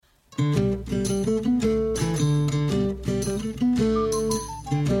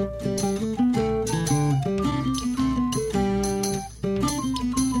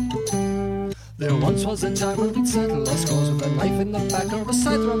was a time when we'd settle our scores with a knife in the back or a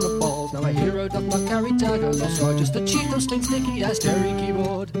scythe round the balls. Now a hero doth not carry dagger nor sword, just a Cheeto sting sticky ass Jerry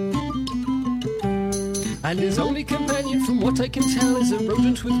keyboard. And his only companion, from what I can tell, is a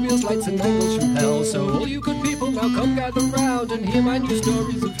rodent with wheels, lights, and angles from hell. So all you good people now come gather round and hear my new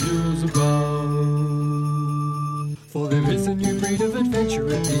stories of heroes abound. For there is a new breed of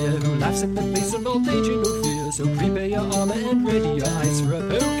adventurer here who laughs in the face of old age and no fear. So prepare your armor and ready your eyes for a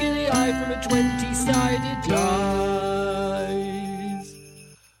poke in the eye from a 20-sided dice.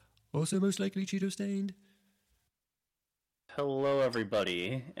 Also most likely Cheeto stained. Hello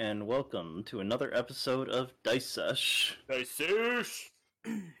everybody, and welcome to another episode of Dice Sesh. Dice Sesh!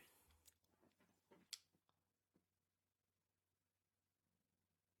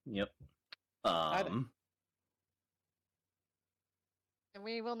 Yep. And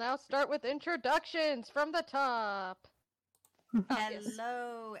we will now start with introductions from the top.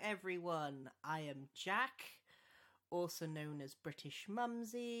 Hello everyone, I am Jack, also known as British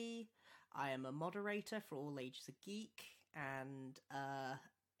Mumsy. I am a moderator for All Ages a Geek, and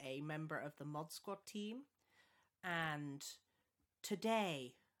a member of the Mod Squad team. And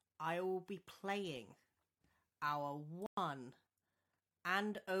today I will be playing our one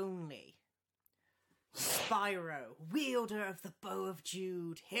and only Spyro, wielder of the Bow of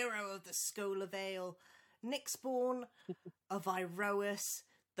Jude, hero of the Skull of Ale, Nyxborn of Iroas,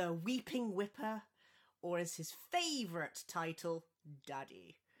 the Weeping Whipper, or as his favourite title,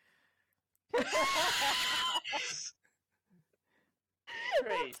 Daddy.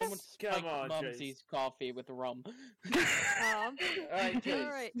 Trace, Someone come on, Mumsy's Trace. coffee with rum. Alright, Trace,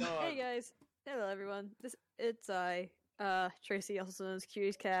 Alright, go on. hey guys. Hello everyone. It's Tracy, also known as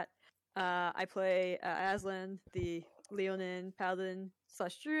Curious Cat. I play Aslan, the Leonin Paladin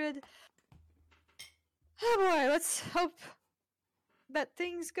 / Druid. Oh boy, let's hope that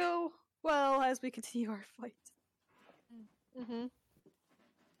things go well as we continue our fight. Mm-hmm.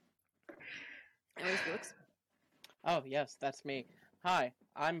 Anyways, Felix. Oh, yes, that's me. Hi,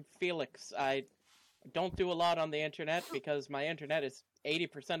 I'm Felix. I don't do a lot on the internet because my internet is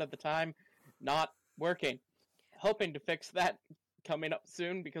 80% of the time not working. Hoping to fix that coming up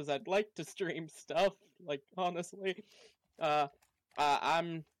soon because I'd like to stream stuff, like, honestly.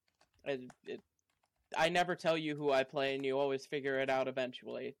 I never tell you who I play and you always figure it out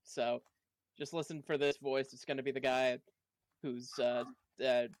eventually, so just listen for this voice. It's gonna be the guy who's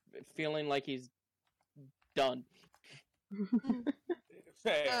feeling like he's done.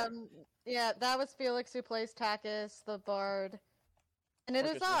 Fair. Yeah, that was Felix who plays Takis, the bard. And it Or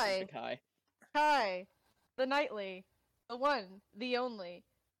is just listen I, to Kai. Kai, the Nightly, the one, the only,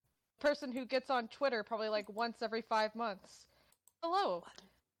 person who gets on Twitter probably like once every 5 months. Hello.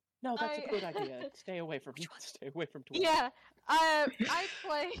 No, that's I- a good idea. Stay away from Twitter. Yeah, I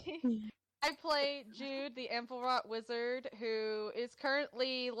play Jude, the Amplerot wizard, who is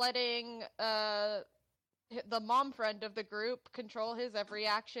currently letting the mom friend of the group control his every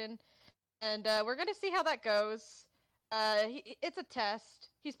action, and we're gonna see how that goes. It's a test.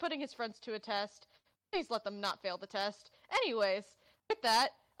 He's putting his friends to a test. Please let them not fail the test. Anyways, with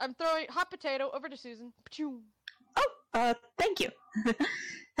that, I'm throwing hot potato over to Susan. Pachoo. Thank you.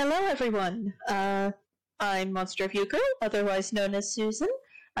 Hello, everyone. I'm Monster of Yuko, otherwise known as Susan.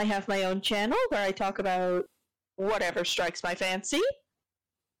 I have my own channel where I talk about whatever strikes my fancy.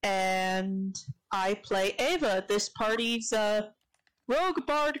 And I play Ava, this party's rogue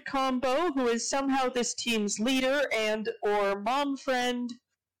bard combo, who is somehow this team's leader and or mom friend,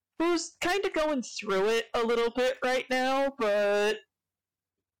 who's kind of going through it a little bit right now, but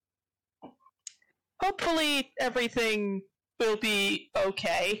hopefully everything will be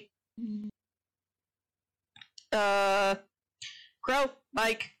okay. Crow,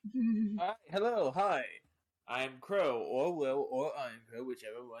 Mike. Alright, hello, hi. I'm Crow, or Will, or I'm Crow,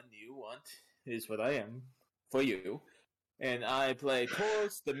 whichever one you want is what I am for you. And I play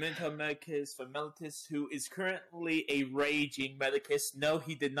Taurus, the Mentor Medicus for Melitus, who is currently a raging Medicus. No,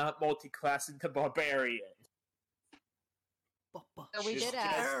 he did not multi-class into Barbarian. So we did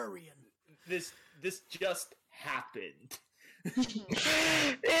ask. Barbarian. This just happened.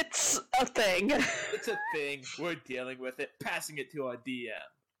 It's a thing. It's a thing. We're dealing with it. Passing it to our DM.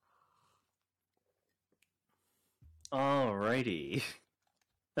 Alrighty.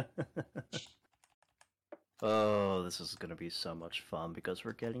 Oh, this is gonna be so much fun because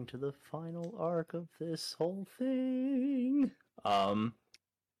we're getting to the final arc of this whole thing.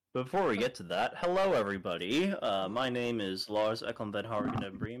 Before we get to that, hello everybody. My name is Lars Eklund Van Hargen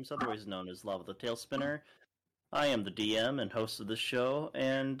of Breams, otherwise known as Lava the Tailspinner. I am the DM and host of this show,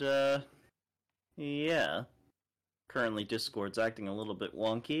 and yeah. Currently Discord's acting a little bit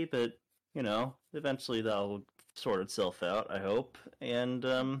wonky, but you know, eventually that'll sort itself out, I hope, and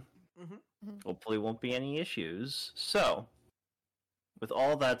hopefully won't be any issues. So, with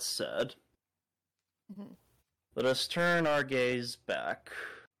all that said, let us turn our gaze back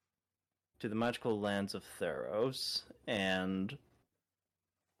to the magical lands of Theros, and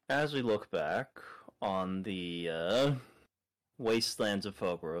as we look back on the wastelands of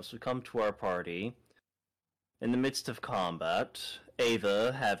Phobos, we come to our party in the midst of combat,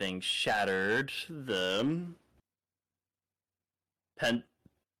 Ava having shattered the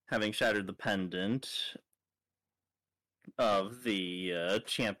pendant of the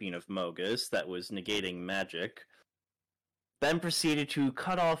champion of Mogus that was negating magic, then proceeded to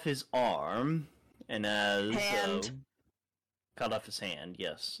cut off his arm, and Hand. cut off his hand,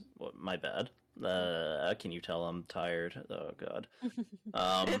 yes. Well, my bad. Can you tell I'm tired? Oh, God.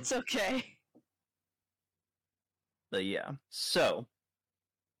 It's okay. But yeah, so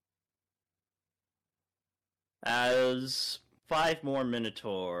as 5 more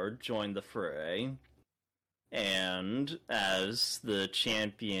Minotaur join the fray, and as the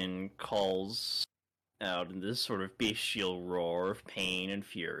champion calls out in this sort of bestial roar of pain and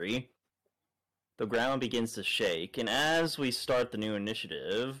fury, the ground begins to shake, and as we start the new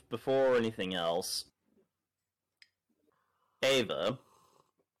initiative, before anything else, Ava,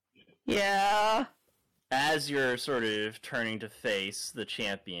 Yeah. as you're sort of turning to face the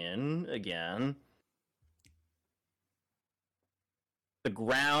champion again, the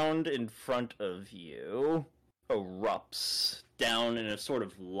ground in front of you erupts down in a sort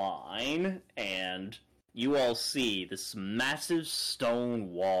of line, and you all see this massive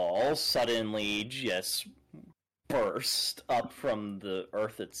stone wall suddenly just burst up from the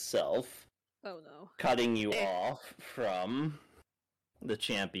earth itself, Oh no. cutting you off from the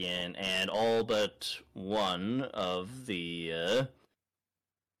champion and all but one of the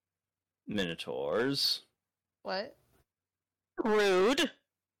Minotaurs. What? Rude.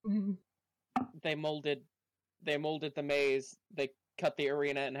 They molded the maze. They cut the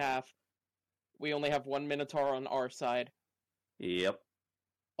arena in half. We only have one Minotaur on our side. Yep.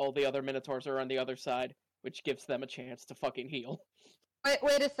 All the other Minotaurs are on the other side, which gives them a chance to fucking heal.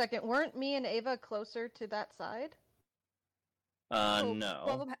 Wait a second. Weren't me and Ava closer to that side? Oh, No.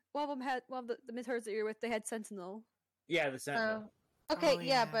 One of the Minotaurs that you're with, they had Sentinel. Yeah, the Sentinel. Okay, Oh,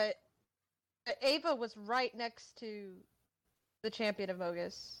 yeah, yeah. but Ava was right next to the champion of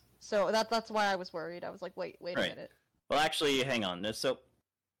Mogus. So that's why I was worried. I was like, wait a Right. minute. Well, actually, hang on. So,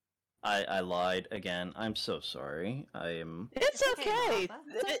 I lied again. I'm so sorry. I am... It's okay, okay.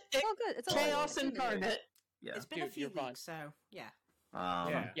 Martha. It's all good. It's all Chaos good. incarnate. Yeah. It's been a Dude, few you're fine. weeks, so yeah.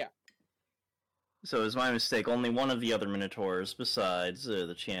 Yeah. So it was my mistake. Only one of the other Minotaurs besides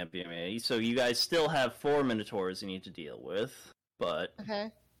the champion. So you guys still have 4 Minotaurs you need to deal with, but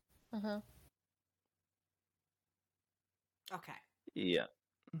Okay. Uh-huh. Okay. yeah.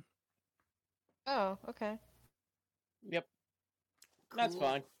 Oh, okay. Yep, that's Cool.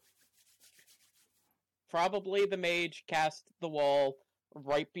 fine. Probably the mage cast the wall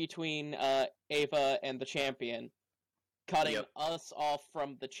right between Ava and the champion, cutting Yep. us off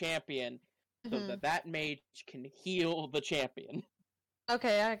from the champion so Mhm. that mage can heal the champion.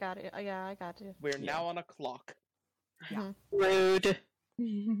 Okay, I got it. Yeah, I got you. We're Yeah. now on a clock. Mhm. Rude.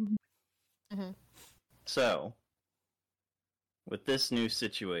 So, with this new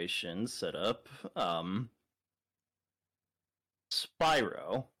situation set up,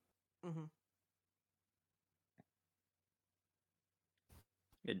 Spyro, Mhm.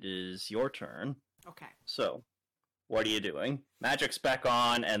 it is your turn. Okay. So, what are you doing? Magic's back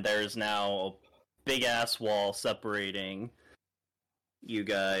on, and there's now a big-ass wall separating you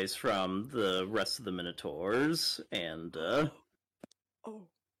guys from the rest of the Minotaurs, and, Oh.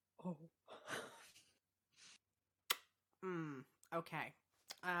 Okay.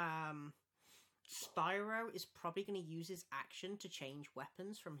 Spyro is probably going to use his action to change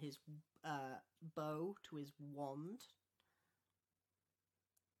weapons from his bow to his wand.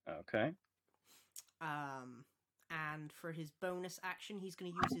 okay. And for his bonus action, he's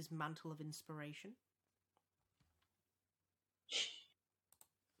going to use his Mantle of Inspiration.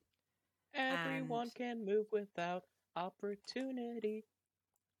 Everyone And- can move without opportunity.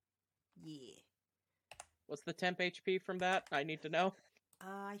 Yeah. What's the temp HP from that? I need to know.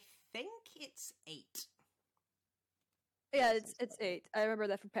 I think it's 8. Yeah, it's 8. I remember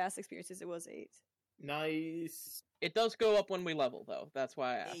that from past experiences. It was 8. Nice. It does go up when we level, though. That's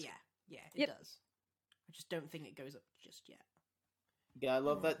why I asked. Yeah, it Yep. does. I just don't think it goes up just yet. Yeah, I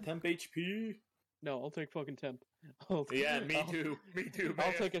love that temp HP. No, I'll take fucking temp. Yeah, me I'll- too. Me too, I'll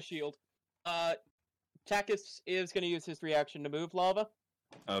man. take a shield. Takis is going to use his reaction to move lava.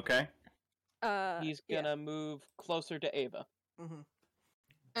 Okay. He's yeah. gonna move closer to Ava. Hmm.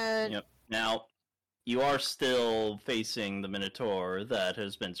 And Yep. Now, you are still facing the Minotaur that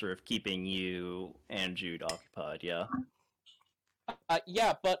has been sort of keeping you and Jude occupied, yeah?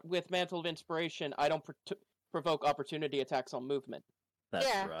 Yeah, but with Mantle of Inspiration, I don't provoke opportunity attacks on movement. That's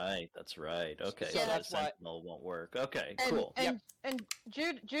Yeah. right, that's right. Okay, So so that's the why- Sentinel won't work. Okay, and, cool. And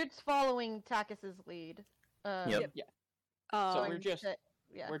Jude's following Takis's lead. Yep. So Um, we're just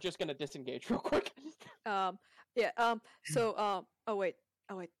yeah. we're just gonna disengage real quick. yeah. So oh wait.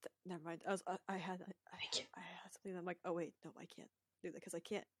 Never mind. I had something. I'm like, oh wait, no, I can't do that because I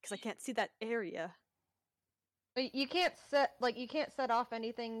can't see that area. But you can't set off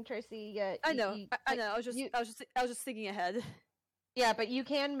anything, Tracy. Yet I know. I like, know. I was just thinking ahead. Yeah, but you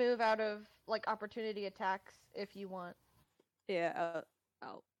can move out of like opportunity attacks if you want. Yeah.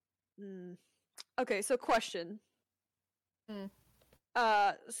 Okay. So question. Hmm.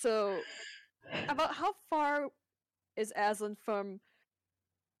 So about how far is Aslan from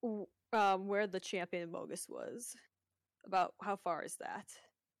where the champion Mogus was? About how far is that?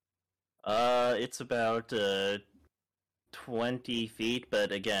 It's about 20 feet,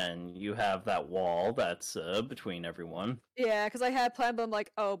 but again, you have that wall that's between everyone. Yeah, because I had planned, but I'm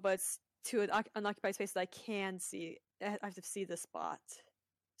like, oh, but it's to an unoccupied space that I can see. I have to see the spot.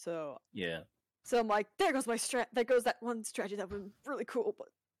 So Yeah. I'm like, there goes my strat. There goes that one strategy that would be really cool.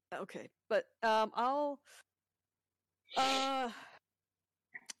 But okay, but I'll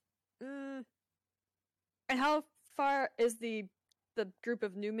and how far is the group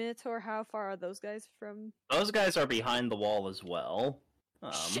of new Minotaur? How far are those guys from? Those guys are behind the wall as well.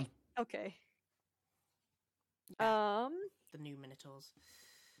 Shit. Okay. The new Minotaurs.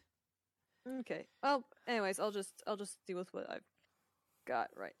 Okay. Well, anyways, I'll just deal with what I've got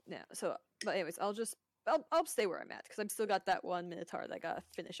right now. So, but anyways, I'll stay where I'm at because I'm still got that one Minotaur that I gotta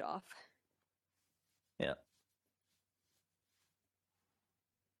finish off. Yeah.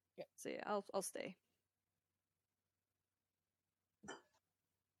 Yeah. So yeah, I'll stay.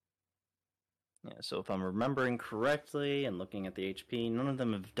 Yeah, so if I'm remembering correctly and looking at the HP, none of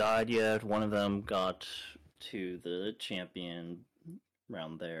them have died yet. One of them got to the champion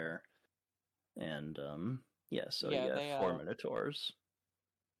round there. And, yeah, so Yeah, you they, have 4 Minotaurs.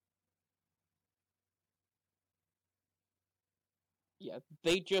 Yeah,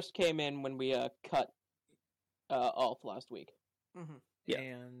 they just came in when we cut Alf last week. Hmm. Yeah.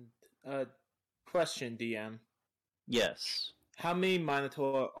 And question, DM. Yes. How many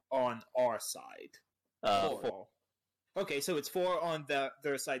Minotaur on our side? 4. Okay, so it's 4 on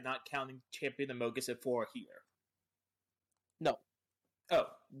their side, not counting Champion and Mogus at 4 here. No, Oh,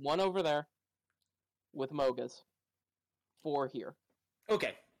 one over there with Mogus. 4 here.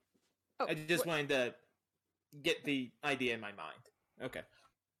 okay. Oh, I just wanted to get the idea in my mind. Okay.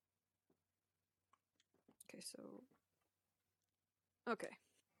 Okay, so. Okay.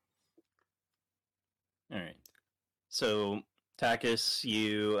 Alright. So, Takis,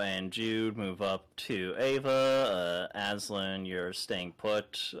 you and Jude move up to Ava. Aslan, you're staying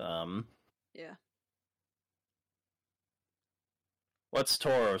put. Yeah. What's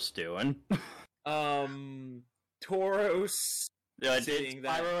Tauros doing? Tauros. Did Seeing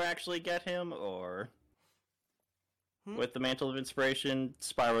that- Spyro actually get him, or Hmm? with the Mantle of Inspiration?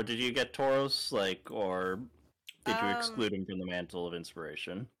 Spyro, did you get Tauros, or did you exclude him from the Mantle of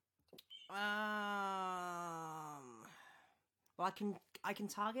Inspiration? Well, I can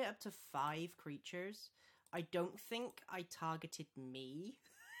target up to 5 creatures. I don't think I targeted me.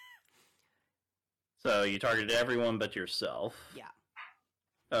 So you targeted everyone but yourself. Yeah.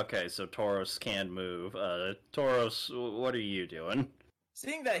 Okay, so Tauros can move. Tauros, what are you doing?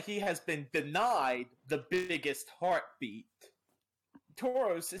 Seeing that he has been denied the biggest heartbeat,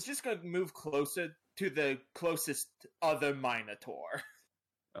 Tauros is just going to move closer to the closest other Minotaur.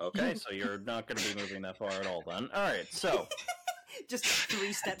 Okay, so you're not going to be moving that far at all then. Alright, so... Just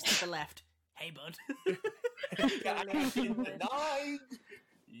 3 steps to the left. Hey, bud. I've been denied.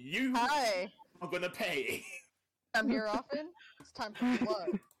 You Hi. are going to pay. Come here often. It's time for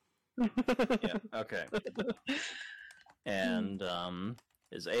blood. Yeah, okay. And,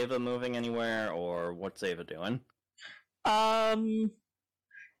 is Ava moving anywhere, or what's Ava doing? I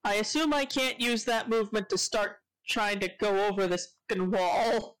assume I can't use that movement to start trying to go over this fucking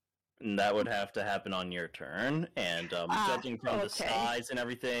wall. And that would have to happen on your turn, and judging from the okay. size and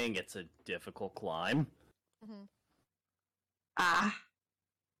everything, it's a difficult climb. Mhm. Ah.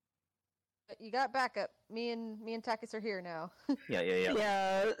 But you got backup. Me and Takis are here now. Yeah.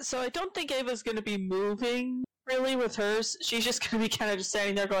 Yeah, so I don't think Ava's gonna be moving, really, with hers. She's just gonna be kind of just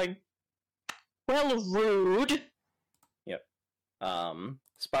standing there going, well, rude.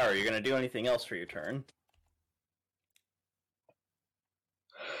 Spyro, you're gonna do anything else for your turn?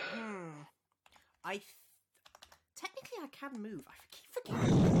 Technically, I can move. I keep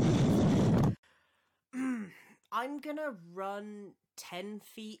forgetting. I'm gonna run 10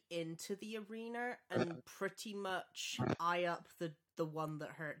 feet into the arena and pretty much eye up the one that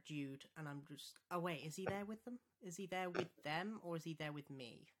hurt Jude. And I'm just... Oh, wait, is he there with them? Is he there with them, or is he there with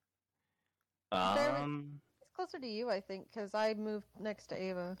me? It's closer to you, I think, because I moved next to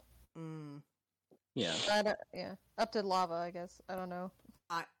Ava. Yeah. Yeah, up to lava, I guess. I don't know.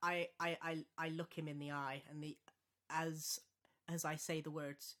 I look him in the eye, and as I say the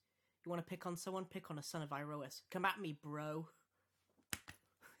words, you want to pick on someone? Pick on a son of Iroas. Come at me, bro.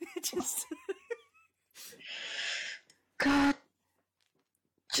 Just... God.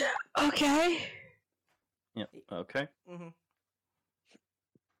 Okay. Yep. Okay. Mm-hmm.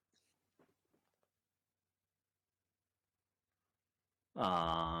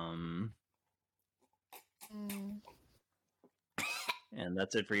 And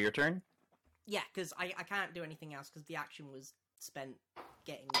that's it for your turn? Yeah, because I can't do anything else because the action was spent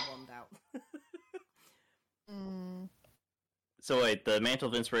getting the wand out. So wait, the Mantle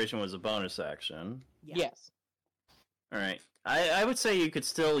of Inspiration was a bonus action. Yeah. Yes. Alright. I would say you could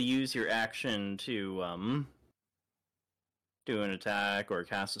still use your action to, do an attack or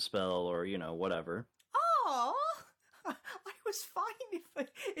cast a spell or, whatever. Oh, I was fine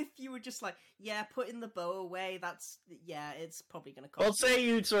if you were just like, yeah, putting the bow away, it's probably going to cost Well, say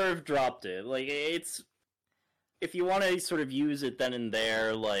you sort of dropped it. Like, if you want to sort of use it then and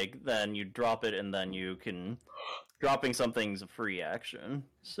there, then you drop it and then you can... Dropping something's a free action,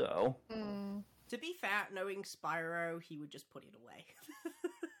 so... To be fair, knowing Spyro, he would just put it away.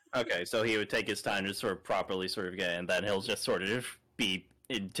 Okay, so he would take his time to sort of properly sort of get it, and then he'll just sort of be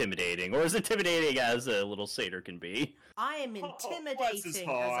intimidating, or as intimidating as a little satyr can be. I am intimidating as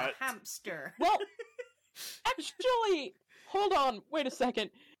a hamster. Well, actually, hold on, wait a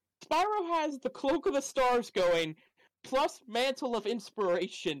second. Spyro has the Cloak of the Stars going, plus Mantle of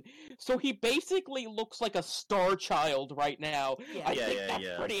Inspiration, so he basically looks like a star child right now. Yeah. I think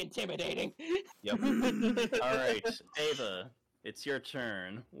that's pretty intimidating. Yep. Alright, Ava, it's your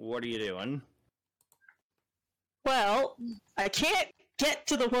turn. What are you doing? Well, I can't get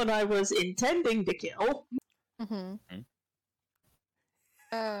to the one I was intending to kill. Well,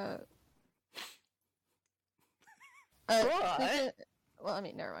 I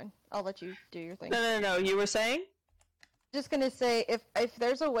mean, never mind. I'll let you do your thing. No, you were saying? Just gonna say, if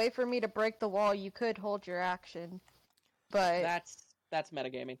there's a way for me to break the wall, you could hold your action. But That's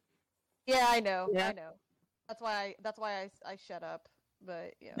metagaming. yeah, I know. Yeah. I know. That's why I shut up.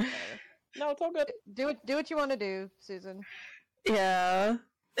 But yeah, whatever. No, it's all good. Do what you want to do, Susan. Yeah.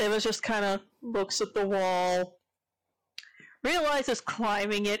 It was just kind of looks at the wall, realizes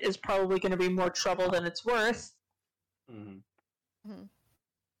climbing it is probably going to be more trouble than it's worth.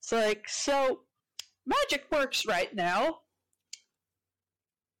 It's like, so, magic works right now.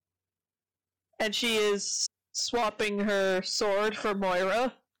 And she is swapping her sword for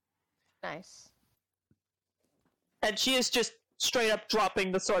Moira. Nice. And she is just straight up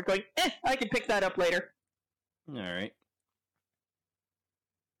dropping the sword, going, I can pick that up later. Alright.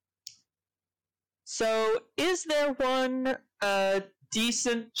 So, is there one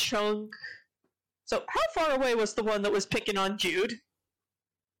decent chunk? So, how far away was the one that was picking on Jude?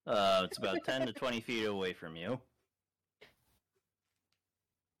 It's about 10 to 20 feet away from you.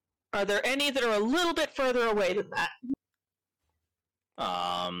 Are there any that are a little bit further away than that?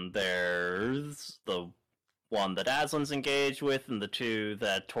 There's the one that Aslan's engaged with, and the two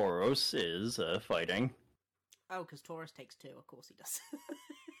that Tauros is fighting. Oh, because Taurus takes 2, of course he does.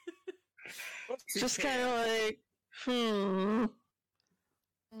 It's just kind of like,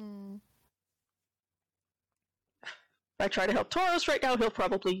 If I try to help Tauros right now, he'll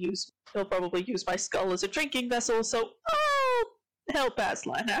probably use my skull as a drinking vessel, so I'll help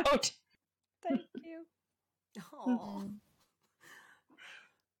Aslan out. Thank you. Aww.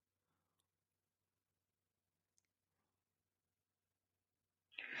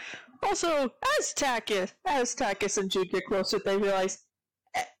 Also, as Takis and Jude get closer, they realize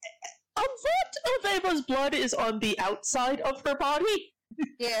a lot of Ava's blood is on the outside of her body.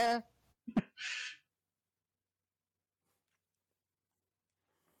 Yeah.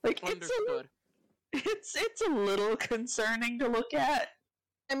 Like, Understood. it's a little concerning to look at.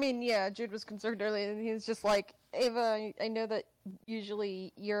 I mean, yeah, Jude was concerned earlier, and he was just like, Ava, I know that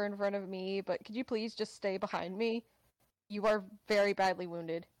usually you're in front of me, but could you please just stay behind me? You are very badly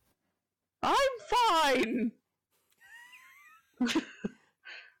wounded. I'm fine!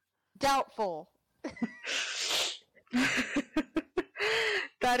 Doubtful.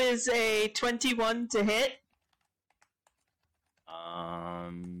 That is a 21 to hit. Da,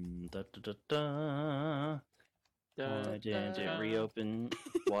 da, da, da. Why did it reopen?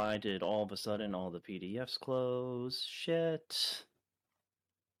 Why did all of a sudden all the PDFs close? Shit.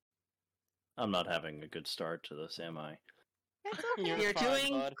 I'm not having a good start to this, am I? It's okay. You're fine,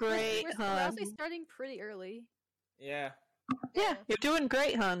 doing bud. great, We're hun. honestly starting pretty early. Yeah. Yeah, you're doing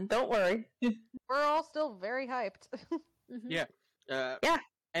great, hun. Don't worry. We're all still very hyped. Mhm. Yeah.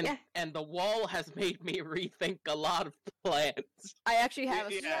 And yeah. and the wall has made me rethink a lot of plans. I actually have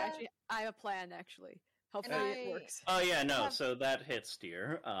a Yeah. strategy. I have a plan actually. Hopefully And it I- works. Oh yeah, no. Have- So that hits,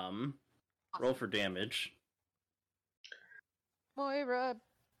 dear. Roll for damage. Moira,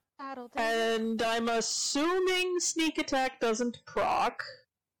 battle damage. And I'm assuming sneak attack doesn't proc.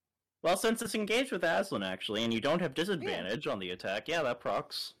 Well, since it's engaged with Aslan, actually, and you don't have disadvantage on the attack, yeah, that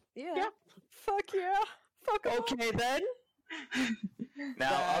procs. Yeah. Fuck yeah. Fuck off. Okay then. Now,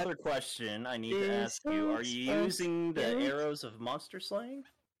 That other question I need to is ask you: Are you so using the scary. arrows of monster slaying?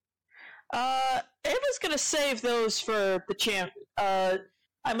 Ava's gonna save those for the champ.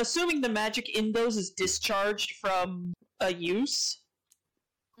 I'm assuming the magic in those is discharged from a use.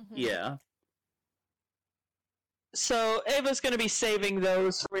 Mhm. Yeah. So Ava's gonna be saving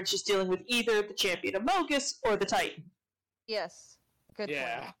those for when she's dealing with either the champion of Mogus or the Titan. Yes. Good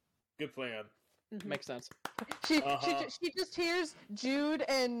Yeah. Good plan. Mhm. Makes sense. plan. She Uh-huh. she just hears Jude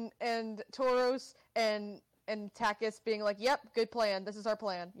and Tauros and Takis being like, "Yep, good plan. This is our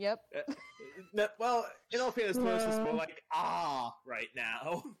plan. Yep." No, well, in all fairness, Toast is more like right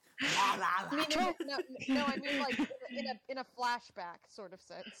now. I mean, no, I mean like in a flashback sort of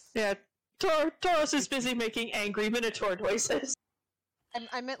sense. Yeah, Taurus is busy making angry Minotaur noises.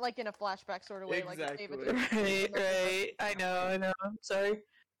 I meant like in a flashback sort of way, like Exactly. David. Right. I know. I'm sorry.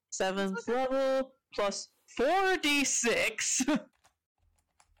 7th level plus 4d6.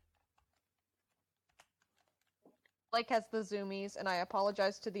 Like has the zoomies, and I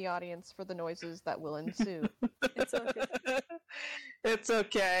apologize to the audience for the noises that will ensue. It's okay. It's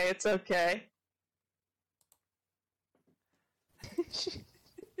okay. It's okay.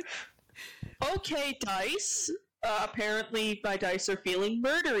 Okay, dice. Apparently, my dice are feeling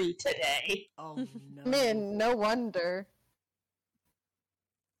murdery today. Oh no. Man, no wonder.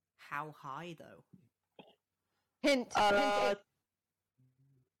 How high though? Hint. hint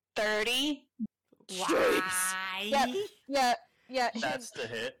 30. Why? yeah. That's the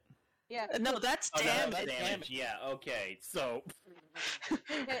hit. Yeah. No, that's Oh, no, damage. that's damage. Yeah. Okay. So.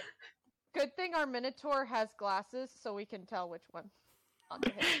 Hit. Good thing our Minotaur has glasses, so we can tell which one. On the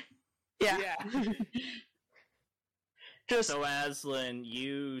hit. Yeah. Just So Aslan,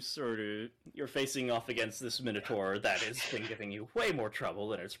 you're facing off against this Minotaur that has been giving you way more trouble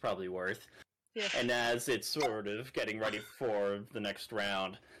than it's probably worth. Yeah. And as it's sort of getting ready for the next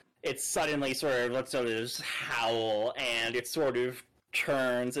round, it suddenly sort of looks at this howl, and it sort of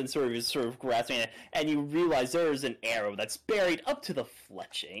turns and sort of grasping it, and you realize there is an arrow that's buried up to the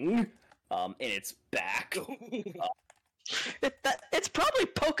fletching in its back. it's probably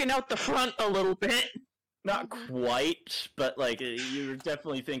poking out the front a little bit. Not quite, but like you're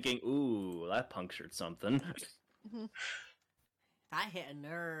definitely thinking, "Ooh, that punctured something." That hit a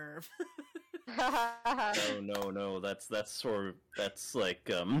nerve. No, that's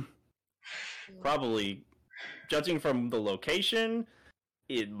like probably, judging from the location,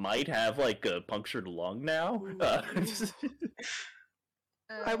 it might have like a punctured lung now.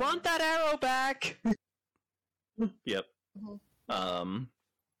 I want that arrow back. Yep. Mhm.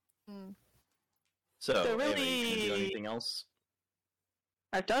 Mm. So, So Ava, you can do really- anything else?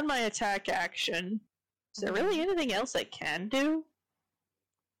 I've done my attack action. Is there really anything else I can do?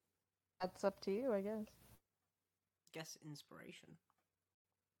 That's up to you, I guess. Guess inspiration.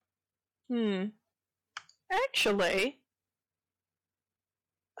 Actually,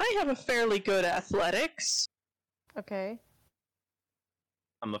 I have a fairly good athletics. Okay.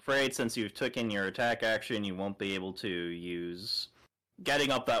 I'm afraid since you've taken your attack action, you won't be able to use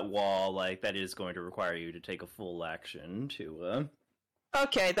getting up that wall. Like that is going to require you to take a full action to.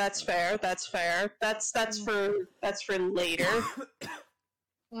 Okay, that's fair. That's fair. That's for later.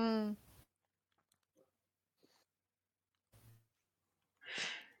 Mm.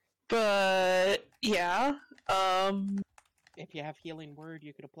 But yeah. If you have healing word,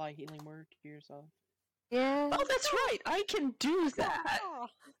 you could apply healing word to yourself. Yeah. Oh, that's right. I can do that.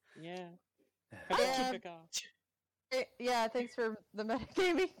 Yeah. Yeah. Pick off. Yeah, thanks for the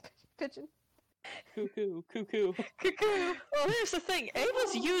metagaming pigeon. Cuckoo. Cuckoo. Well, here's the thing.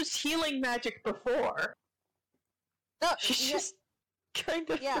 Ava's used healing magic before. No, She's yeah, just Kind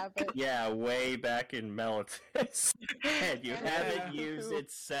of. Yeah, but Yeah, way back in Meltis. And you haven't Yeah. used it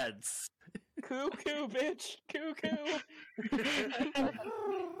since. Cuckoo, bitch! Cuckoo!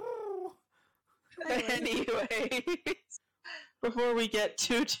 Anyway, before we get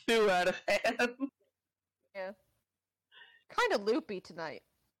too out of hand. yeah, kind of loopy tonight.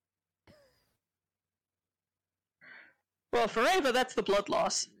 Well, for Ava, that's the blood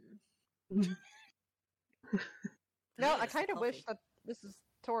loss. No, I It's the kind of wish coffee. that this is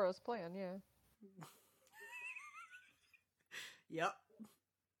Toro's plan. Yeah. Yep.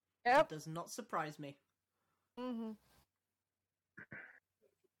 Yep. That does not surprise me. Mm-hmm.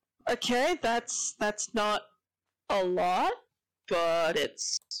 Okay, that's not a lot, but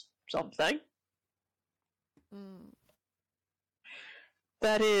it's something. Mm.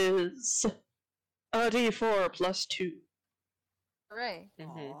 That is a d4 plus 2. Hooray!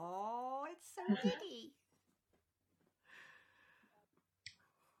 Mhm. Oh, it's so pretty.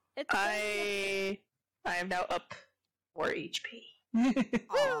 It's I am now up 4 HP.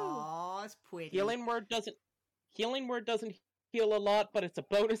 Oh, it's pretty. Healing word doesn't heal a lot, but it's a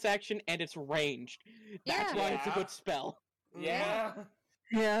bonus action and it's ranged. That's Yeah. why it's a Yeah. good spell. Yeah.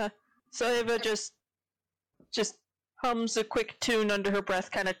 Yeah. So Ava just hums a quick tune under her breath,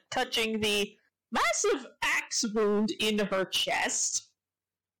 kind of touching the massive axe wound in her chest.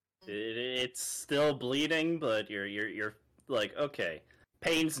 It's still bleeding, but you're like, okay,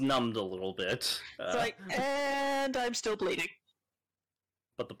 pain's numbed a little bit. It's like, and I'm still bleeding.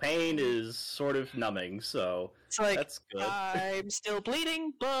 But the pain is sort of numbing, so It's like, that's good. I'm still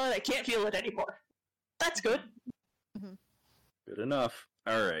bleeding, but I can't feel it anymore. That's good. Good enough.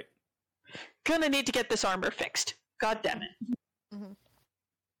 Alright. Gonna need to get this armor fixed. God damn it.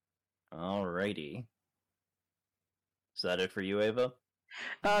 Alrighty. Is that it for you, Ava?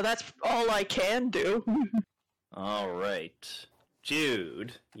 That's all I can do. Alright.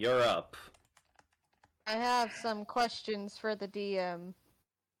 Jude, you're up. I have some questions for the DM.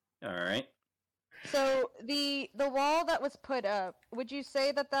 Alright. So the wall that was put up, would you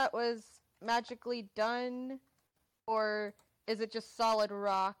say that that was magically done, or is it just solid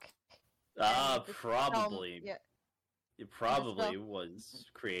rock? and the spell- Probably. Yeah. It probably spell- was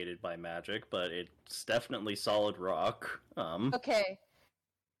created by magic, but it's definitely solid rock. Okay.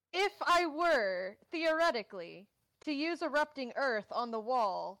 If I were theoretically to use erupting earth on the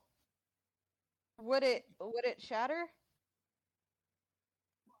wall, would it shatter?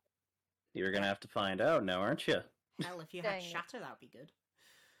 You're gonna have to find out now, aren't you? Hell, if you had Dang it. shatter, that'd be good.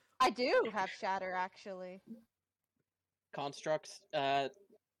 I do have shatter actually. Constructs have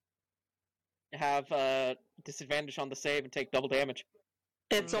disadvantage on the save and take double damage,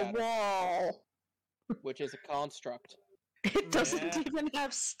 It's a Shatter. wall. which is a construct. It doesn't Yeah. even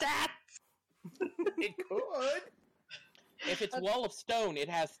have stats. It could. If it's wall of stone, it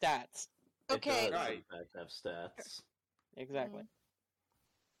has stats. Okay. It does, Right. in fact, have stats. Exactly.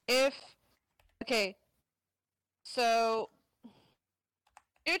 Okay, so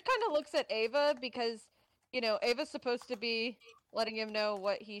Dude kind of looks at Ava because, you know, Ava's supposed to be letting him know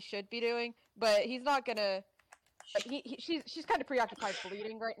what he should be doing, but he's not gonna. She's kind of preoccupied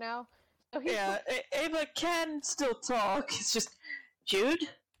bleeding right now. So he's Yeah, Ava can still talk. It's just, Jude,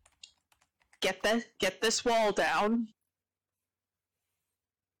 get this wall down.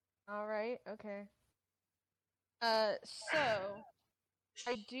 All right. Okay. So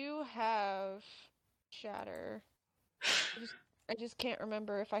I do have shatter. I just can't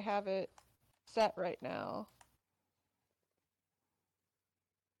remember if I have it set right now.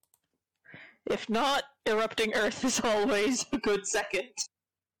 If not, erupting earth is always a good second.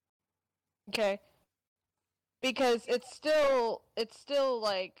 Okay. Because it's still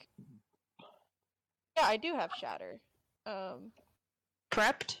like, yeah, I do have shatter.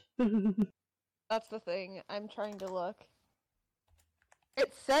 Prepped? That's the thing. I'm trying to look.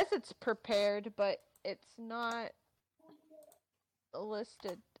 It says it's prepared, but it's not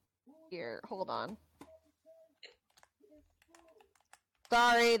listed here. Hold on.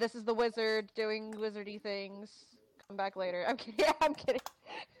 Sorry, this is the wizard doing wizardy things. Come back later. I'm kidding. I'm kidding.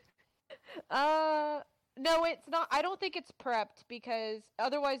 No, it's not. I don't think it's prepped because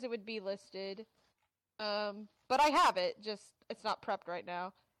otherwise it would be listed. But I have it. Just it's not prepped right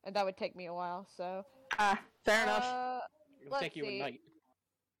now, and that would take me a while. So. Fair enough. It would Let's take you see. a night.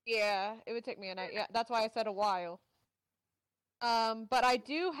 Yeah, it would take me a night. Yeah, that's why I said a while. But I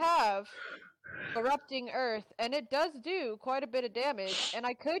do have Erupting Earth, and it does do quite a bit of damage, and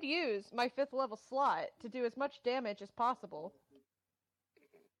I could use my 5th level slot to do as much damage as possible.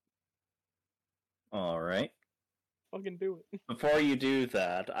 Alright. Fucking do it. Before you do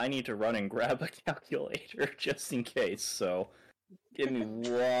that, I need to run and grab a calculator just in case, so Give me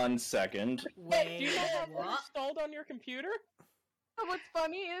 1 second. Do Wait, you not have what? installed on your computer? What's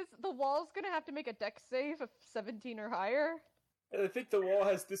funny is the wall's gonna have to make a dex save of 17 or higher. I think the wall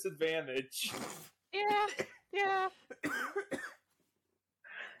has disadvantage. Yeah, yeah.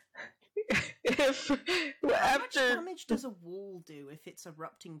 If How much after damage does a wall do if it's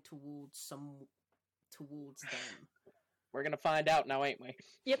erupting towards them? We're gonna find out now, ain't we?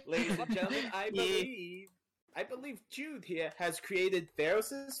 Yep. Ladies and gentlemen, I believe Jude here has created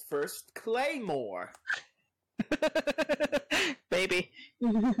Theros' first claymore. baby.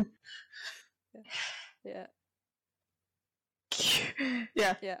 Yeah.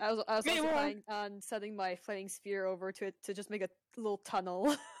 Yeah. Yeah. I was Me also one. planning on setting my flaming sphere over to it to just make a little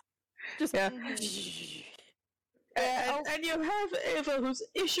tunnel. Just Yeah. Yeah, And you have Ava who's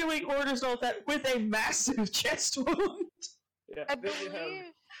issuing orders and all that with a massive chest wound. Yeah, I then you have- believe.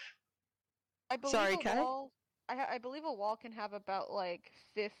 I believe Sorry, a Kai? wall. I believe a wall can have about like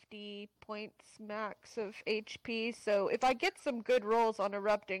 50 points max of HP. So if I get some good rolls on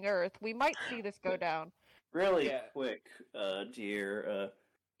erupting Earth, we might see this go down. Really Yeah. quick, dear.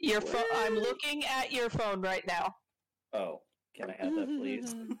 Your phone. I'm looking at your phone right now. Oh, can I have that,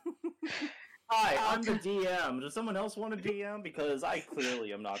 please? Hi, I'm the DM. Does someone else want a DM? Because I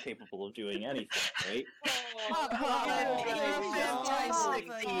clearly am not capable of doing anything, right? Oh, You're Oh, fantastic.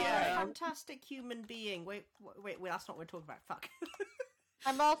 no. You're a Yeah. fantastic human being. Wait, that's not what we're talking about. Fuck.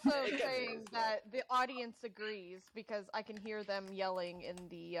 I'm also It gets saying worse, though. that the audience agrees because I can hear them yelling in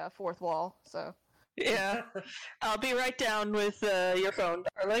the fourth wall. So. Yeah. I'll be right down with your phone,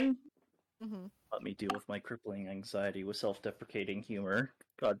 darling. Mm-hmm. Let me deal with my crippling anxiety with self-deprecating humor.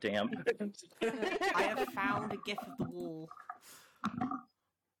 God damn. I have found a gif of the wall.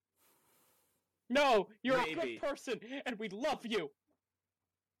 No, you're a Maybe. good person, and we love you.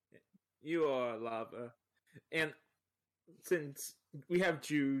 You are lava. And since we have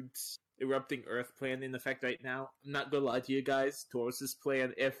Jude's erupting Earth plan in effect right now, I'm not gonna lie to you guys, Taurus's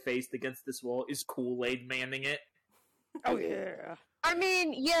plan, if faced against this wall, is Kool-Aid manning it. oh yeah. I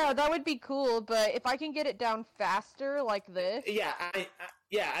mean, yeah, that would be cool, but if I can get it down faster, like this. Yeah,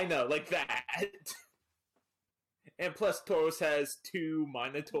 I know, like that. And plus, Taurus has 2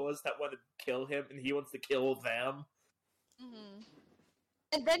 Minotaurs that want to kill him, and he wants to kill them. Mm-hmm.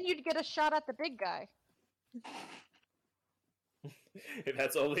 And then you'd get a shot at the big guy. And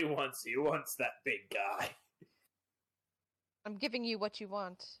that's only once. He wants that big guy. I'm giving you what you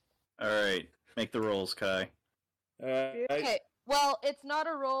want. Alright, make the rolls, Kai. Okay. Well, it's not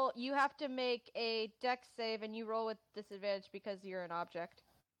a roll. You have to make a dex save, and you roll with disadvantage because you're an object.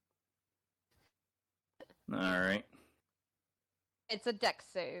 Alright. It's a dex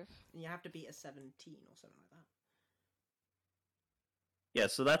save. You have to beat a 17 or something like that. Yeah,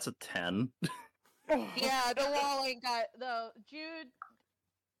 so that's a 10. Yeah, the wall ain't got though. Jude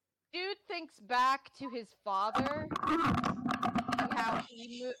thinks back to his father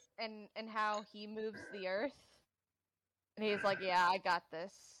and how he moves the earth, and he's like, "Yeah, I got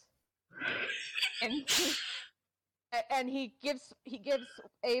this." And he gives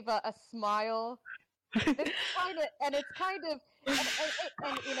Ava a smile. It's kind of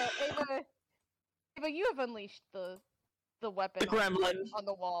and you know, Ava, you have unleashed the weapon The gremlin. on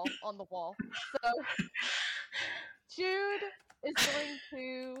the wall. So Jude is going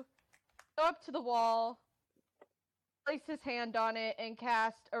to go up to the wall, place his hand on it, and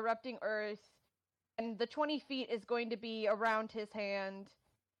cast Erupting Earth. And the 20 feet is going to be around his hand.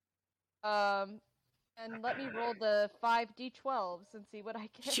 And let me roll the 5d12s and see what I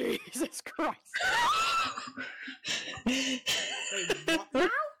get. Jesus Christ. Wait, what now?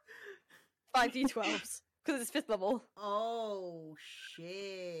 5d12s. Because it's 5th level. Oh,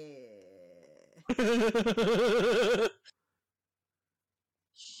 shit.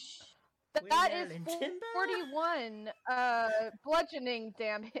 That We're is yelling timber? 41 bludgeoning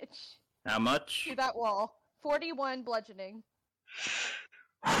damage How much? to that wall. 41 bludgeoning.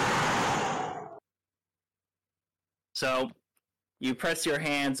 So, you press your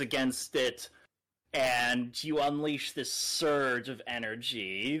hands against it, and you unleash this surge of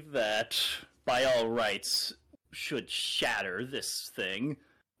energy that, by all rights, should shatter this thing.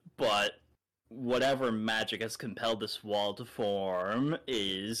 But whatever magic has compelled this wall to form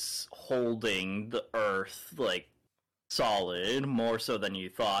is holding the earth, like, solid, more so than you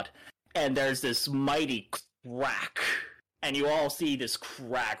thought. And there's this mighty crack, and you all see this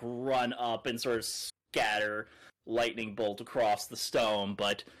crack run up and sort of scatter lightning bolt across the stone,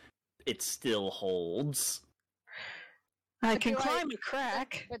 but it still holds. I But can do I- climb a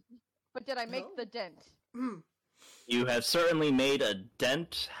crack. But did I make No. the dent? You have certainly made a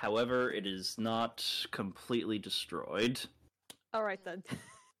dent, however, it is not completely destroyed. All right then.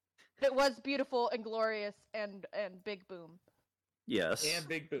 It was beautiful and glorious and big boom. Yes. And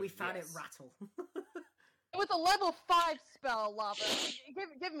Big Boom. We found yes. it rattle. It was a level 5 spell, Lava.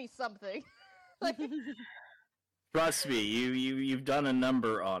 Give me something. Like, Trust me, you've done a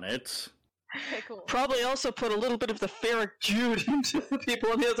number on it. okay, cool. Probably also put a little bit of the ferric Jude into the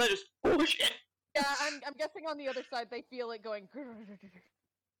people on the other side. Just, oh shit! Yeah, I'm guessing on the other side they feel it going.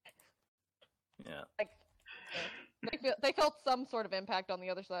 Yeah. Like, they felt some sort of impact on the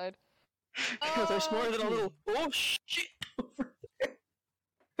other side. Because there's more than a little, oh shit!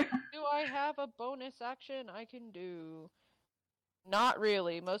 Do I have a bonus action I can do? Not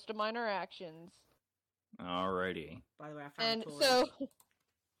really. Most of mine are actions. By Alrighty. the way, I found And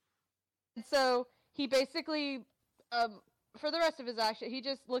so he basically, for the rest of his action, he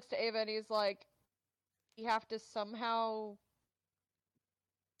just looks to Ava and he's like, you have to somehow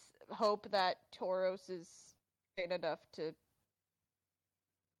hope that Tauros is sane enough to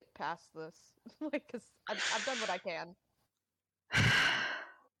pass this. Like, cause I've done what I can.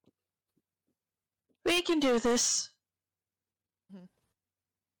 We can do this.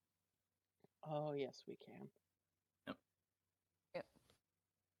 Oh, yes, we can.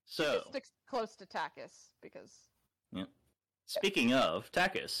 So, Just sticks close to Takis because. speaking of,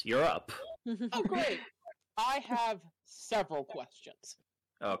 Takis, you're up. Oh, great! I have several questions.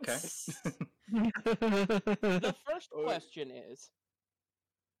 Okay. The first question is,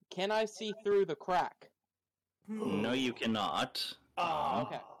 can I see through the crack? No, you cannot. Oh,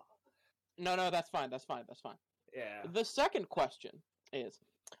 Okay. No, that's fine. Yeah. The second question is,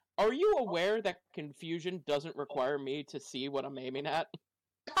 are you aware that confusion doesn't require me to see what I'm aiming at?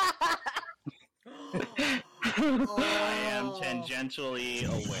 I am tangentially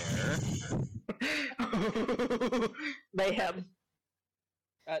aware. Mayhem.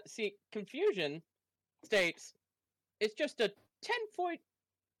 See, confusion states it's just a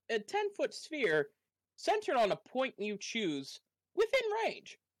 10-foot sphere centered on a point you choose within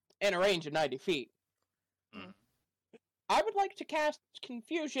range, and a range of 90 feet. Mm. I would like to cast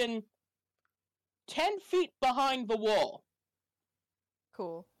confusion 10 feet behind the wall,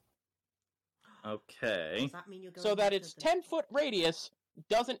 Cool. Okay. Does that mean you're going so that after its the- 10-foot radius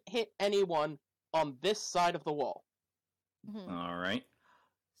doesn't hit anyone on this side of the wall. Mhm. Alright.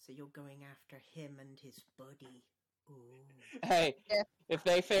 So you're going after him and his buddy. Ooh. Hey, Yeah. if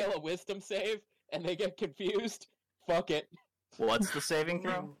they fail a wisdom save and they get confused, fuck it. What's the saving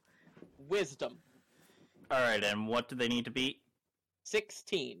throw? Ooh. Wisdom. Alright, and what do they need to beat?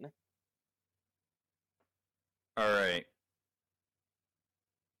 16. Alright.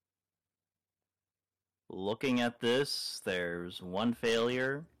 Looking at this, there's one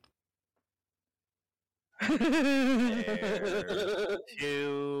failure. There's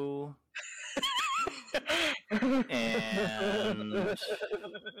two. And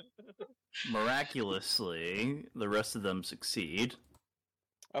miraculously, the rest of them succeed.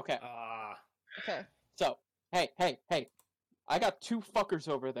 Okay, Okay. so, hey. I got two fuckers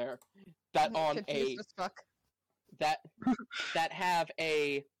over there that on Confused as fuck. that have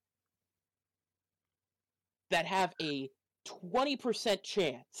a 20%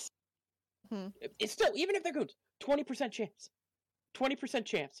 chance. Hmm. It's still, even if they're good, 20% chance. 20%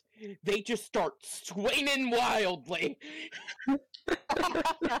 chance. They just start swinging wildly.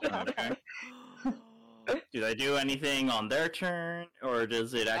 Okay. Do they do anything on their turn, or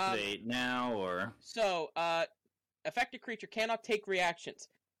does it activate now, or... So, affected creature cannot take reactions,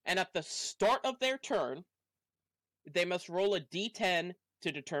 and at the start of their turn, they must roll a d10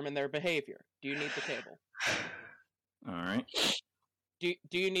 to determine their behavior. Do you need the table? Alright. Do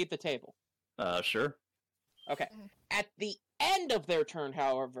you need the table? Sure. Okay. At the end of their turn,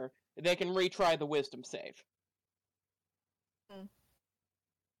 however, they can retry the wisdom save.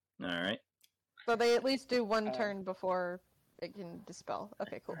 Alright. So they at least do one Uh, turn before it can dispel.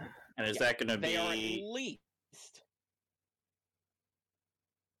 Okay, cool. And is Yeah, that gonna They are at be... least.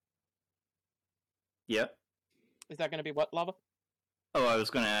 Yep. Is that going to be what, Lava? Oh, I was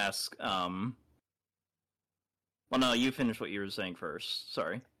gonna ask, Well, no, you finish what you were saying first.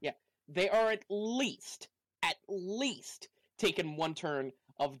 Sorry. They are at least taking one turn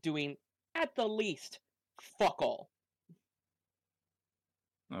of doing, at the least, fuck all.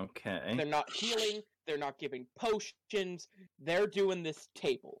 Okay. They're not healing, they're not giving potions, they're doing this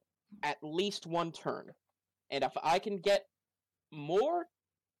table. At least one turn. And if I can get more,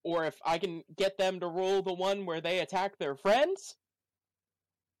 or if I can get them to roll the one where they attack their friends,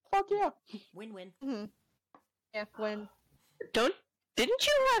 fuck yeah. Win-win. Hmm. Yeah, when. Didn't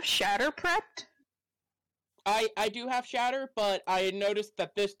you have Shatter prepped? I do have Shatter, but I noticed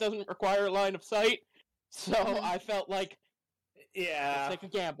that this doesn't require line of sight, so Mhm. I felt like Yeah. Let's take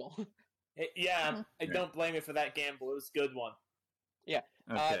a gamble. Yeah, I don't blame you for that gamble. It was a good one.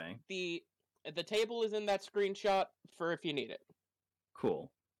 Okay, The table is in that screenshot for if you need it. cool.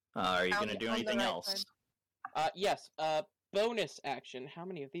 Are you On gonna the- do on the anything right else? side. Yes. Bonus action. How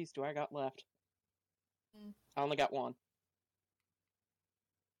many of these do I got left? Mm. I only got one.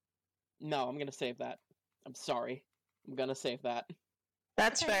 No, I'm gonna save that. I'm sorry. I'm gonna save that.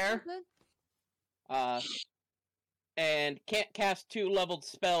 That's Okay, fair. good. And can't cast 2 leveled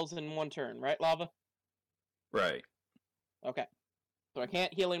spells in one turn, right, Lava? Right. Okay. So I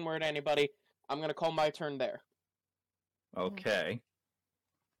can't healing word anybody. I'm gonna call my turn there. Okay.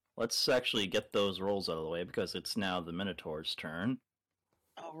 Let's actually get those rolls out of the way because it's now the Minotaur's turn.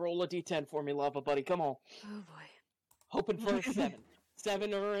 Oh, roll a d10 for me, Lava buddy. Come on. Oh boy. Hoping for a 7.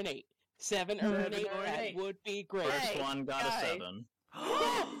 7 or an 8. 7 or an 8. or an That 8. would be great. First Hey, one got guys. a 7,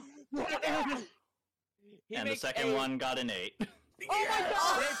 He and the makes second a- one got an 8. Oh my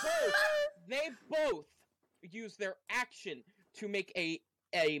god! They both use their action to make a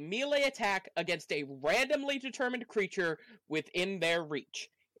melee attack against a randomly determined creature within their reach.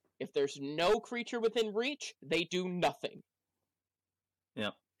 If there's no creature within reach, they do nothing.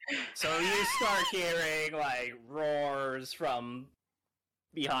 Yep. So you start hearing like roars from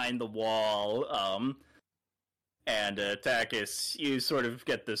behind the wall, and Takis, you sort of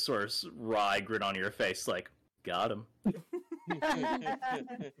get this sort of wry grin on your face, like, got him.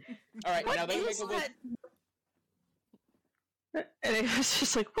 Alright, now What they make is a that? And it was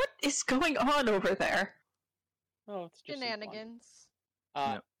just like, what is going on over there? Oh, it's just some fun. Shenanigans.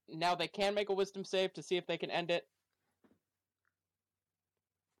 Yep. Now they can make a wisdom save to see if they can end it.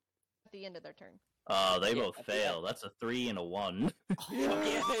 At the end of their turn. They Yeah, both at the end. fail. That's a 3 and a 1.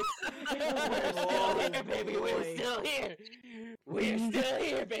 We're still here, baby. We're still here. We're still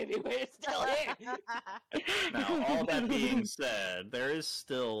here, baby. We're still here. Now, all that being said, there is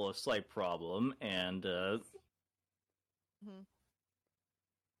still a slight problem, and Mhm.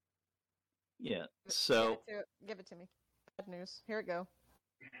 yeah. So Give it to me. Bad news. Here it go.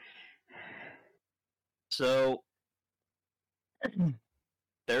 So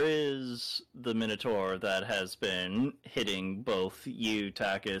there is the Minotaur that has been hitting both you,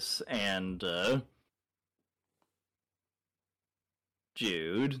 Takis, and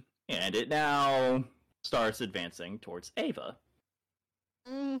Jude, and it now starts advancing towards Ava.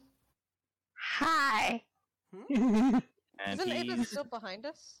 Mm. Hi. And Isn't Ava he's still behind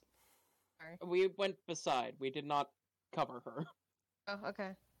us? Sorry. We went beside. We did not cover her. Oh,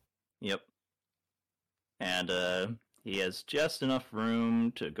 okay. yep. And he has just enough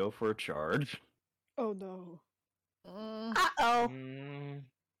room to go for a charge. Oh no. Mm. Uh-oh.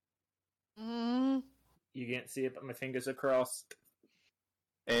 Mm. You can't see it, but my fingers are crossed.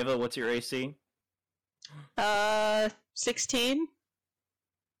 Ava, what's your AC? 16?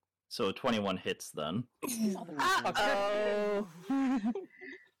 So 21 hits then. Uh-oh.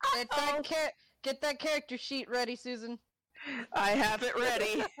 Get that character sheet ready, Susan. I have it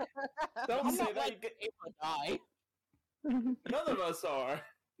ready. Don't I'm say not that. like Ava die. None of us are.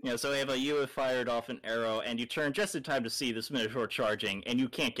 Yeah, so Ava, you have fired off an arrow, and you turn just in time to see this Minotaur charging, and you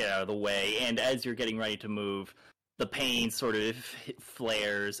can't get out of the way, and as you're getting ready to move, the pain sort of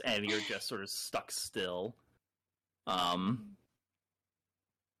flares, and you're just sort of stuck still. Oh,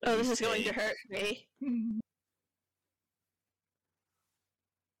 this is going to hurt me.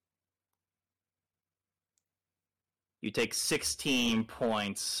 You take 16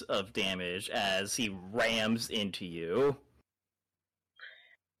 points of damage as he rams into you.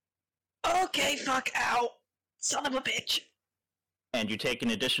 Okay, fuck out. Son of a bitch. And you take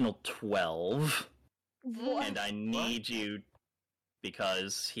an additional 12. What? And I need you,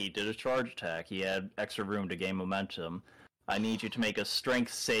 because he did a charge attack, he had extra room to gain momentum. I need you to make a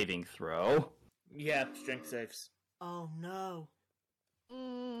strength saving throw. Yeah, strength saves. Oh no.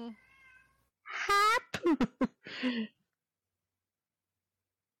 Mm. Hap.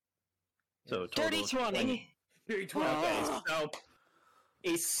 So total Dirty of 20. Okay, so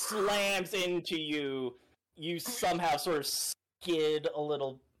he slams into you. You somehow sort of skid a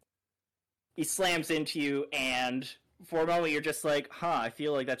little. He slams into you, and for a moment you're just like, I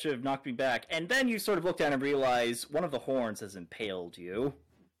feel like that should have knocked me back. And then you sort of look down and realize one of the horns has impaled you.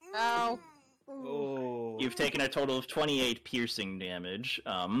 Ow. Oh. You've taken a total of 28 piercing damage.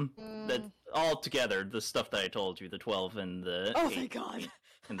 That all together, the stuff that I told you, the 12 and the Oh 8 thank god.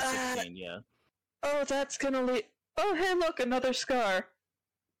 and the 16, yeah. Oh, that's gonna lead. Oh, hey, look, another scar.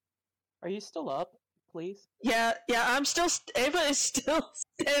 Are you still up, please? Yeah, I'm still. Ava is still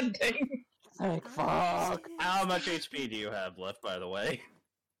standing. Thank fuck. How much HP do you have left, by the way?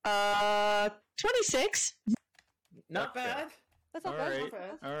 26. Not Okay. bad. That's not All bad. right,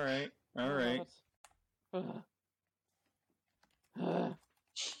 That's- all right, all right.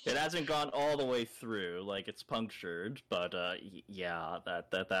 It hasn't gone all the way through, like it's punctured, but yeah,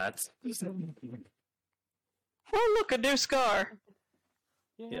 that's Oh, look, a new scar.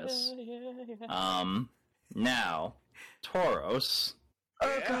 Yes. Now, Tauros,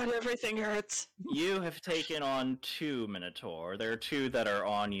 Oh Yeah. god, everything hurts. you have taken on 2 Minotaur. There are 2 that are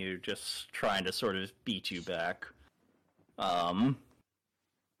on you, just trying to sort of beat you back.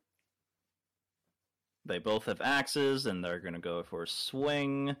 They both have axes, and they're gonna go for a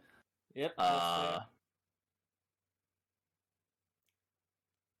swing. Yep.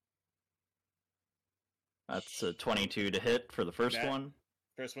 That's a 22 to hit for the first Yeah. one.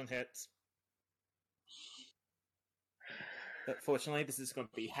 First one hits. But fortunately, this is going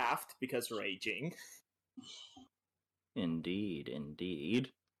to be halved because raging. Indeed,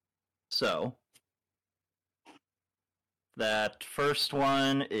 indeed. So, that first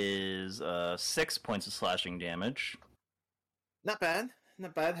one is 6 points of slashing damage. Not bad.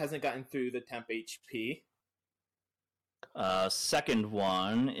 Not bad. Hasn't gotten through the temp HP. Second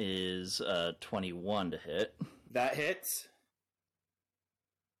one is 21 to hit. That hits.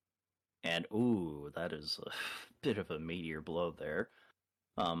 And ooh, that is a bit of a meteor blow there.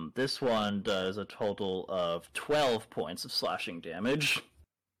 This one does a total of 12 points of slashing damage.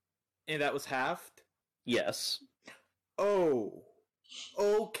 And that was halved. Yes. Oh.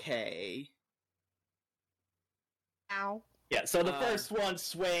 Okay. Ow. Yeah, so the first one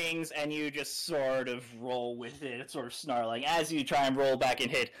swings, and you just sort of roll with it, sort of snarling. As you try and roll back and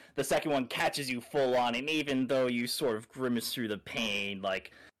hit, the second one catches you full on, and even though you sort of grimace through the pain,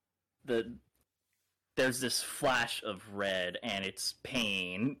 like, there's this flash of red, and it's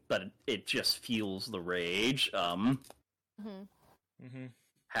pain, but it just fuels the rage. Mm-hmm.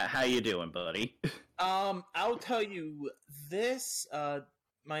 How you doing, buddy? I'll tell you this.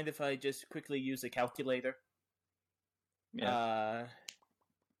 Mind if I just quickly use a calculator? Yeah.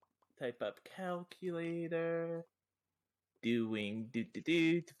 Type up calculator. Doing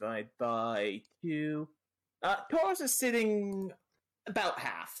divide by 2. Taurus is sitting about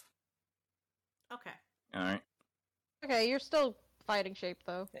half. Okay. Alright. Okay, you're still fighting shape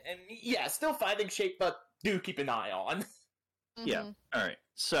though. And yeah, still fighting shape, but do keep an eye on. Yeah. Mhm. Alright,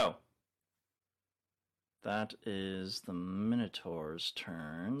 so that is the Minotaur's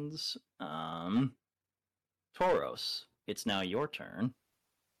turns. Tauros, it's now your turn.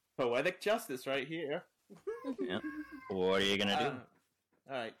 Poetic justice right here. Yeah. What are you gonna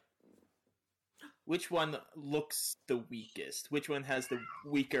do? Alright. Which one looks the weakest? Which one has the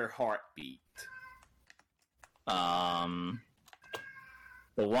weaker heartbeat?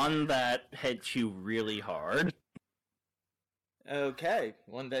 The one that hit you really hard. Okay,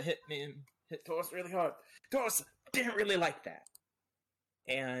 one that hit Taurus really hard. Taurus didn't really like that.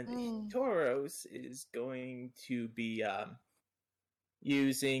 And Tauros is going to be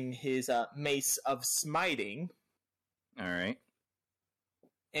using his Mace of Smiting, Alright.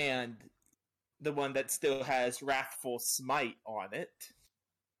 and the one that still has Wrathful Smite on it.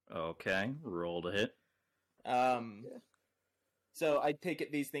 Okay, roll to hit. So I take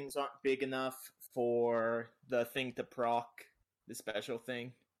it these things aren't big enough for the thing to proc, the special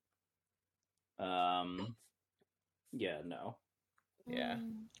thing. Yeah, no. Yeah,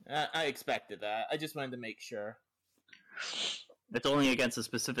 I expected that. I just wanted to make sure. It's only against a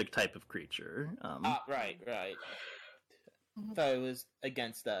specific type of creature. Right. Thought it was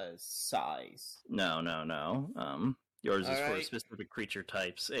against the size. No. Yours is for Alright. specific creature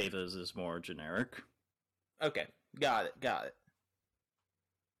types. Ava's is more generic. Okay, got it.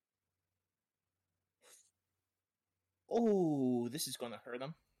 Oh, this is gonna hurt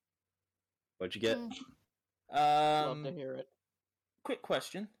him. What'd you get? Love to hear it. Quick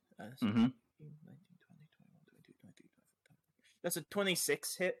question. Mm-hmm. 19, 20, 21, 22, 23, 24. That's a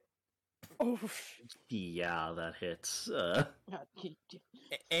 26 hit. Oh, Yeah, that hits.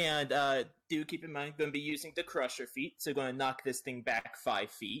 And do keep in mind, going to be using the Crusher feat, so going to knock this thing back 5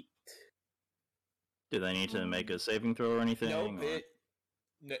 feet. Do they need to make a saving throw or anything? Nope, or-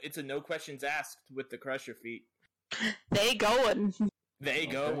 it's a no questions asked with the Crusher feat. They going. They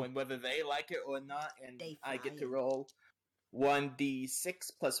go, Okay. and whether they like it or not, and They I get to fly. roll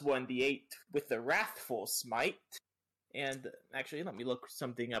 1d6 plus 1d8 with the Wrathful Smite. And actually, let me look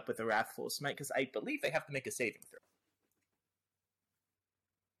something up with the Wrathful Smite, because I believe they have to make a saving throw.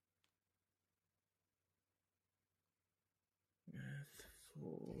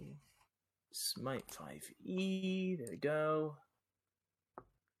 Wrathful Smite 5e, there we go.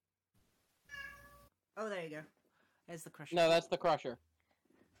 Oh, there you go. There's the crusher. no, that's the Crusher.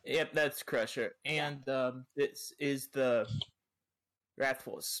 Yep, that's Crusher. And this is the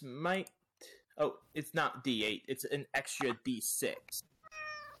Wrathful Smite. Oh, it's not D8. It's an extra D6.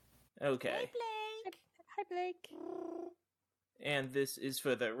 Okay. Hi, Blake. And this is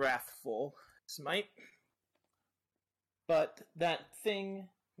for the Wrathful Smite. But that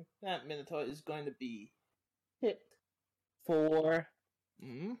Minotaur is going to be hit for...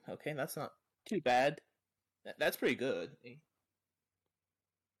 okay, that's not too bad. That's pretty good.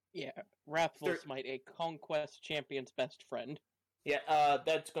 Yeah, Wrathful Smite, a Conquest champion's best friend. Yeah,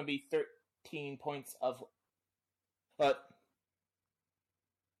 that's going to be 13 points of...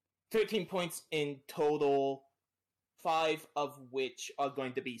 13 points in total, 5 of which are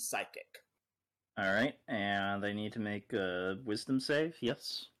going to be psychic. Alright, and they need to make a wisdom save,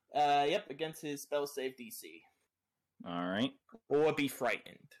 yes? Yep, against his spell save DC. Alright. Or be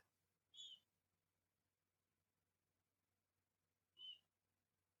frightened.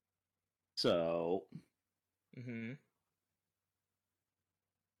 So... Mm-hmm.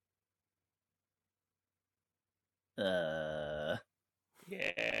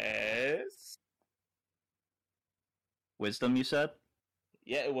 Yes? Wisdom, you said?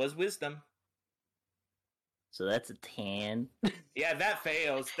 Yeah, it was wisdom. So that's a 10. Yeah, that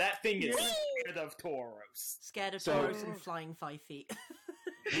fails. That thing is scared of Tauros. Scared of So- Tauros and flying 5 feet.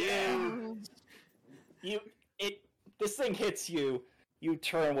 This thing hits you, you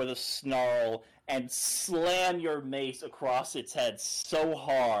turn with a snarl, and slam your mace across its head so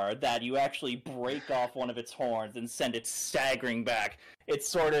hard that you actually break off one of its horns and send it staggering back. It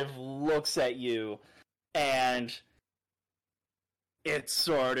sort of looks at you, and it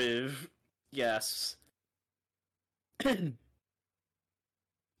sort of... yes...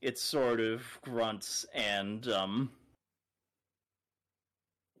 it sort of grunts and,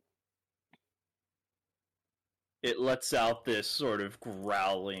 it lets out this sort of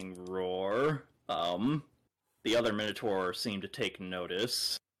growling roar. The other Minotaur seem to take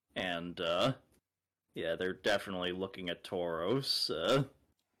notice, and, yeah, they're definitely looking at Tauros, a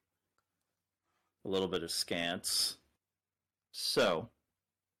little bit askance. So...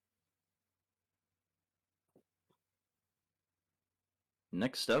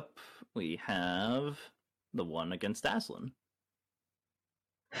 next up, we have the one against Aslan.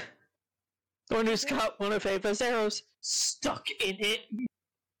 The one who's got one of Ava's arrows stuck in it.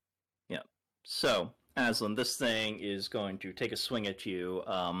 Yep. So, Aslan, this thing is going to take a swing at you.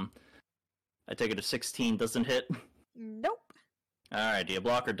 I take it a 16 doesn't hit. Nope. Alright, do you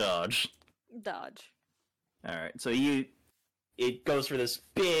block or dodge? Dodge. Alright, so it goes for this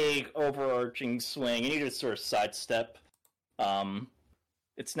big overarching swing, and you just sort of sidestep.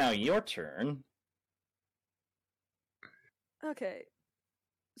 It's now your turn. Okay.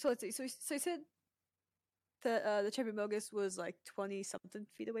 So let's see. So you said that the champion Mogus was like 20-something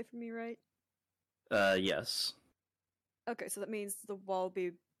feet away from me, right? Yes. Okay, so that means the wall will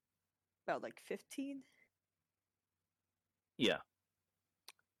be about like 15? Yeah.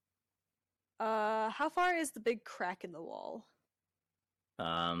 How far is the big crack in the wall?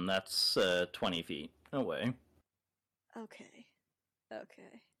 That's 20 feet away. Okay.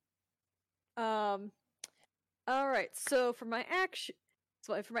 Alright, so for my action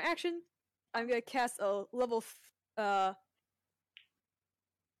I'm gonna cast a level so I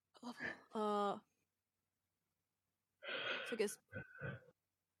guess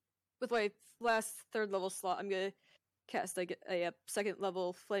with my last third level slot I'm gonna cast like a second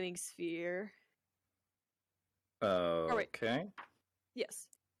level flaming sphere. Okay. Yes.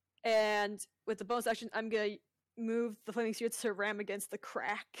 And with the bonus action I'm gonna move the flaming sphere to ram against the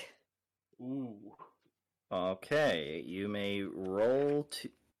crack. Ooh. Okay, you may roll to...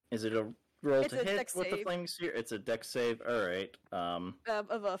 is it a roll It's to a hit dex with the save. flaming sphere? It's a dex save. Alright.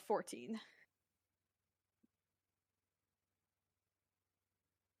 Of a 14.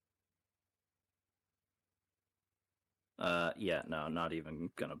 Yeah, no, not even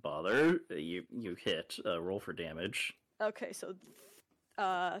gonna bother. You hit. Roll for damage. Okay, so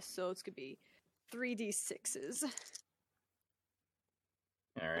it's gonna be 3d6s.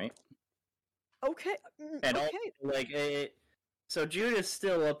 Alright. Okay. And okay. so Jude is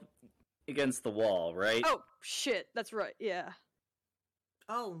still up against the wall, right? Oh shit, that's right. Yeah.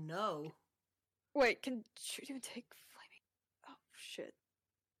 Oh no. Wait, can Jude even take flaming? Oh shit.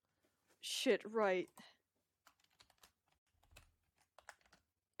 Shit, right.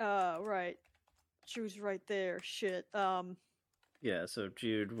 Right. Jude's right there. Shit. Yeah, so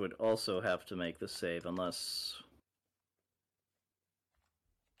Jude would also have to make the save unless...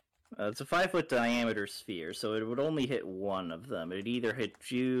 it's a 5-foot diameter sphere, so it would only hit one of them. It'd either hit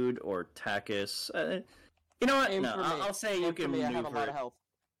Jude or Takis. You know what? Aim No, for me. I'll say you Aim for can me, I maneuver. have a lot of health.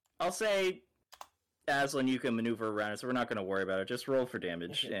 I'll say Aslan, you can maneuver around it, so we're not going to worry about it. Just roll for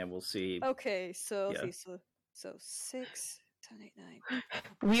damage, Okay. and we'll see. Okay, so Yeah. let's see, so 6, 10, 8, 9.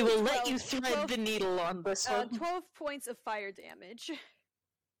 We will let you 12 thread the needle on this one. 12 points of fire damage.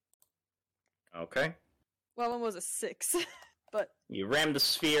 Okay. Well, one was a 6, but You ram the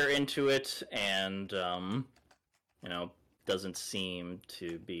sphere into it, and, doesn't seem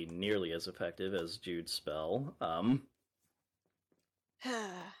to be nearly as effective as Jude's spell.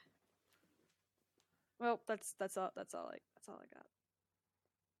 well, that's all I got.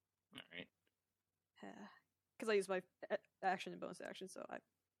 Alright. Because I used my action and bonus action, so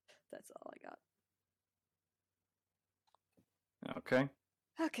that's all I got. Okay.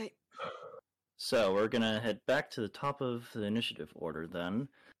 Okay. So, we're gonna head back to the top of the initiative order, then.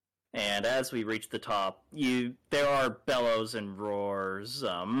 And as we reach the top, there are bellows and roars,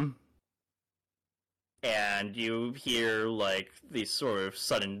 and you hear, like, these sort of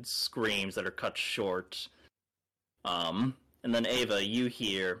sudden screams that are cut short. And then Ava, you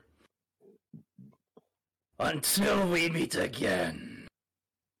hear, "Until we meet again,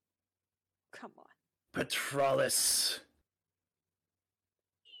 Come on. Petralis.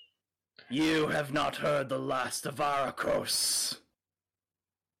 You have not heard the last of Arakos."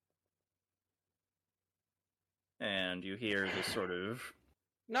 And you hear this sort of...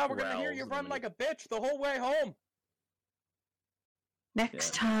 No, we're gonna hear growls you and run then like a bitch the whole way home.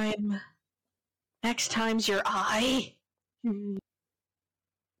 Next time's your eye.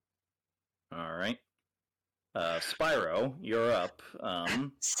 Alright. Spyro, you're up.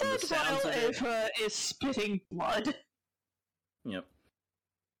 From the Said sounds while of it- Ava is spitting blood. Yep.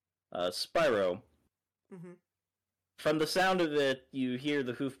 Spyro, Mm-hmm. from the sound of it, you hear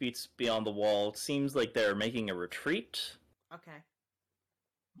the hoofbeats beyond the wall. It seems like they're making a retreat. Okay.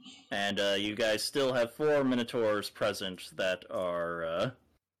 And you guys still have 4 Minotaurs present that are,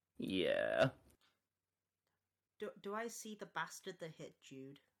 yeah. Do I see the bastard that hit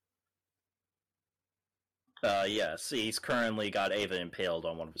Jude? Yes, he's currently got Ava impaled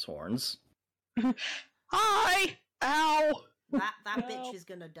on one of his horns. Hi! Ow! That Help. bitch is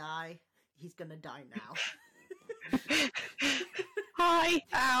gonna die. He's gonna die now. Hi!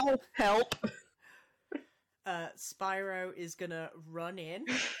 Ow! Help! Spyro is gonna run in.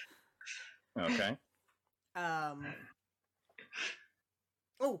 Okay.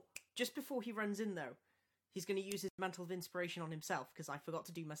 Oh, just before he runs in though, he's gonna use his mantle of inspiration on himself because I forgot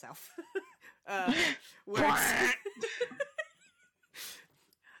to do myself. Works.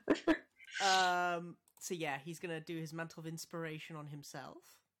 So yeah, he's gonna do his mantle of inspiration on himself.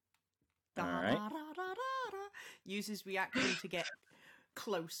 Alright. Use his reaction to get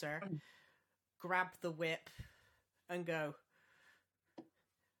closer, grab the whip, and go.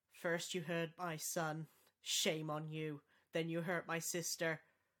 First you hurt my son, shame on you. Then you hurt my sister,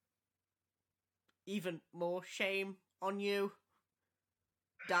 even more shame on you.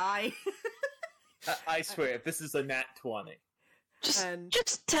 Die. I swear, this is a nat 20. And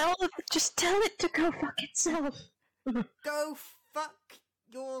Just tell it to go fuck itself. go fuck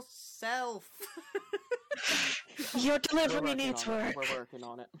yourself. Your We're delivery working needs on it. work. We're working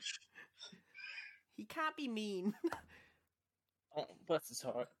on it. He can't be mean. Oh, bless his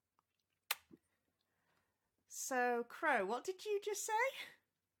heart. So, Crow, what did you just say?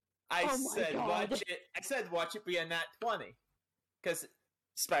 I Oh my said God. watch it. I said watch it be a nat 20. Because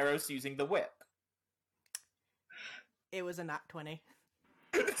Spyro's using the whip. It was a nat 20.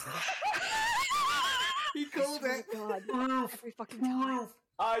 I He called swear it. to God. Proof! Every fucking time. Proof!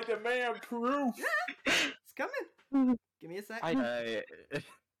 I demand proof! It's coming. Give me a sec. I-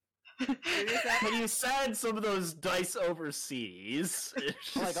 Give me a sec. When you said some of those dice overseas...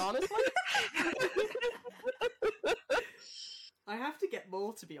 Like, honestly? I have to get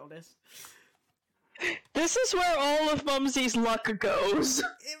more, to be honest. This is where all of Mumsy's luck goes. It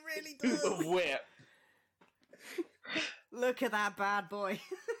really does. The whip. Look at that bad boy.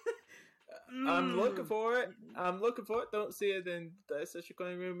 I'm looking for it. Don't see it in the session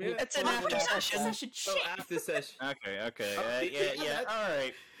going room yet. It's an Oh, after session. Oh, after session. Okay. Oh, Yeah,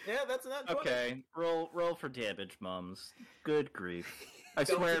 alright. Yeah, that's a nat 20. Okay, roll for damage, mums. Good grief. I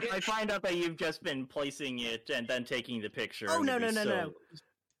Don't swear, if forget- I find out that you've just been placing it and then taking the picture... Oh, I'm no, gonna be no.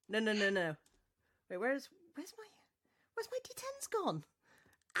 No. Wait, where's my D10's gone?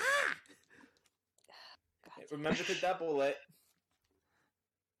 Ah! Remember to double it.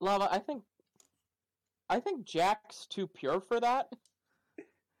 Lava, I think Jack's too pure for that.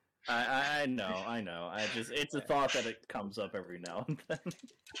 I know. It's a thought that it comes up every now and then.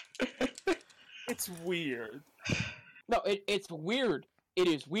 It's weird. No, it's weird. It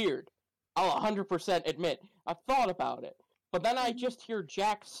is weird. I'll 100% admit. I've thought about it. But then I just hear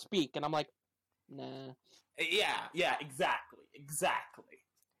Jack speak, and I'm like, Nah. Yeah, exactly.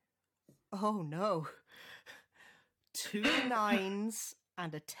 Oh no. 2 9s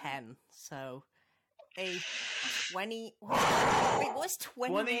and a 10. So a 20. Wait, what's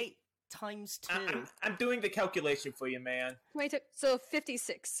 28 times 2? I'm doing the calculation for you, man. So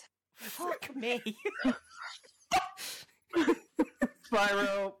 56. Fuck me.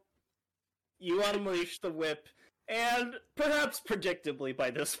 Spyro, you unleash the whip, and perhaps predictably by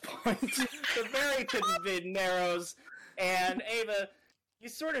this point, the very thin narrows, and Ava, you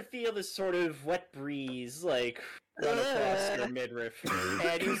sort of feel this sort of wet breeze, like, run across your midriff,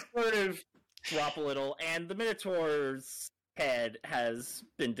 and you sort of drop a little, and the Minotaur's head has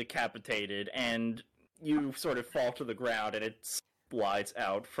been decapitated, and you sort of fall to the ground, and it slides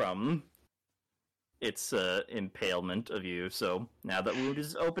out from its impalement of you. So now that wound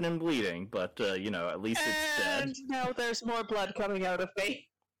is open and bleeding, but at least it's dead. And now there's more blood coming out of me.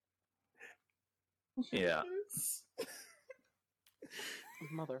 Yeah.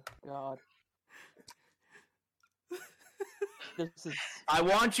 Mother God. This is... I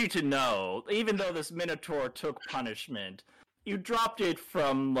want you to know, even though this Minotaur took punishment, you dropped it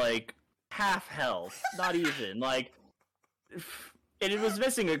from like half health, not even like, it was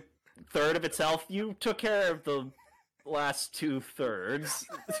missing a third of its health. You took care of the last 2/3.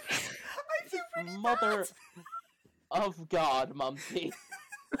 Mother of God, Mumsy.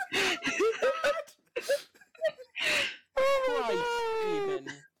 Christ, even.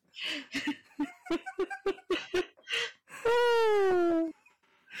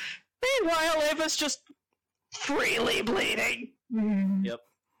 Meanwhile, Ava's just freely bleeding. Yep.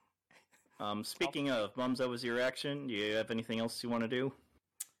 Speaking of, Mums, that was your action. Do you have anything else you want to do?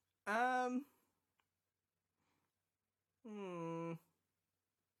 I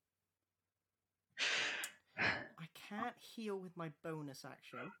can't heal with my bonus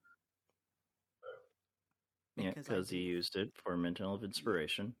action. Yeah, because you used it for Mental of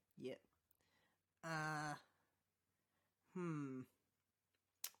Inspiration. Yep.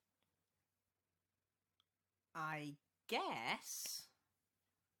 I guess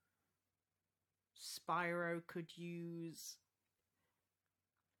Spyro could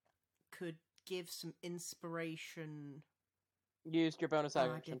give some inspiration. Used your bonus I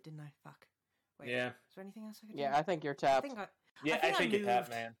action. did, didn't I? Fuck. Wait, Yeah. Is there anything else I could do? Yeah, I think you're tapped. I think it tapped,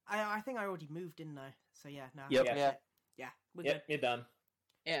 man. I think I already moved, didn't I? So yeah, no. Yep. that's Yeah. it. Yeah, we're Yep, good. you're done.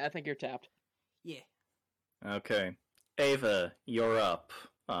 Yeah, I think you're tapped. Yeah. Okay. Ava, you're up.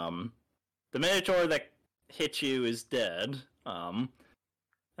 The Minotaur that hit you is dead. And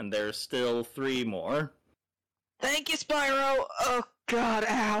there's still 3 more. Thank you, Spyro. Oh God,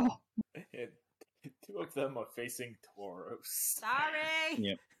 ow. 2 of them are facing Tauros. Sorry.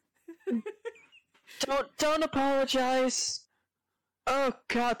 Yep. Don't apologize. Oh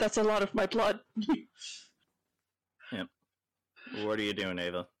God, that's a lot of my blood. Yep. What are you doing,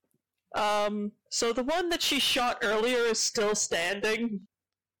 Ava? So the one that she shot earlier is still standing.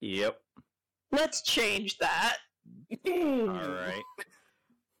 Yep. Let's change that. Alright.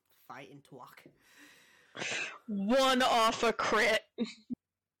 Fighting twok. 1 off a crit.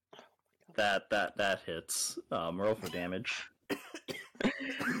 That hits. Roll for damage.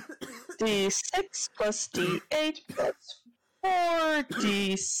 D6 plus D8 plus 4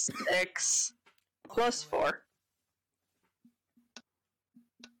 D6 plus 4.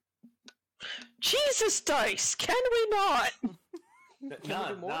 Jesus dice, can we not?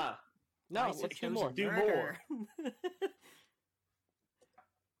 Nah. No, Dice let's have do more. chosen Do murder.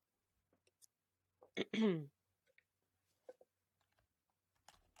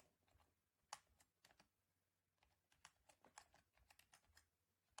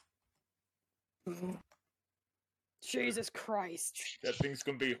 Jesus Christ. That thing's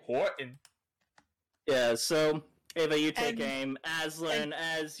gonna be hortin'. Yeah, so Ava, you take aim. Aslan,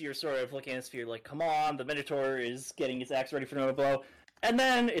 as you're sort of looking at this, you're like, come on, the Minotaur is getting its axe ready for another blow. And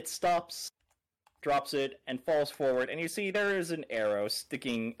then it stops, drops it, and falls forward, and you see there is an arrow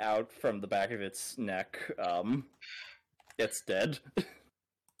sticking out from the back of its neck. It's dead.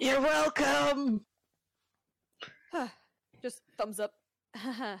 You're welcome. Just thumbs up.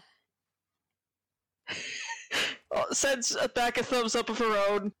 Sends back a thumbs up of her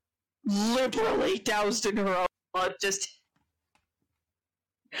own, liberally doused in her own blood, just...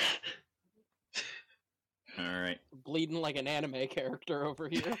 Alright. Bleeding like an anime character over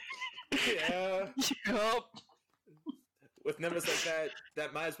here. Yeah. Yup. With numbers like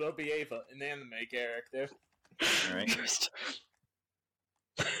that might as well be Ava, an anime character. Alright.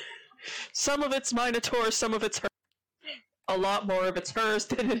 Some of it's Minotaur, some of it's her. A lot more of it's hers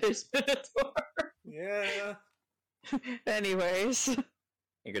than it is Minotaur. Yeah. Anyways.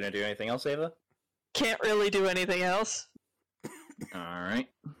 You gonna do anything else, Ava? can't really do anything else. Alright.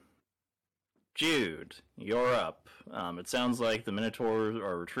 Jude, you're up. It sounds like the Minotaurs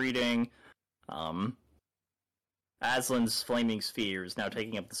are retreating. Aslan's flaming sphere is now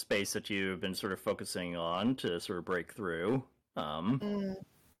taking up the space that you've been sort of focusing on to sort of break through.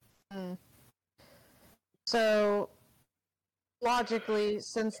 So, logically,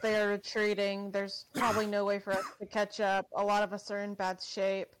 since they are retreating, there's probably no way for us to catch up. A lot of us are in bad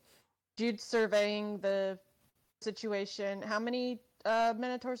shape. Jude's surveying the situation. How many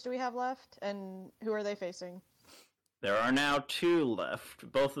Minotaurs do we have left, and who are they facing? There are now 2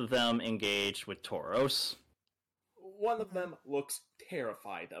 left, both of them engaged with Tauros. One of them looks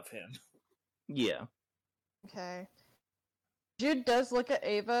terrified of him. Yeah. Okay. Jude does look at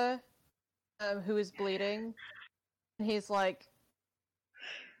Ava, who is bleeding, and he's like,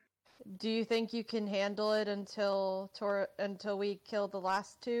 "Do you think you can handle it until we kill the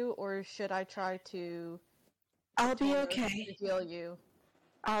last 2, or should I try to? I'll be Tauros okay. to heal you."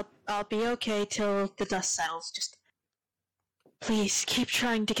 I'll be okay till the dust settles. Just please keep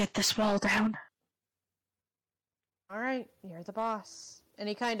trying to get this wall down. All right, you're the boss. And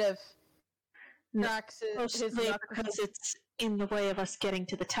he kind of cracks his Mostly knuckles. because it's in the way of us getting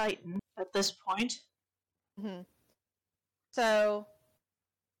to the Titan at this point. Mhm. So,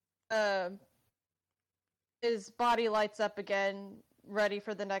 his body lights up again, ready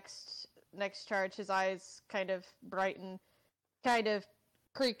for the next charge. His eyes kind of brighten, kind of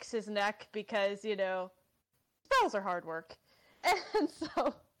creaks his neck because, you know, spells are hard work. And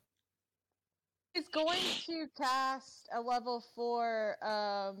so, he's going to cast a level 4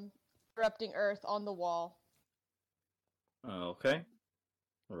 Corrupting Earth on the wall. Okay.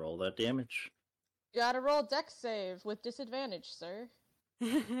 Roll that damage. You gotta roll dex save with disadvantage, sir.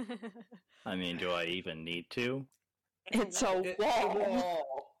 I mean, do I even need to? It's a It's wall. a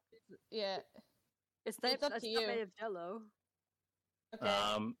wall. Yeah. It's It's up not to you. made of jello.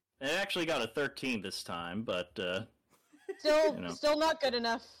 Okay. It actually got a 13 this time, but, Still, you know. still not good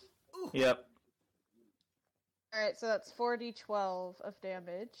enough. Yep. Alright, so that's 4d12 of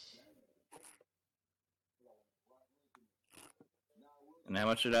damage. And how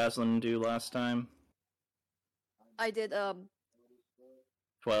much did Aslan do last time? I did 12?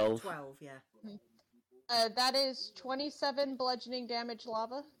 12, yeah. That is 27 bludgeoning damage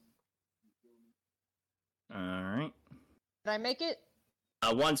lava. Alright. Did I make it?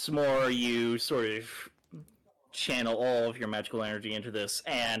 Once more, you sort of channel all of your magical energy into this,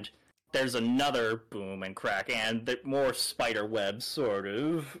 and there's another boom and crack, and more spider webs sort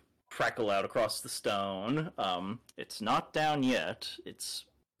of crackle out across the stone. It's not down yet. It's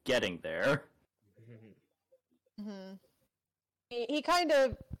getting there. Mm-hmm. He kind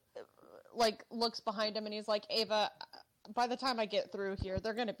of, like, looks behind him and he's like, Ava, by the time I get through here,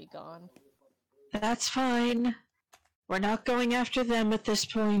 they're gonna be gone. That's fine. We're not going after them at this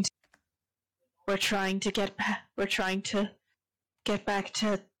point. We're trying to get back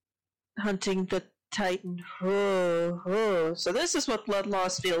to hunting the Titan. Oh. So this is what blood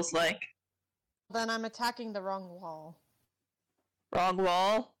loss feels like. Then I'm attacking the wrong wall. Wrong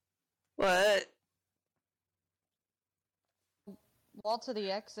wall? What? Wall to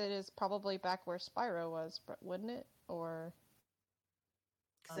the exit is probably back where Spyro was, wouldn't it? Or...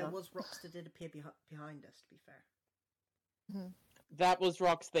 Because there was rocks that did appear behind us, to be fair. That was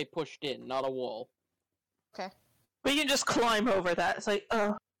rocks they pushed in, not a wall. Okay. We can just climb over that. It's like,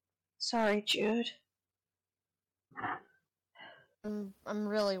 oh, sorry, Jude. I'm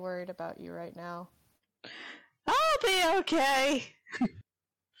really worried about you right now. I'll be okay.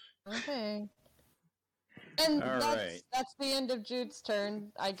 Okay. And All right. that's the end of Jude's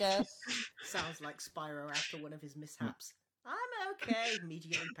turn, I guess. Sounds like Spyro after one of his mishaps. I'm okay.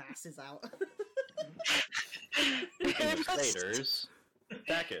 Immediately passes out. Speaking of satyrs,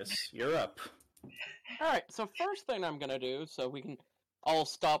 Takis, you're up. Alright, so first thing I'm gonna do, so we can all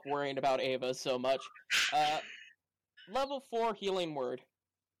stop worrying about Ava so much, level 4 healing word.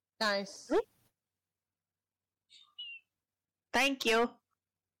 Nice. Thank you.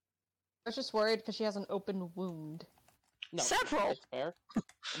 I was just worried because she has an open wound. No, Several. it's fair.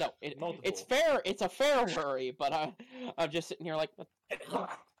 No, Multiple. it's fair. It's a fair worry, but I'm just sitting here like, Sorry.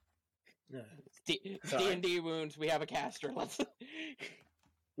 D&D wounds. We have a caster. Let's.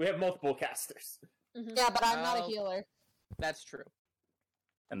 We have multiple casters. Yeah, but I'm not a Oh. healer. That's true.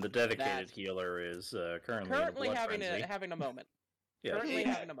 And the dedicated That- healer is currently Currently in a blood having frenzy. having a moment. Yeah. Currently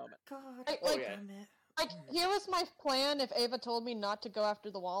having a moment. God, Like, yeah. damn it. Like, here was my plan if Ava told me not to go after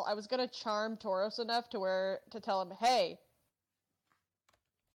the wall. I was gonna charm Tauros enough to tell him, hey,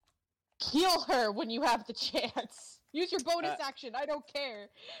 heal her when you have the chance. Use your bonus action. I don't care,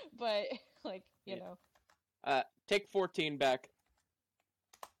 but like you know. Take 14 back.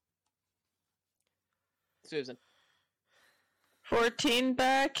 Susan. 14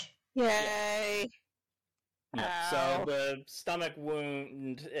 back. Yay. Yeah, so the stomach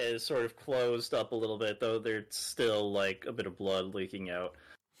wound is sort of closed up a little bit, though there's still like a bit of blood leaking out.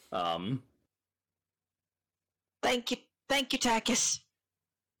 Thank you, Takis.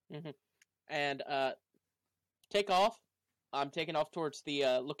 And take off. I'm taking off towards the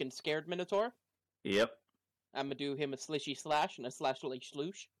looking scared Minotaur. Yep. I'm gonna do him a slishy slash and a slashly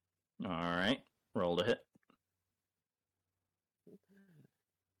sloosh. Alright. Roll to hit.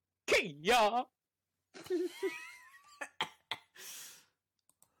 Kia!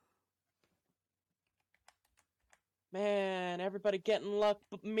 Man, everybody getting luck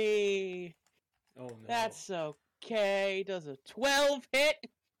but me. Oh no. That's okay. Does a 12 hit?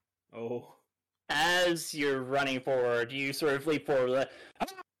 Oh. As you're running forward, you sort of leap forward,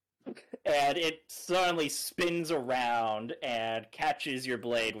 and it suddenly spins around and catches your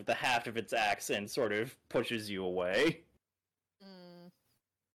blade with the haft of its axe and sort of pushes you away.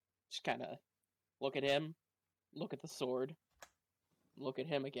 Just kind of look at him, look at the sword, look at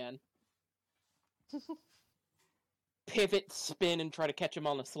him again. Pivot, spin, and try to catch him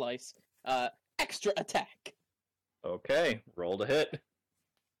on a slice. Extra attack. Okay, roll to hit.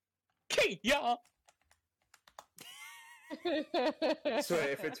 Kia! So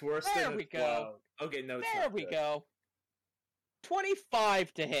if it's worse There than we a go. 12. Okay, no, it's There not we good. go.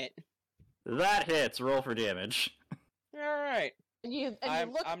 25 to hit. That hits. Roll for damage. Alright. You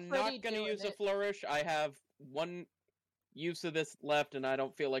I'm look not pretty gonna doing use a it. flourish. I have one use of this left, and I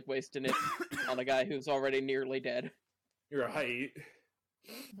don't feel like wasting it on a guy who's already nearly dead. You're right.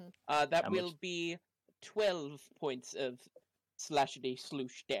 That How will much? be 12 points of slashity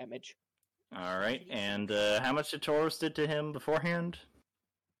sloosh damage. Alright, and how much did Tauros did to him beforehand?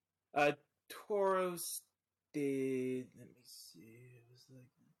 Tauros did. Let me see. It was like.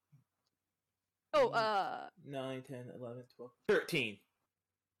 Oh, 9, 10, 11, 12, 13.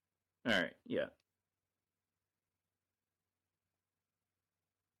 Alright, yeah.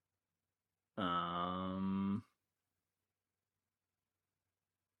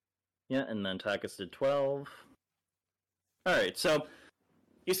 Yeah, and then Takis did 12. Alright, so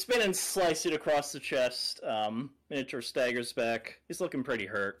you spin and slice it across the chest. Minotaur staggers back. He's looking pretty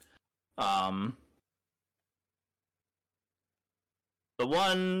hurt. The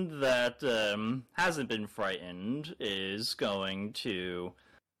one that hasn't been frightened is going to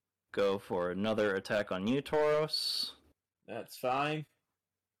go for another attack on you, Tauros. That's fine.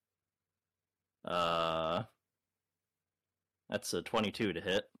 That's a 22 to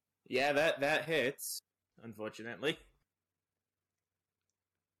hit. Yeah, that hits. Unfortunately.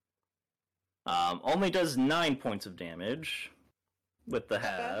 Only does 9 points of damage with the Not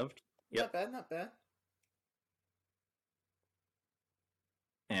bad. halved. Yep. Not bad, not bad.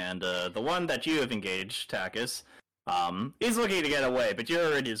 And the one that you have engaged, Takis, he's looking to get away, but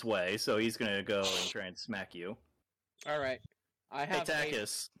you're in his way, so he's gonna go and try and smack you. Alright. I Hey, have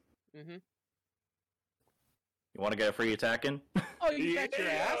Takis, Mm-hmm. you want to get a free attack in? Oh, you bet your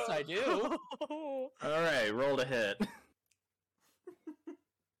ass I do. Alright, roll to hit.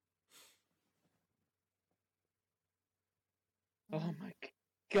 Oh my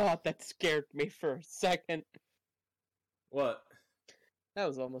god, that scared me for a second. What? That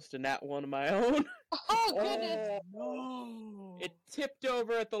was almost a nat one of my own. Oh goodness! No. It tipped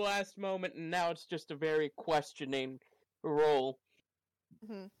over at the last moment, and now it's just a very questioning roll.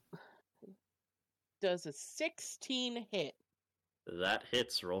 Mhm. Does a 16 hit? That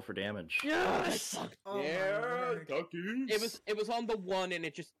hits, roll for damage. Yes! Oh my Yeah, word. duckies. It was on the 1, and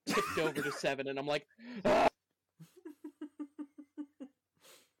it just tipped over to 7, and I'm like, "Ah!"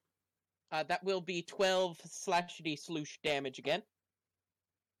 That will be 12 slashity sloosh damage again.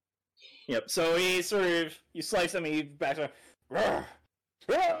 Yep, so he sort of, you slice him and he backs up, and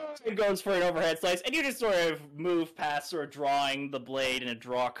goes for an overhead slice, and you just sort of move past, sort of drawing the blade in a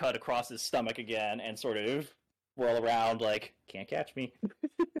draw cut across his stomach again, and sort of whirl around like, can't catch me.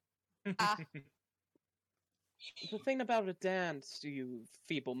 Ah. The thing about a dance, you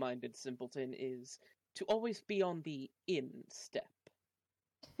feeble-minded simpleton, is to always be on the in step.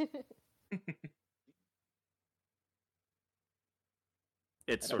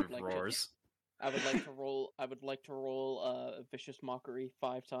 It sort of like to- roars. I would like to roll a vicious mockery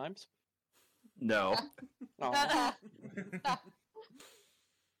 5 times. No. Aw.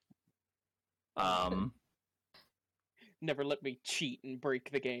 Never let me cheat and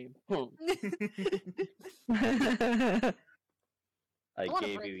break the game. I wanna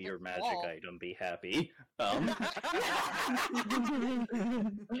gave break you this your magic wall. item. Be happy. Uh,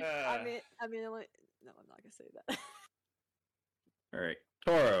 I mean, no, I'm not gonna say that. All right,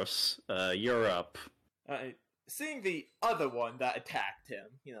 Tauros, you're up. seeing the other one that attacked him,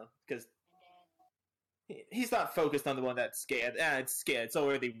 because he's not focused on the one that's scared. It's scared. It's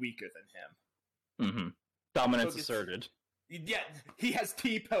already weaker than him. Mm-hmm. Dominance Focus. asserted. Yeah, he has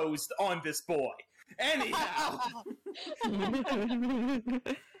T-posed on this boy. Anyhow,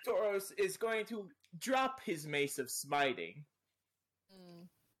 Tauros is going to drop his Mace of Smiting Mm.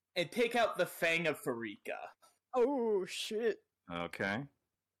 and take out the Fang of Farika. Oh shit! Okay.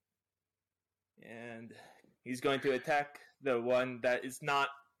 And he's going to attack the one that is not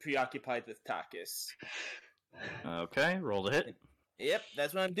preoccupied with Takis. Okay, roll to hit. Yep,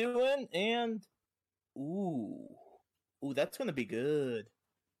 that's what I'm doing, and... Ooh, that's gonna be good.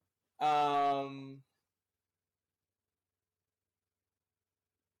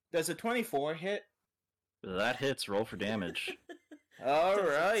 Does a 24 hit? That hits. Roll for damage.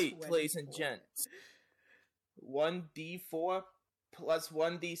 Alright, Does a ladies and 24? gents. 1d4 plus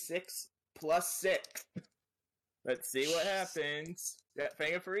 1d6 plus 6. Let's see what happens. That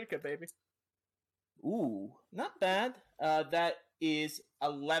Fang of Farika, baby. Ooh, not bad. That is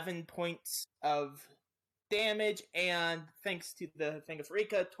 11 points of damage, and thanks to the Fang of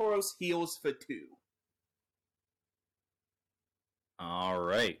Farika, Tauros heals for 2. All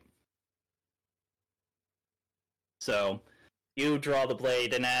right. So, you draw the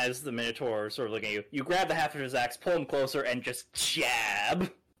blade, and as the Minotaur is sort of looking at you, you grab the haft of his axe, pull him closer, and just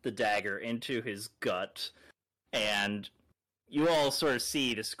jab the dagger into his gut. And you all sort of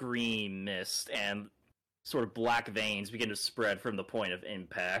see this green mist and sort of black veins begin to spread from the point of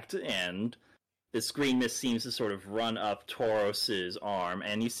impact, and this green mist seems to sort of run up Tauros's arm,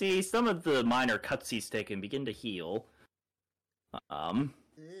 and you see some of the minor cuts he's taken begin to heal. Ugh.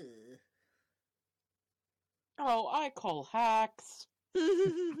 Oh, I call hacks. That's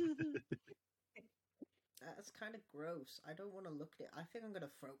kind of gross. I don't want to look at it. I think I'm gonna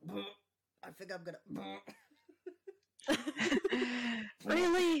throw. I think I'm gonna.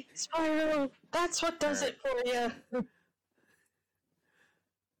 Really, Spyro? That's what does it for you.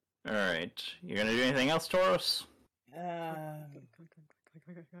 Alright, you gonna do anything else, Tauros?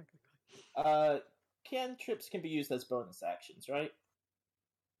 Cantrips can be used as bonus actions, right?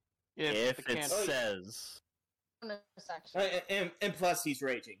 If the it can- says... Bonus action. And plus he's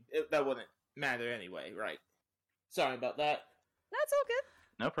raging. That wouldn't matter anyway, right? Sorry about that. That's all good.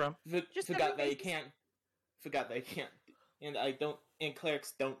 No problem. Just Forgot that you everything's- can't. Forgot that you can't. And I don't. And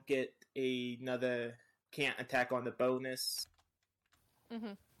clerics don't get another can't attack on the bonus.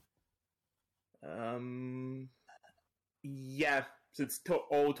 Mhm. Yeah. Since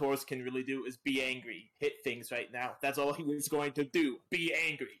all Taurus can really do is be angry, hit things right now. That's all he was going to do. Be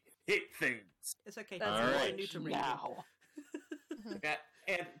angry, hit things. It's okay. That's That's alright. new to read. Now. Yeah,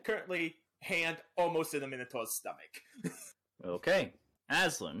 and currently, hand almost in the Minotaur's stomach. Okay.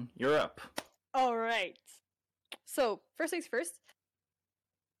 Aslan, you're up. All right. So first things first.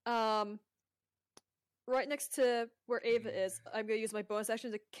 Right next to where Ava is, I'm gonna use my bonus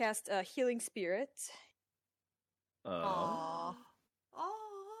action to cast Healing Spirit. Aww. Aww.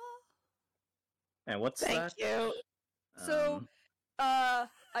 And what's Thank that? you. So, I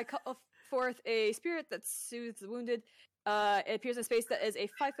call forth a spirit that soothes the wounded. It appears in space that is a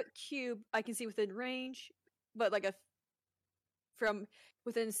 5-foot cube I can see within range, but from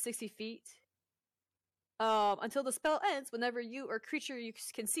within 60 feet. Until the spell ends, whenever you or creature you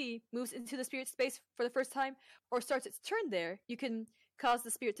can see moves into the spirit space for the first time or starts its turn there, you can cause the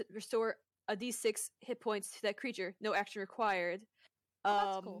spirit to restore a d6 hit points to that creature. No action required.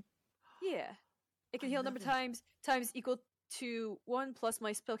 Oh, that's cool. Yeah. It can I heal love number it. times equal to 1 plus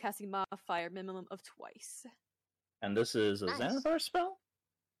my spellcasting modifier, minimum of twice. And this is a Nice. Xanathar spell?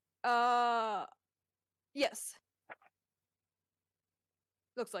 Yes.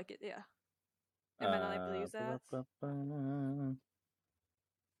 Looks like it, yeah. Am I not able to use that?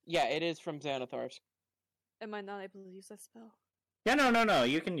 Yeah, it is from Xanathars. Am I not able to use that spell? Yeah, no,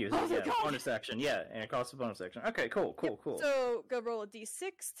 you can use Oh it. my Yeah, God! bonus action. Yeah, and it costs a bonus action. Okay, cool. So, go roll a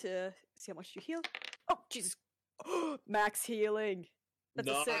d6 to see how much you heal. Oh, Jesus. Max healing. That's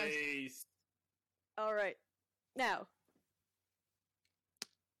a 6. Nice. Alright. Now.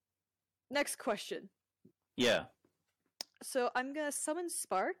 Next question. Yeah. So, I'm gonna summon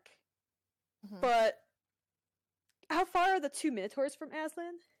Spark, Mhm. but how far are the 2 Minotaurs from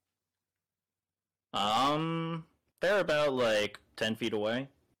Aslan? They're about like 10 feet away.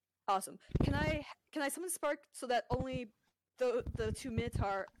 Awesome. Can I summon Spark so that only the 2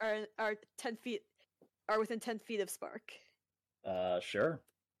 Minotaur are 10 feet are within 10 feet of Spark? Sure.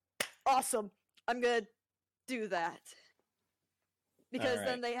 Awesome. I'm gonna do that because then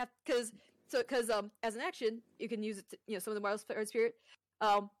Alright. they have because as an action you can use it to, summon the wild spirit.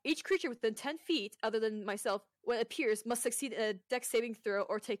 Each creature within 10 feet, other than myself, when it appears, must succeed in a Dex saving throw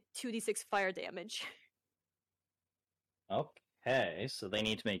or take 2d6 fire damage. Okay, so they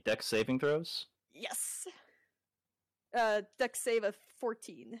need to make Dex saving throws? Yes. Dex save of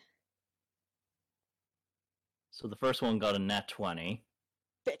 14. So the first one got a nat 20.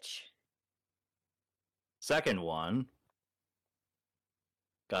 Bitch. Second one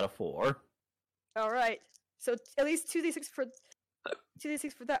got a 4. All right. So at least 2d6 for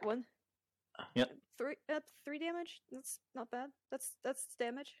that one. Yep. 3 damage. That's not bad. That's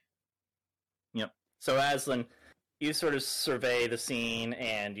damage. Yep. So Aslan, you sort of survey the scene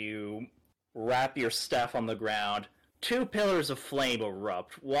and you wrap your staff on the ground. 2 pillars of flame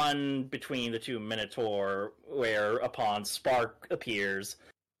erupt, one between the 2 Minotaur, whereupon spark appears,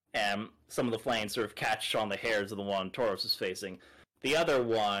 and some of the flames sort of catch on the hairs of the one Tauros is facing. The other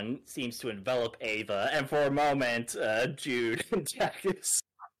one seems to envelop Ava, and for a moment, Jude and Jackus,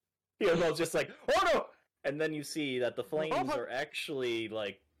 you're both just like, oh no! And then you see that the flames are actually,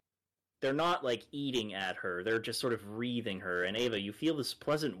 like, they're not, like, eating at her, they're just sort of wreathing her. And Ava, you feel this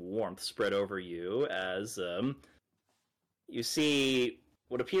pleasant warmth spread over you as, you see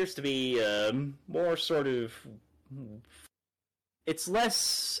what appears to be more sort of... It's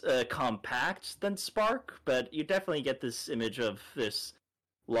less compact than Spark, but you definitely get this image of this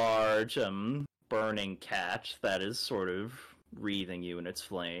large, burning cat that is sort of wreathing you in its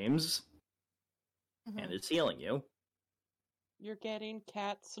flames, and it's healing you. You're getting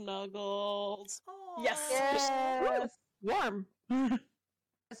cat snuggles. Yes. Yes. Warm.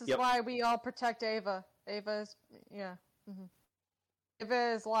 This is Yep. why we all protect Ava. Ava is, yeah.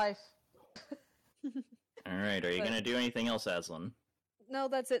 Ava is life. Alright, are you But- gonna do anything else, Aslan? No,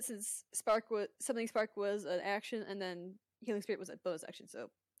 that's it. Since summoning Spark was an action, and then Healing Spirit was a bonus action. So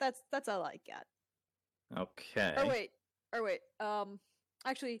that's all I got. Okay. Or wait.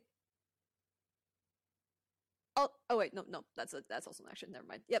 Actually. Oh wait, no. That's also an action. Never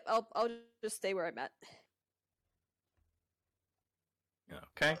mind. Yep. I'll just stay where I'm at.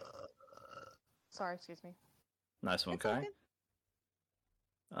 Okay. Sorry, excuse me. Nice one, It's all Kai.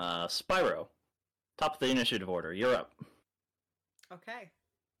 good. Spyro. Top of the initiative order, you're up. Okay.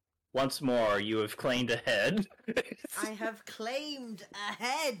 Once more, you have claimed a head. I have claimed a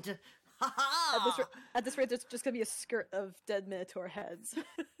head. Ha At ha! this rate, there's just gonna be a skirt of dead Minotaur heads.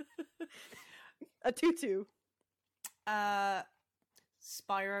 A tutu.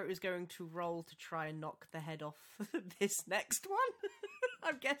 Spyro is going to roll to try and knock the head off this next one.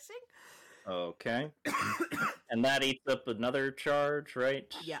 I'm guessing. Okay. And that eats up another charge,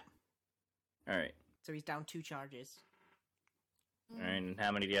 right? Yeah. Alright. So he's down 2 charges. Alright, and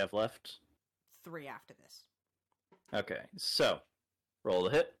how many do you have left? 3 after this. Okay, so, roll the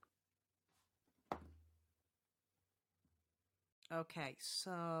hit. Okay,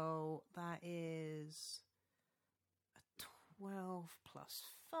 so that is a 12 plus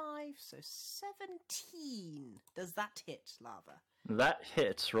 5, so 17. Does that hit, Lava? That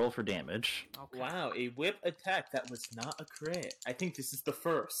hits, roll for damage. Okay. Wow, a whip attack that was not a crit. I think this is the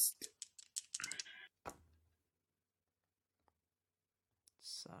first.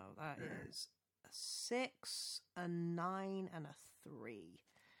 So that is a 6, a 9, and a 3.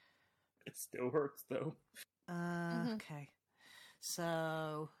 It still hurts though. Okay.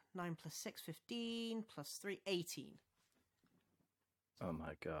 So 9 plus 6, 15, plus 3, 18. Oh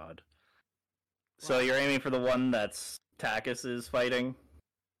my god. So you're aiming for the one that's Takis is fighting?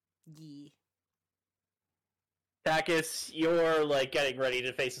 Yeah. Takis, you're like getting ready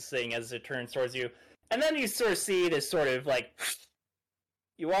to face this thing as it turns towards you. And then you sort of see this sort of like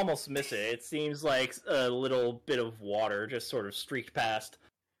you almost miss it. It seems like a little bit of water just sort of streaked past.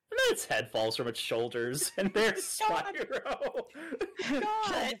 And then its head falls from its shoulders, and there's God. Spyro.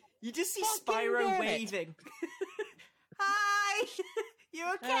 God! You just see Fucking Spyro damn it. waving. Hi!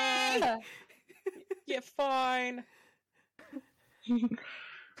 You okay? You're fine.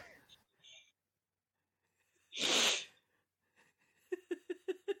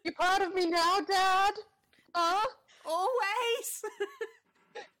 You proud of me now, Dad? Huh? Always!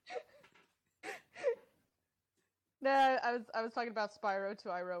 No, I was talking about Spyro to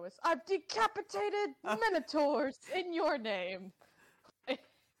Iroas. I've decapitated minotaurs in your name.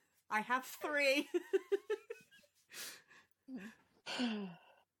 I have 3.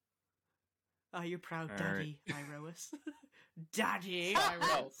 Are you proud, All Daddy, Iroas? Daddy, No,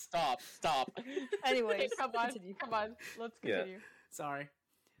 Iroas. stop. Anyways, Come on, continue. come on. Let's Yeah. continue. Sorry.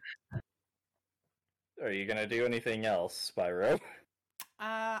 Are you gonna do anything else, Spyro?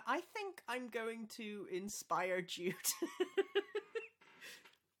 I think I'm going to inspire Jude.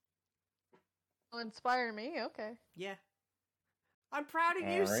 Will inspire me. Okay. Yeah. I'm proud of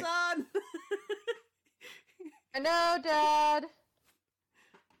you, Alright. son! I know, Dad.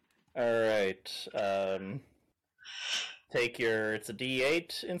 Alright, take it's a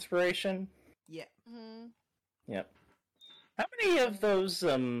D8 inspiration? Yeah. Hmm. Yep. How many of those,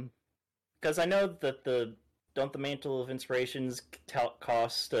 because I know that don't the Mantle of Inspirations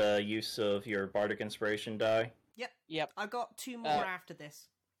cost use of your Bardic Inspiration die? Yep. I got 2 more Uh, after this.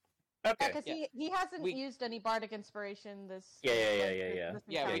 Okay. Because he hasn't We- used any bardic inspiration this. Yeah. this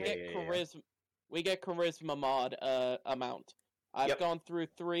Yeah, we encounter. get charisma. We get charisma mod amount. I've Yep. gone through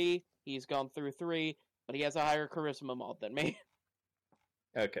 3. He's gone through 3, but he has a higher charisma mod than me.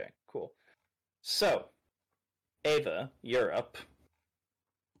 Okay, cool. So, Ava, you're up.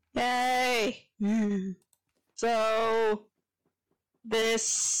 Yay! So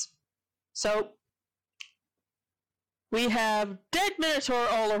we have dead Minotaur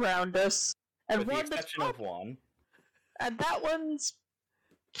all around us, and With the one that's exception of one. and that one's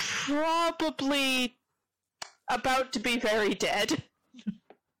probably about to be very dead.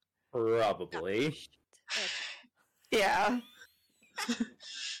 Probably. Yeah.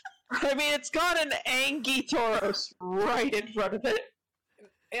 I mean, it's got an Anguille Tauros right in front of it.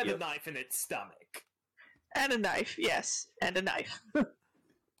 And Yep. a knife in its stomach. And a knife, yes. And a knife.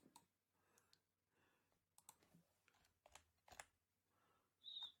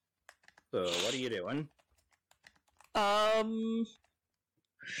 So, what are you doing?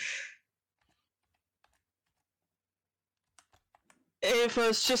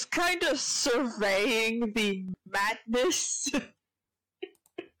 Ava's just kind of surveying the madness.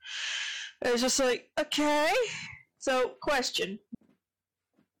 It's just like, okay. So, question.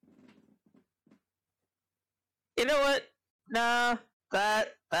 You know what? Nah,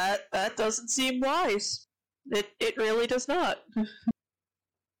 that doesn't seem wise. It really does not.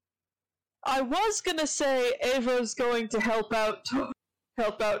 I was gonna say Ava's going to help out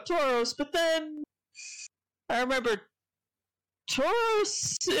Tauros, but then I remember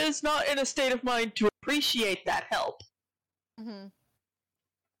Tauros is not in a state of mind to appreciate that help. Hmm.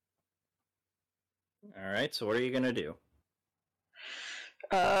 Alright, so what are you gonna do?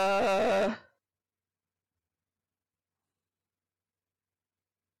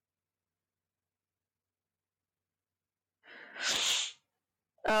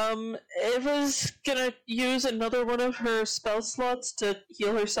 Ava's gonna use another one of her spell slots to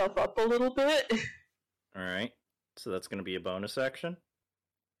heal herself up a little bit. Alright, so that's gonna be a bonus action?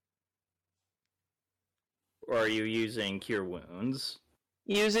 Or are you using Cure Wounds?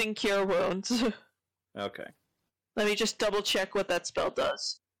 Using Cure Wounds. Okay. Let me just double check what that spell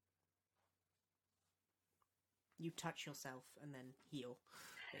does. You touch yourself and then heal,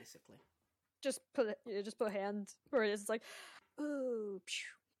 basically. Just put a hand where it is. It's like, ooh, phew.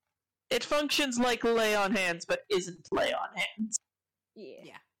 It functions like Lay on Hands, but isn't Lay on Hands. Yeah.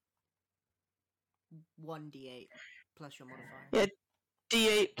 Yeah. 1d8 plus your modifier. Yeah.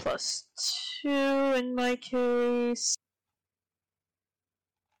 D8 plus 2 in my case.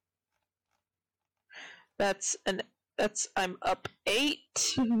 I'm up 8.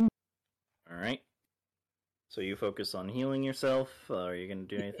 Alright. So you focus on healing yourself. Are you gonna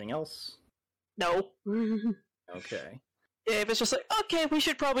do anything else? No. Okay. Ava's just like, okay, we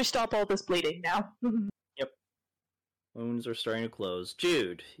should probably stop all this bleeding now. Wounds are starting to close.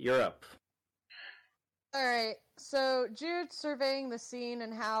 Jude, you're up. Alright, so Jude's surveying the scene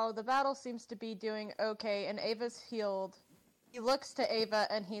and how the battle seems to be doing okay, and Ava's healed. He looks to Ava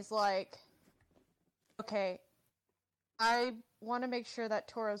and he's like, okay, I want to make sure that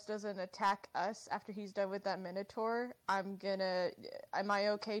Tauros doesn't attack us after he's done with that Minotaur. Am I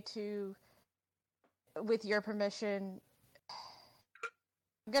okay to, with your permission,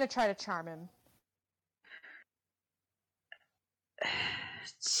 I'm gonna try to charm him.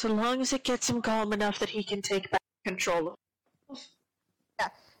 So long as it gets him calm enough that he can take back control of.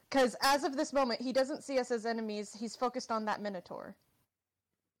 Because as of this moment, he doesn't see us as enemies, he's focused on that Minotaur.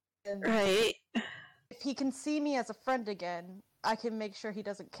 And Right. if he can see me as a friend again, I can make sure he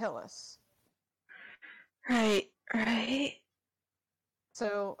doesn't kill us. Right.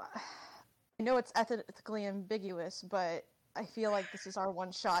 So, I know it's ethically ambiguous, but I feel like this is our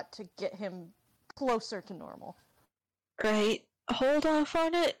one shot to get him closer to normal. Right. Hold off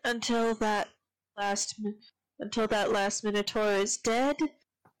on it until that last Minotaur is dead,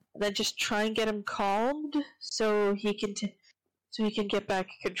 and then just try and get him calmed so he can get back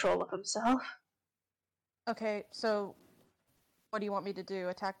control of himself. Okay, so what do you want me to do?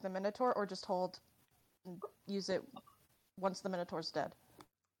 Attack the Minotaur or just hold? use it once the Minotaur's dead.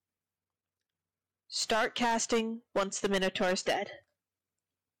 Start casting once the Minotaur's dead.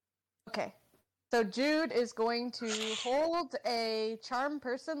 Okay. So Jude is going to hold a Charm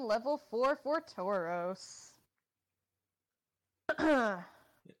Person level 4 for Tauros.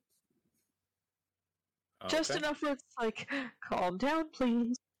 Just Okay. enough where it's like, calm down,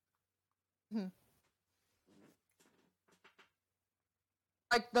 please.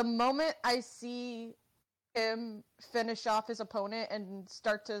 Like, the moment I see him finish off his opponent and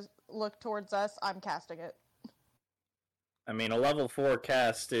start to look towards us, I'm casting it. I mean, a level 4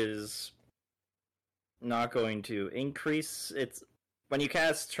 cast is not going to increase. It's when you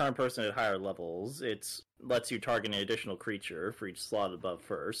cast Charm Person at higher levels, it lets you target an additional creature for each slot above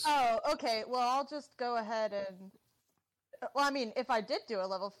first. Oh, okay. Well, I'll just go ahead and... Well, I mean, if I did do a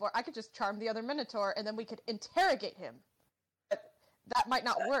level 4, I could just charm the other Minotaur, and then we could interrogate him. But that might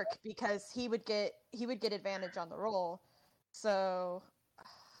not work, because he would get advantage on the roll. So...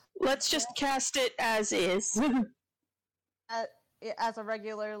 Let's just cast it as is. as a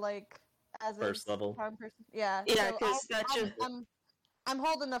regular, like, as First a level. Charm Person. Yeah. Yeah, so 'cause that just- I'm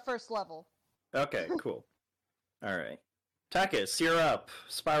holding the first level. Okay, cool. Alright. Takis, you're up.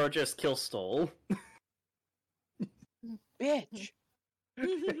 Spyro just kill stole. Bitch.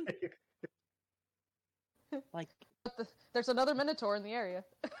 Like, There's another Minotaur in the area.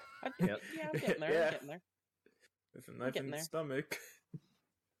 Yep. yeah, I'm getting there. Yeah. I'm getting there. With a knife getting in the there. stomach.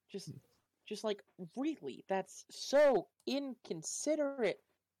 Just like, really, that's so inconsiderate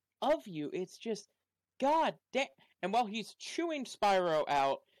of you. It's just, god damn. And while he's chewing Spyro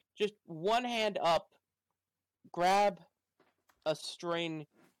out, just one hand up, grab a string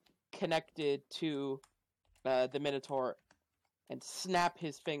connected to the Minotaur, and snap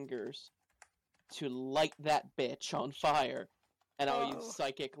his fingers to light that bitch on fire. And I'll Oh. use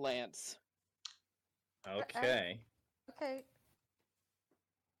Psychic Lance. Okay. Okay.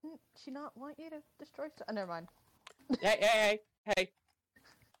 Didn't she not want you to destroy stuff? Oh, never mind. Hey.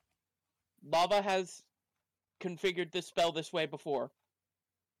 Lava has configured this spell this way before.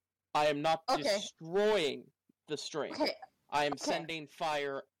 I am not Okay. destroying the string. Okay. I am okay. sending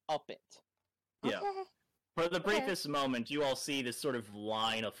fire up it. Yeah. Okay. For the Okay. briefest moment, you all see this sort of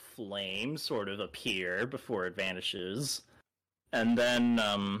line of flame sort of appear before it vanishes. And then,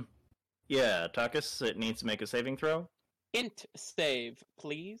 yeah, Takis, it needs to make a saving throw. Int save,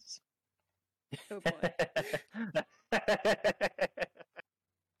 please. Oh boy.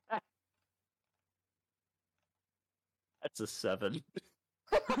 That's a 7.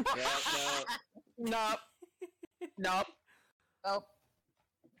 Yeah, Nope. Nope. Oh, I'm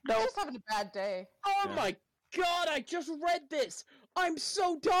Nope. just having a bad day. Oh Yeah. my god, I just read this! I'm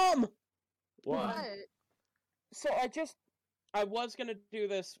so dumb! What? So I was gonna do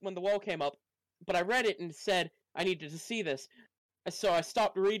this when the wall came up, but I read it and said I needed to see this. So I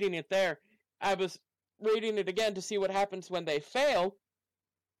stopped reading it there. I was reading it again to see what happens when they fail.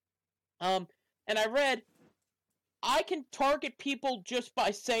 And I read, I can target people just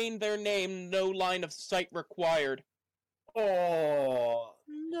by saying their name, no line of sight required. Oh.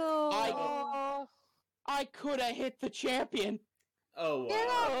 No. I could have hit the champion. Oh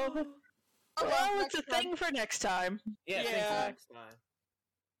wow. Yeah. Well, it's a thing for next time. Yeah. Thanks Yeah. next time.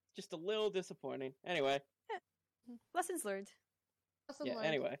 Just a little disappointing. Anyway, Lessons learned. Lesson yeah, learned.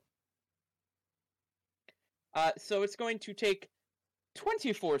 anyway. So it's going to take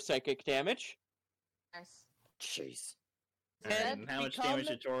 24 psychic damage. Nice. Jeez. And how much damage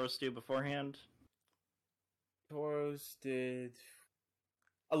did Tauros do beforehand? Tauros did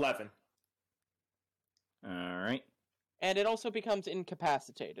 11. Alright. And it also becomes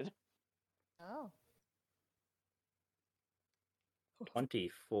incapacitated. Oh.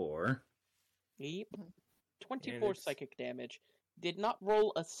 24. Yep. Mhm. 24 it's- psychic damage. Did not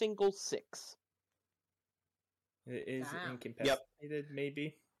roll a single 6. It is Wow. incapacitated,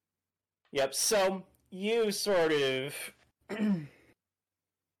 maybe. Yep, so you sort of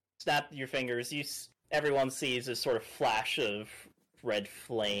snap your fingers. Everyone sees a sort of flash of red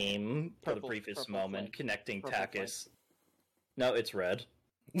flame for the Purple- briefest purple moment, flame. connecting Purple Takis. No, it's red.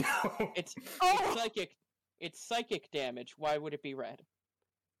 No. It's Oh! psychic. It's psychic damage. Why would it be red?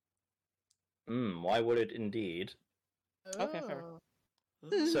 Why would it indeed? Okay, fair.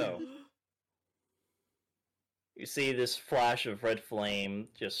 Oh. So, you see this flash of red flame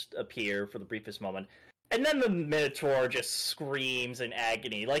just appear for the briefest moment, and then the Minotaur just screams in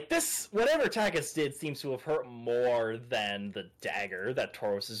agony. Like, this, whatever Takis did seems to have hurt more than the dagger that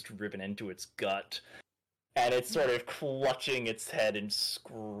Tauros has driven into its gut. And it's sort of clutching its head and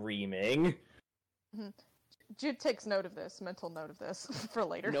screaming. Jude takes note of this, mental note of this for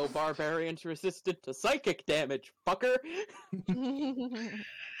later. No barbarians resistant to psychic damage, fucker.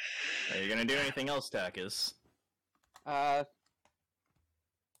 Are you gonna do anything else, Takis?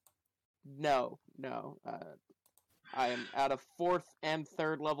 No. I am out of 4th and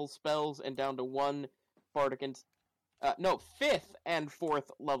 3rd level spells and down to 1 bardic no, 5th and 4th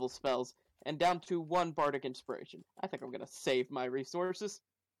level spells and down to 1 bardic inspiration. I think I'm gonna save my resources.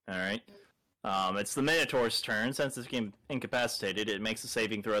 Alright. It's the Minotaur's turn. Since it's incapacitated, it makes a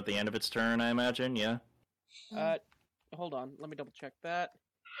saving throw at the end of its turn, I imagine, yeah? Hold on, let me double check that.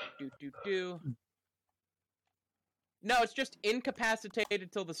 No, it's just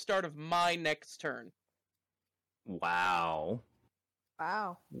incapacitated till the start of my next turn. Wow.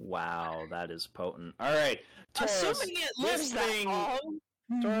 Wow. Wow, that is potent. Alright, Tauros, Assuming it lives that long.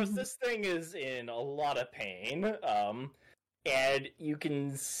 Tauros, this thing is in a lot of pain, and you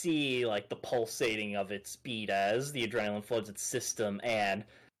can see, like, the pulsating of its beat as the adrenaline floods its system, and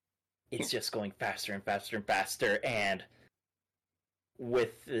it's just going faster and faster and faster, and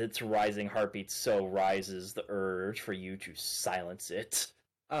with its rising heartbeat, so rises the urge for you to silence it.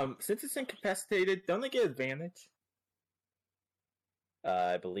 Since it's incapacitated, don't they get advantage?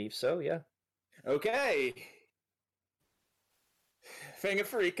 I believe so, yeah. Okay. Fang of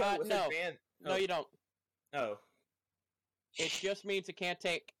Freaka with no. advantage. No, you don't. Oh. It just means it can't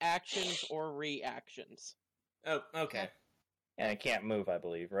take actions or reactions. Oh, okay. And it can't move, I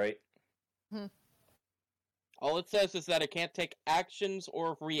believe, right? All it says is that it can't take actions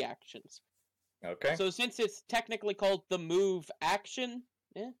or reactions. Okay. So since it's technically called the move action,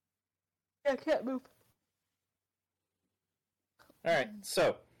 Yeah, I can't move. Alright,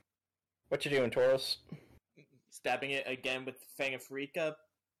 so, what you doing, Tauros? Stabbing it again with Fang of Freaka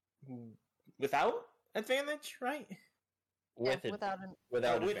without advantage, right? With it, without an...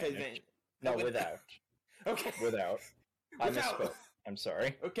 without with advantage. No, with- without. Okay. Without. I Without. misspoke. I'm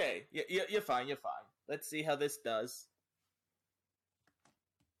sorry. Okay, you're fine, you're fine. Let's see how this does.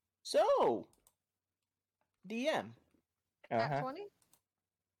 So, DM, Nat 20?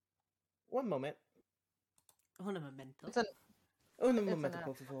 one moment. Un momento. It's an Un It's momento, an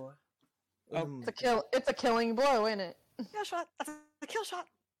por favor. Oh, Un it's a killing blow, isn't it? Kill shot. That's a kill shot.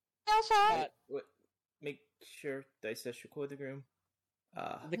 Kill shot. What? Make sure dice dash record the room.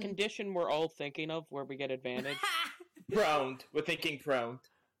 the condition we're all thinking of where we get advantage. Prone. We're thinking prone.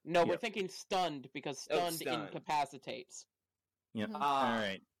 No, we're Yep. thinking stunned because Oh, stunned stunned. incapacitates. Yeah. Mhm.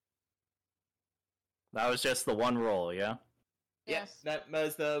 Alright. That was just the one roll, yeah? Yes, that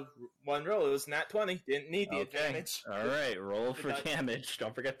was the one roll. It was nat 20. Didn't need the advantage. Alright, roll for dice- damage.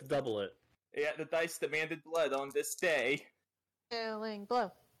 Don't forget to double it. Yeah, the dice demanded blood on this day. Killing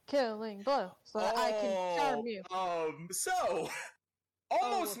blow. Killing blow. So that I can charm you. So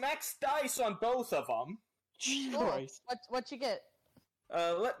almost max dice on both of them. Jesus Cool. Christ. What you get?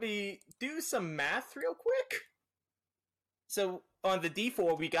 Let me do some math real quick. So on the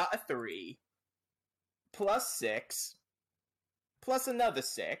D4 we got a 3 plus 6 plus another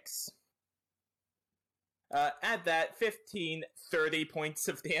 6. Add that 15, 30 points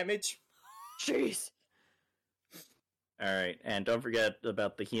of damage. Jeez. Alright, and don't forget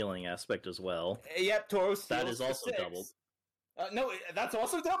about the healing aspect as well. Yep, Tauros That heals is for also 6. doubled. No, that's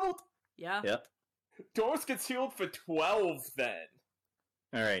also doubled? Yeah. Yep. Tauros gets healed for 12 then.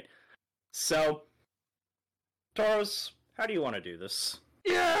 Alright. So, Tauros, how do you want to do this?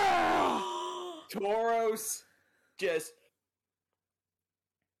 Yeah! Tauros just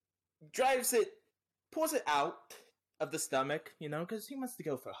drives it, pulls it out of the stomach, because he wants to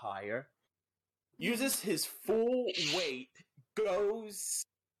go for higher. Uses his full weight, goes,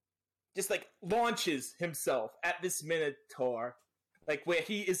 just launches himself at this Minotaur, where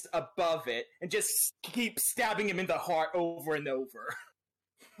he is above it, and just keeps stabbing him in the heart over and over.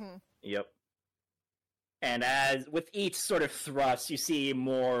 Yep. And as with each sort of thrust, you see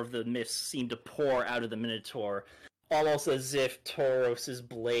more of the mist seem to pour out of the Minotaur, almost as if Tauros's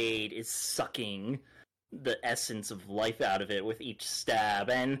blade is sucking the essence of life out of it with each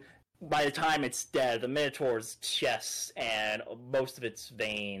stab. And by the time it's dead, the Minotaur's chest and most of its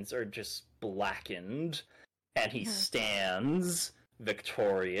veins are just blackened, and he stands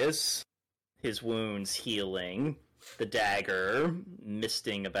victorious, his wounds healing, the dagger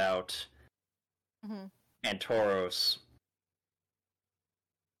misting about. And Tauros,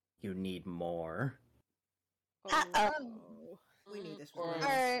 you need more. We need this.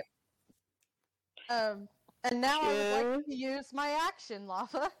 Alright. And now I would like to use my action,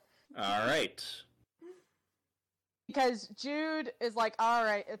 Lava. Alright. Because Jude is like,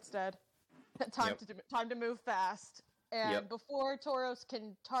 alright, it's dead. Time to move fast. And Yep. before Tauros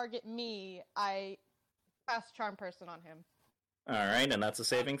can target me, I cast Charm Person on him. Alright, and that's a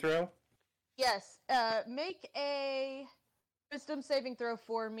saving throw? Yes. Make a Wisdom saving throw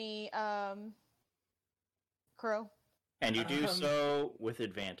for me, Crow. And you do so with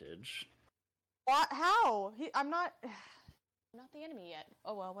advantage. What? How? I'm not. I'm not the enemy yet.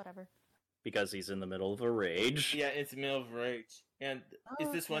 Oh well, whatever. Because he's in the middle of a rage. Yeah, it's middle of rage. And Oh,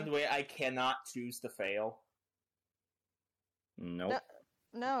 is this okay. one way I cannot choose to fail? Nope.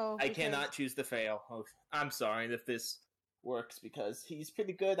 No. I because- cannot choose to fail. Oh, I'm sorry if this works because he's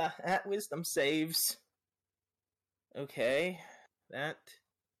pretty good at wisdom saves. Okay, that.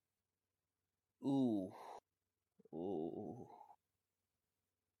 Ooh.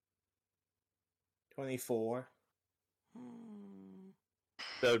 24.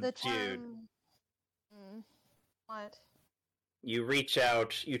 So, The dude, charm. What? you reach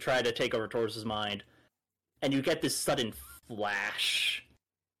out, you try to take over Taurus's mind, and you get this sudden flash.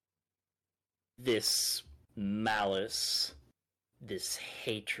 This malice, this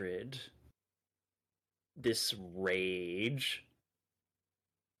hatred, this rage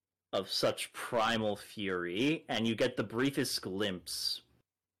of such primal fury, and you get the briefest glimpse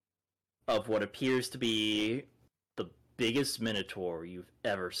of what appears to be the biggest minotaur you've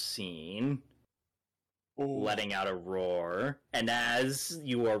ever seen, letting out a roar. And as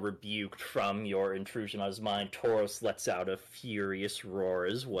you are rebuked from your intrusion on his mind, Taurus lets out a furious roar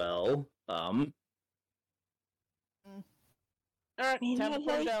as well. Alright, time to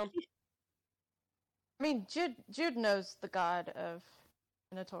put him down. I mean, Jude knows the god of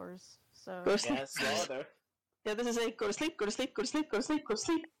Minotaurs, so. Go to sleep. Yeah, slaughter. Yeah, this is a go to sleep, go to sleep, go to sleep, go to sleep, go to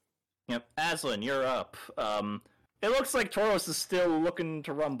sleep. Yep, Aslan, you're up. It looks like Taurus is still looking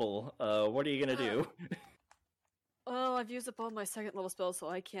to rumble. What are you gonna do? Oh, I've used up all my second level spells, so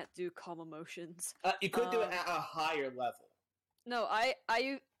I can't do calm emotions. You could do it at a higher level. No, I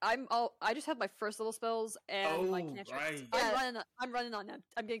just have my first level spells, and my cantrips. right. I'm running on them.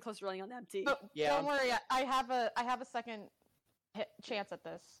 I'm getting close to running on empty. No, Yeah. Don't worry, I have a second chance at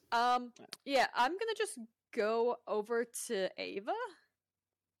this. Yeah, I'm gonna just go over to Ava.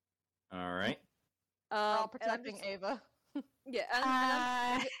 Alright. We're all and I'm protecting just- Ava. Yeah,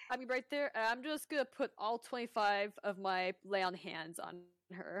 and I'm right there. And I'm just gonna put all 25 of my lay on hands on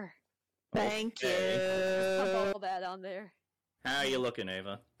her. Thank Put you. all that on there. How are you looking,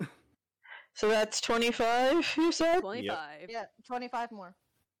 Ava? So that's 25, you said? 25. Yeah, 25 more.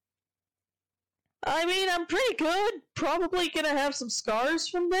 I mean, I'm pretty good. Probably gonna have some scars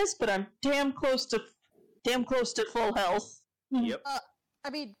from this, but I'm damn close to full health. Yep. I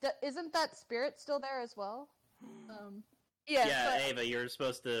mean, isn't that spirit still there as well? Yeah, Yeah, but, Ava, you're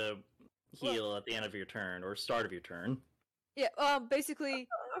supposed to heal at the end of your turn, or start of your turn. yeah. Basically.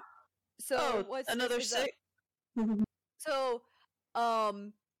 So Oh, what's another is that- 6. So,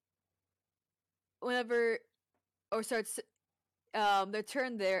 whenever or starts their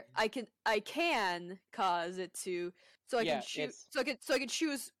turn there, I can cause it to, so I Yeah, can choose, it's- so I can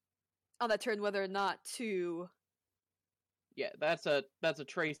choose on that turn whether or not to. Yeah, that's a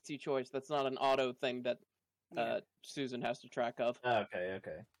Tracy choice. That's not an auto thing that Susan has to track of.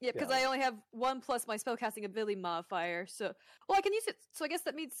 Okay. Yeah, because Got I only have 1 plus my spellcasting ability modifier. So, well, I can use it. So I guess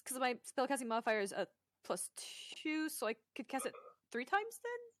that means because my spellcasting modifier is a +2, so I could cast it 3 times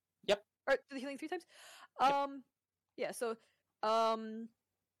then. Yep. Or do the healing 3 times. Yep. Yeah. So,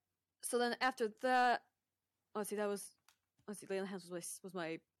 so then after that, let's see. Lay on hands was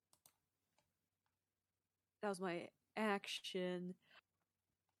my. That was my action.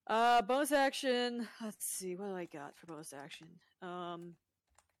 Bonus action. Let's see, what do I got for bonus action?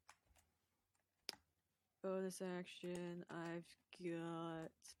 Bonus action. I've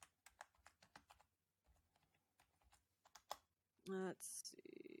got. Let's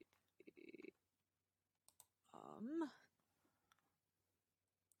see.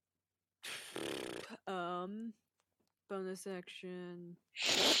 Bonus action.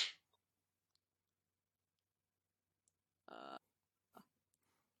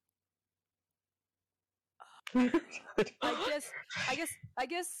 I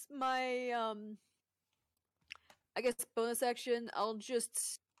guess my I guess bonus action. I'll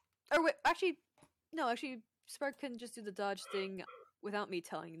just. Or wait, actually, no. Actually, Spark can just do the dodge thing without me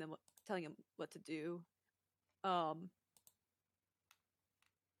telling him what to do.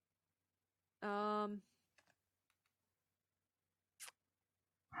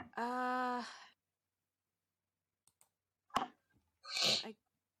 I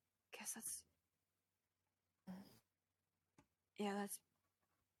guess that's. Yeah, that's.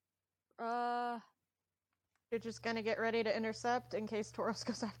 You're just gonna get ready to intercept in case Tauros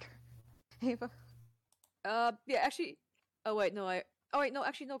goes after Ava. Yeah, actually. Oh wait, no, Oh wait, no,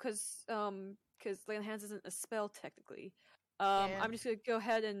 actually no, because lay on hands isn't a spell technically. Yeah. I'm just gonna go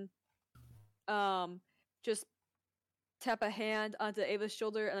ahead and just tap a hand onto Ava's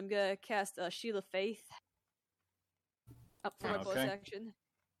shoulder, and I'm gonna cast Shield of Faith up for my bonus Okay. action.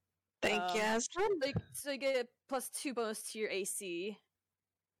 Thank you, Aslan. So you get a +2 bonus to your AC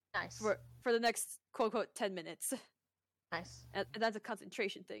Nice. for the next quote unquote 10 minutes, Nice. and that's a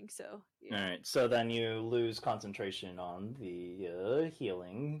concentration thing. So yeah. Alright, so then you lose concentration on the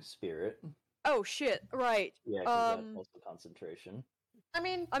healing spirit. Oh shit! Right. Yeah, because Um, that's also concentration. I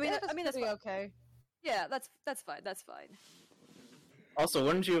mean, I mean, Ava's that's pretty fine. okay. Yeah, that's fine. That's fine. Also,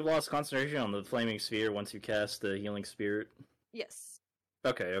 wouldn't you have lost concentration on the flaming sphere once you cast the healing spirit? Yes.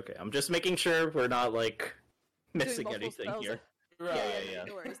 Okay, okay. I'm just making sure we're not, like, Doing missing multiple anything spells. here. Right. Yeah.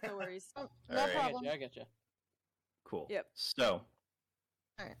 No worries. No worries. No Alright. problem. I get you. Cool. Yep. So,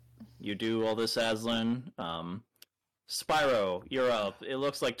 Alright. you do all this, Aslan. Spyro, you're up. It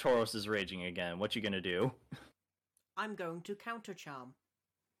looks like Tauros is raging again. What you gonna do? I'm going to counter charm.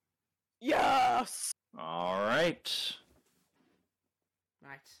 Yes. Alright.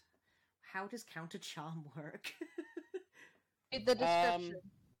 Right. How does counter charm work? Read the description.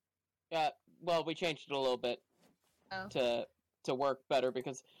 Well, we changed it a little bit Oh. to work better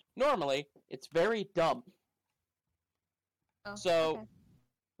because normally it's very dumb. Oh, So, okay.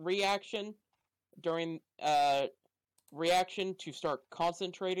 reaction to start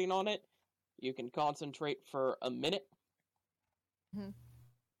concentrating on it, you can concentrate for a minute. Mhm.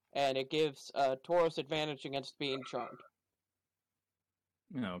 And it gives Tauros advantage against being charmed.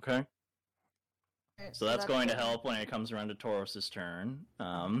 Okay. Alright, So that's going to good. help when it comes around to Tauros' turn.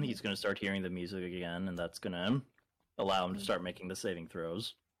 He's going to start hearing the music again, and that's going to allow him to start making the saving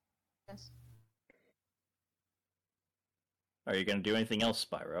throws. Yes. Are you going to do anything else,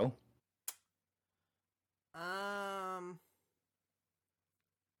 Spyro?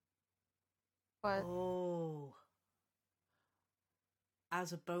 But Oh.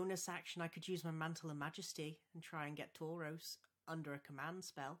 As a bonus action, I could use my Mantle of Majesty and try and get Tauros under a command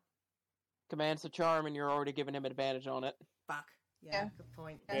spell. Commands the charm, and you're already giving him advantage on it. Fuck. Yeah, Yeah. good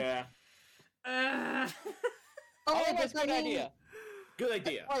point. Yeah. oh, Oh, wait, that's does a that good mean... idea. Good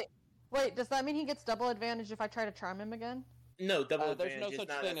idea. Wait, does that mean he gets double advantage if I try to charm him again? No, double There's advantage no is such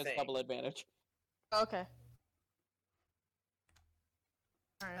not thing a as thing. double advantage. Okay.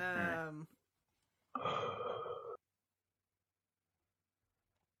 Alright.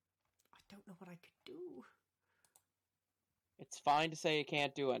 I don't know what I could do. It's fine to say you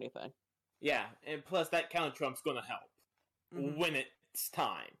can't do anything. Yeah, and plus that counter trump's gonna help Mhm. when it's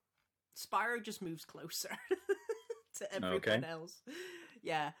time. Spyro just moves closer to everyone Okay. else.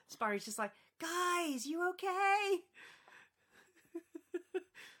 Yeah, Spyro's just like, guys, you okay?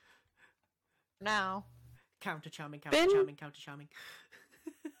 Now. Counter charming, Ben- counter charming, counter charming.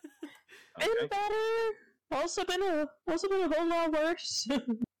 Been better. Also been a whole lot worse.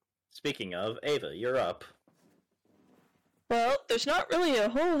 Speaking of, Ava, you're up. Well, there's not really a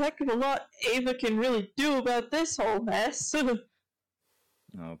whole heck of a lot Ava can really do about this whole mess.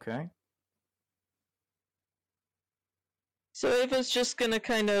 Okay. So Ava's just gonna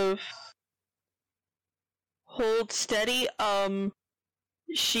kind of hold steady.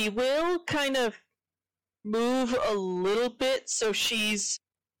 She will kind of move a little bit, so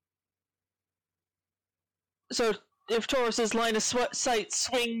if Taurus's line of sight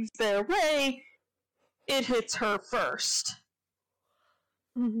swings their way, it hits her first.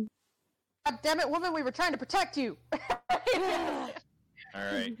 God damn it, woman, we were trying to protect you!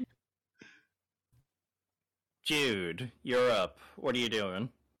 Alright. Jude, you're up. What are you doing?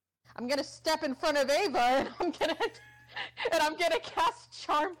 I'm gonna step in front of Ava and I'm gonna cast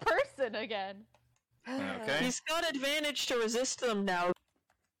Charm Person again. Okay. He's got advantage to resist them now.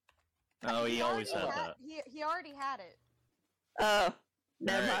 Oh, he always had already that. He already had it.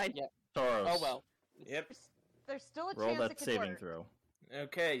 Never Alright. mind. Tauros. Oh well. Yep. There's still a Roll chance that it could saving work. throw.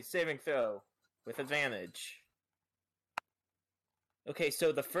 Okay, saving throw with advantage. Okay,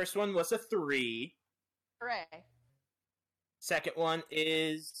 so the first one was a 3. Hooray. Second one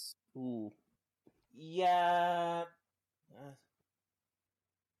is yeah.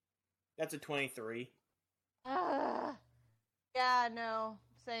 That's a 23. Yeah, no.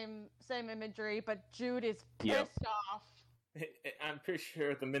 Same imagery, but Jude is pissed Yep. off. I'm pretty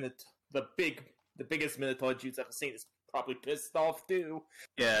sure the biggest Minotaur Jude's ever seen is probably pissed off too.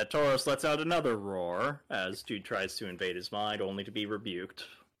 Yeah, Tauros lets out another roar as Jude tries to invade his mind, only to be rebuked.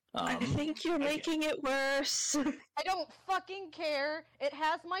 I think you're okay. making it worse. I don't fucking care. It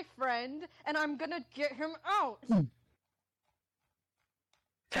has my friend, and I'm gonna get him out.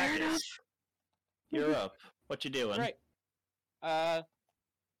 Fair enough. You're up. What you doing? Right.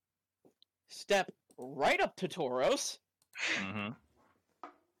 Step right up to Tauros, Mm-hmm.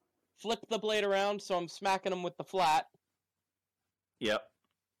 flip the blade around so I'm smacking him with the flat, Yep.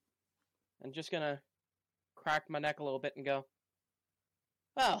 and just gonna crack my neck a little bit and go,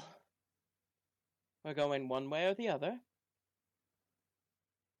 well, we're going one way or the other.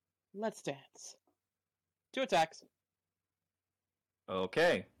 Let's dance. 2 attacks.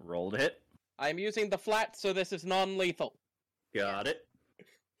 Okay, roll to hit. I'm using the flat, so this is non-lethal. Got it.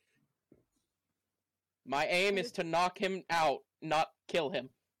 My aim is to knock him out, not kill him.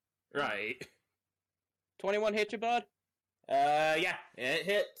 Right. 21 hit you, bud? Yeah, it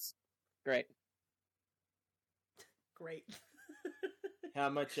hits. Great. Great. How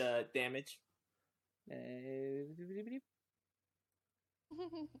much damage?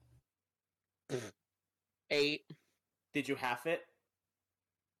 8. Did you half it?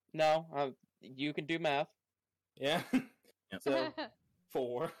 No, you can do math. Yeah. So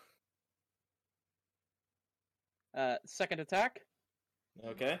 4. Second attack.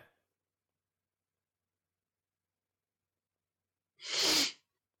 Okay.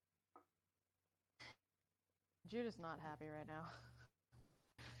 Judah's not happy right now.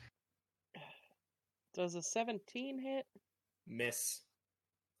 Does a 17 hit? Miss.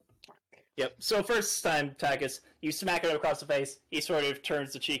 Fuck. Yep. So first time, Takis, you smack him across the face. He sort of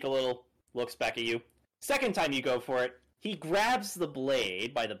turns the cheek a little, looks back at you. Second time you go for it, he grabs the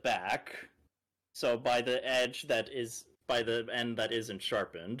blade by the back, so by the edge that is by the end that isn't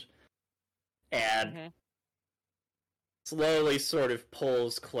sharpened, and Mhm. slowly sort of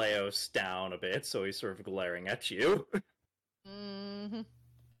pulls Kleos down a bit, so he's sort of glaring at you. Mm-hmm.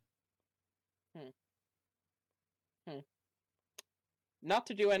 Not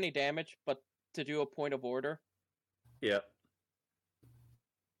to do any damage, but to do a point of order. Yep.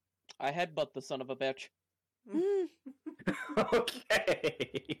 I headbutt the son of a bitch.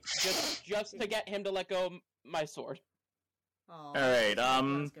 Okay. Just to get him to let go of my sword. All right,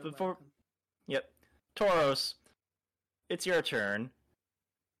 before- Yep. Tauros, it's your turn.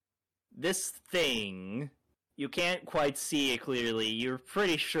 This thing, you can't quite see it clearly. You're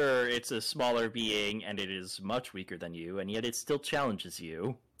pretty sure it's a smaller being and it is much weaker than you, and yet it still challenges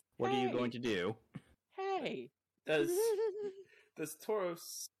you. What are you Hey. going to do? Hey! Does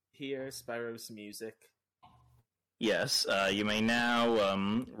Tauros hear Spyro's music? Yes, you may now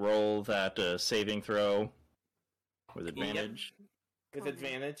roll that saving throw with advantage. With Oh, man.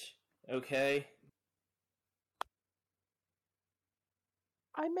 advantage? Okay.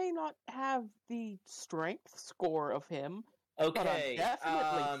 I may not have the strength score of him, but I'm Okay.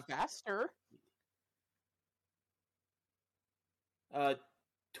 definitely faster.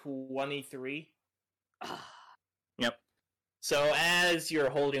 23. Yep. So as you're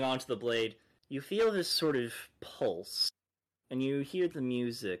holding onto the blade, you feel this sort of pulse, and you hear the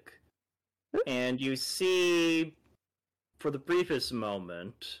music, and you see, for the briefest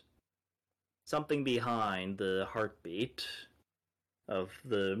moment, something behind the heartbeat of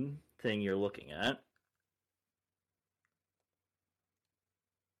the thing you're looking at.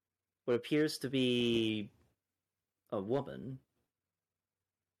 What appears to be a woman,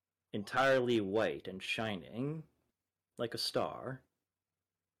 entirely white and shining, like a star.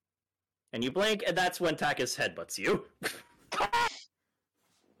 And you blink, and that's when Takis headbutts you.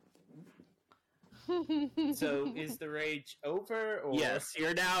 So is the rage over? Or... Yes,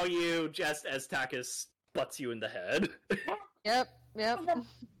 you're now you, just as Takis butts you in the head. Yep.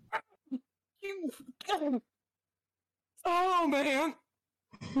 Oh, man!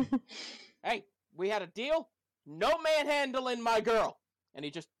 Hey, we had a deal? No manhandling my girl! And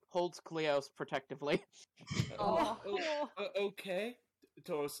he just holds Kleos protectively. Okay.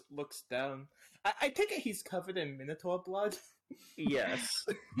 Tauros looks down. I take it he's covered in Minotaur blood? Yes.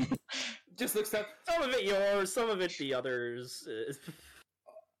 Just looks down. Some of it yours, some of it the others.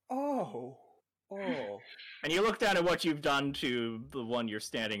 Oh. And you look down at what you've done to the one you're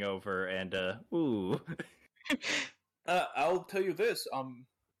standing over, and, ooh. I'll tell you this,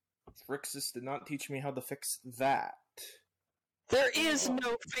 Phrixus did not teach me how to fix that. There is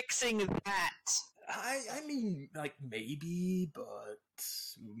no fixing that. I mean, like, maybe, but...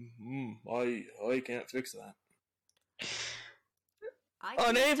 I can't fix that.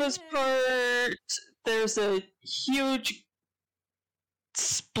 On Ava's part, there's a huge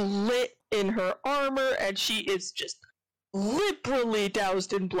split in her armor, and she is just liberally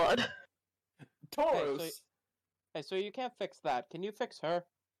doused in blood. Tauros! Hey, so you can't fix that. Can you fix her?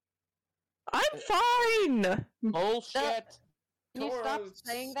 I'm fine! Bullshit! Can you stop Tauros.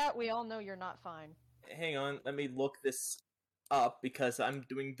 saying that? We all know you're not fine. Hang on, let me look this up, because I'm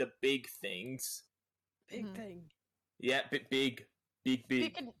doing the big things. Big Mhm. thing. Yeah, big. If you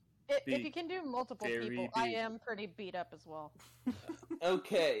big, can do multiple very people, I big. am pretty beat up as well.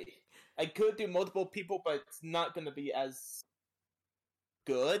 Okay. I could do multiple people, but it's not gonna be as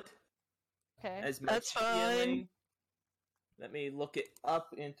good. Okay. As much That's fine. healing. Let me look it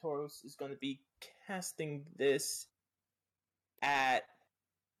up, and Tauros is gonna be casting this at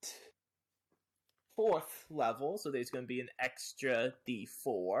 4th level, so there's gonna be an extra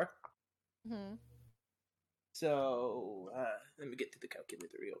D4. Hmm. So, let me get to the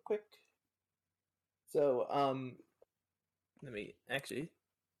calculator real quick. So, let me actually,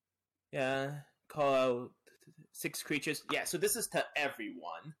 call out 6 creatures. Yeah, so this is to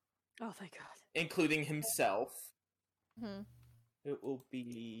everyone, Oh, thank God. including himself. Hmm. It will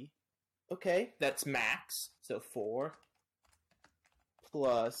be, okay, that's max. So 4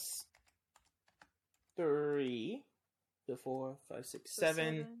 plus 3. So 4, 5, 6,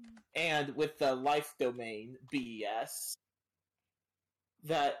 7. And with the life domain BS,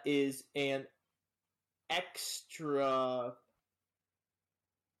 that is an extra.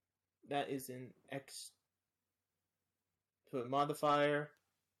 That is an extra modifier.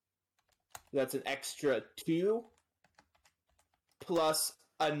 That's an extra 2 plus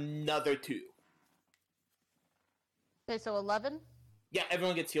another 2. Okay, so 11? Yeah,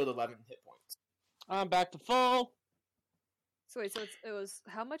 everyone gets healed 11 hit points. I'm back to full. So wait, so it was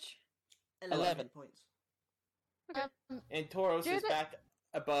how much? 11 points. And Tauros is Judith- back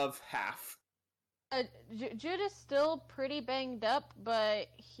above half. Jude is still pretty banged up, but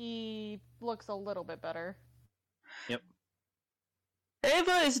he looks a little bit better.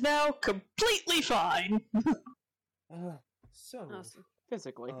 Ava is now completely fine. So, Awesome.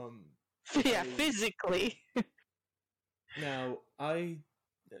 Physically. Yeah, physically. now and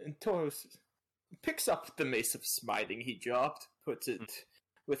Tauros picks up the Mace of Smiting he dropped, puts it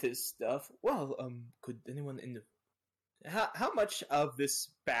with his stuff. Well, could anyone in the... How much of this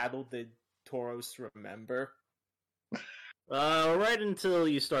battle did Tauros remember? Right until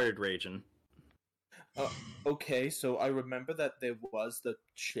you started raging. Okay, so I remember that there was the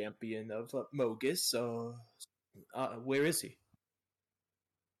champion of Mogus. Where is he?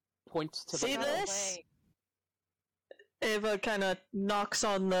 Points to See the this? Wait. Ava kind of knocks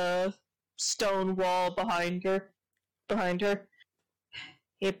on the stone wall behind her.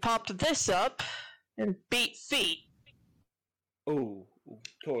 He popped this up and beat feet. Oh,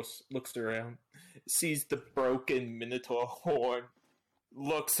 Tauros looks around, sees the broken Minotaur horn,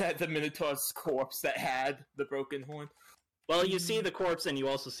 looks at the Minotaur's corpse that had the broken horn. Well, you see the corpse and you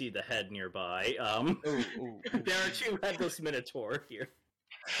also see the head nearby. There are 2 headless Minotaur here.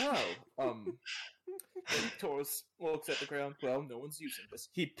 Oh, Tauros looks at the ground. Well, no one's using this.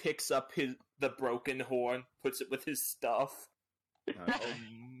 He picks up the broken horn, puts it with his stuff.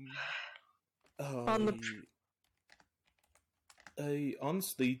 On the- I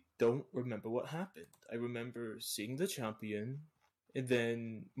honestly don't remember what happened. I remember seeing the champion, and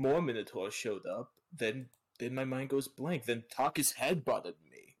then more Minotaurs showed up. Then my mind goes blank. Then Taka's head butted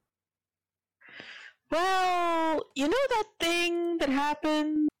me. Well, you know that thing that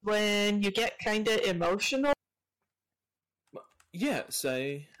happens when you get kinda emotional? Yes,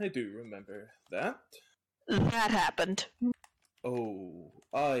 I do remember that. That happened. Oh,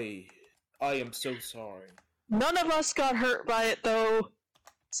 I am so sorry. None of us got hurt by it, though.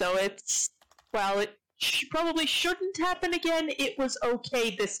 So it's... Well, it probably shouldn't happen again. It was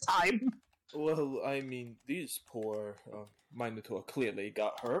okay this time. Well, I mean, these poor Minotaur clearly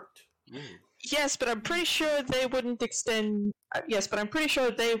got hurt. Ooh. Yes, but I'm pretty sure they wouldn't extend... yes, but I'm pretty sure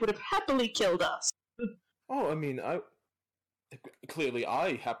they would have happily killed us. Oh, I mean, clearly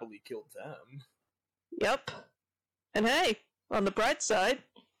I happily killed them. Yep. And hey, on the bright side,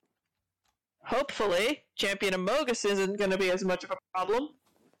 hopefully, Champion Amogus isn't going to be as much of a problem.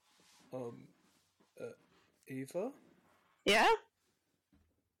 Ava? Yeah?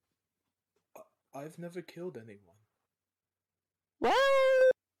 I've never killed anyone. Well,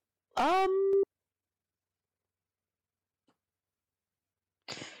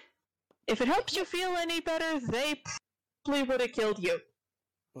 if it helps you feel any better, they probably would have killed you.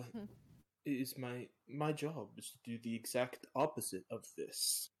 But it is my job is to do the exact opposite of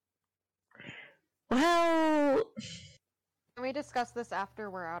this. Well, Can we discuss this after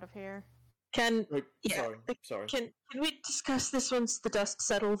we're out of here? can yeah, Sorry. can we discuss this once the dust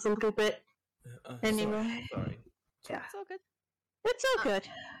settles a little bit? Anyway. Sorry. Yeah, It's all good. it's all good.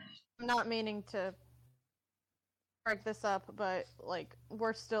 I'm not meaning to break this up, but like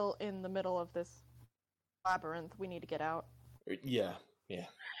we're still in the middle of this labyrinth. We need to get out. Yeah.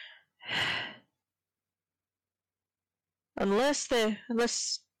 Unless they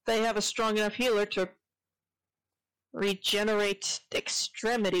have a strong enough healer to regenerate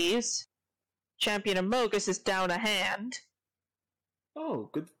extremities. Champion Amogus is down a hand. Oh,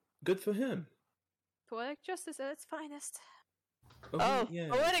 good for him. Poetic justice at its finest. Oh, yeah.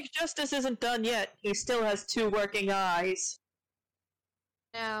 Poetic Justice isn't done yet. He still has 2 working eyes.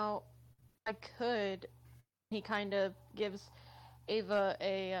 Now, I could. He kind of gives Ava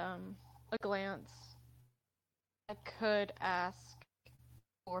a glance. I could ask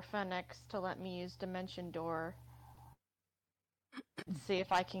for Phoenix to let me use Dimension Door and see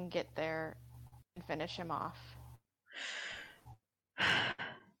if I can get there and finish him off.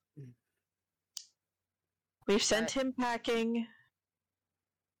 We've sent him packing.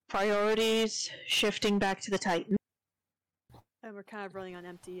 Priorities shifting back to the Titan. And we're kind of running on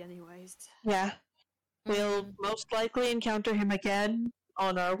empty anyways. Yeah. We'll most likely encounter him again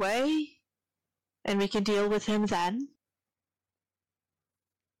on our way, and we can deal with him then.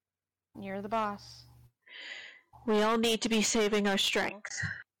 You're the boss. We all need to be saving our strength.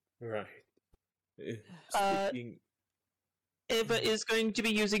 Right. Speaking... Ava is going to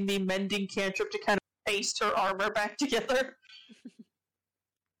be using the mending cantrip to kind of paste her armor back together.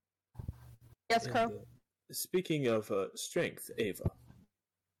 Yes, Crow? Speaking of strength, Ava.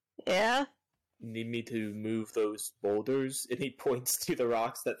 Yeah? Need me to move those boulders? And he points to the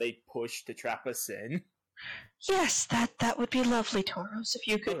rocks that they push to trap us in. Yes, that would be lovely, Tauros, if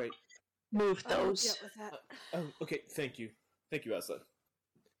you could Alright. move those. Yeah, with that. Oh, okay, thank you. Thank you, Aslan.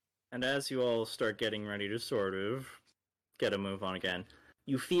 And as you all start getting ready to sort of get a move on again,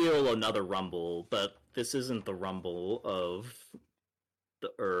 you feel another rumble, but this isn't the rumble of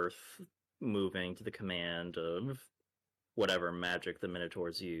the earth moving to the command of whatever magic the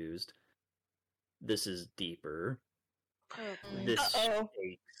Minotaurs used. This is deeper. This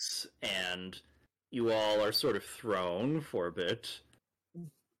shakes, and you all are sort of thrown for a bit.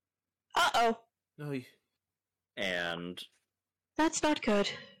 Uh-oh. No, And That's not good.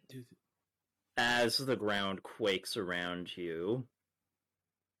 as the ground quakes around you,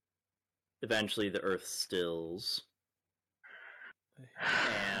 eventually the earth stills.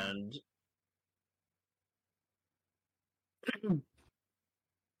 And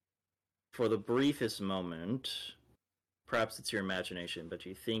for the briefest moment, perhaps it's your imagination, but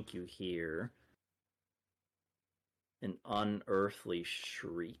you think you hear an unearthly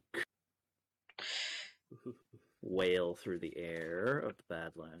shriek wail through the air of the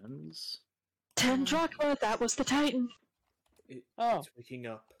Badlands. Tendrachma, that was the Titan. It's waking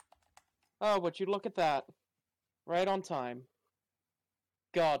up. Oh, would you look at that? Right on time.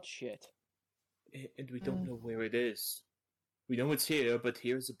 God shit. And we don't know where it is. We know it's here, but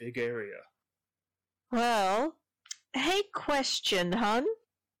here's a big area. Well, hey, question, hun.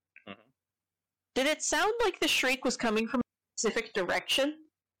 Mhm. Did it sound like the shriek was coming from a specific direction?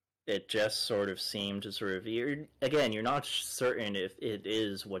 It just sort of seemed to sort of... You're not certain if it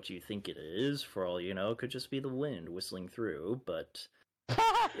is what you think it is. For all you know, it could just be the wind whistling through, but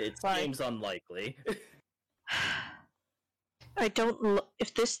it seems unlikely. I don't...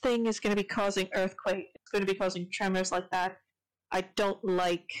 If this thing is going to be causing earthquake, it's going to be causing tremors like that, I don't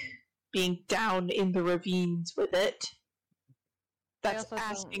like being down in the ravines with it. That's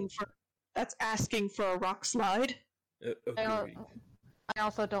asking for a rock slide. Agreed. I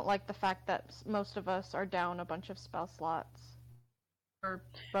also don't like the fact that most of us are down a bunch of spell slots. We're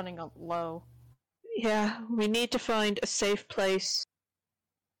running low. Yeah, we need to find a safe place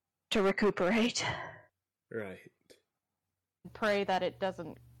to recuperate. Right. Pray that it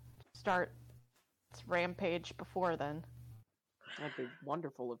doesn't start its rampage before then. That'd be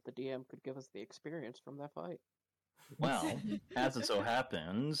wonderful if the DM could give us the experience from that fight. Well, as it so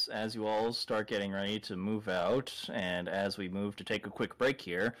happens, as you all start getting ready to move out, and as we move to take a quick break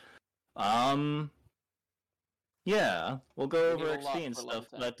here, yeah, we'll go We over need a lot XP and for stuff,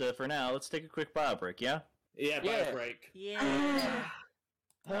 Lentec. but for now, let's take a quick bio break, yeah? Yeah, Yeah. break. Yeah.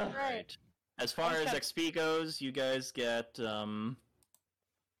 Alright. As far as Okay. XP goes, you guys get,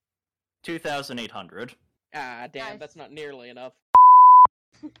 2,800. Ah, damn, Nice. that's not nearly enough.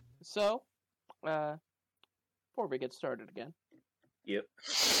 So, before we get started again, Yep.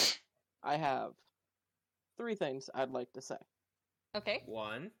 I have 3 things I'd like to say. Okay.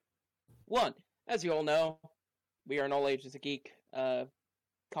 One. 1, as you all know, we are an All Ages a Geek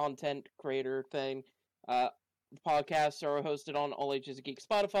content creator thing. The podcasts are hosted on All Ages a Geek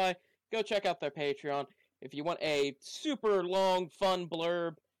Spotify. Go check out their Patreon. If you want a super long, fun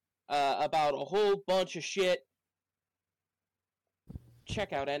blurb about a whole bunch of shit,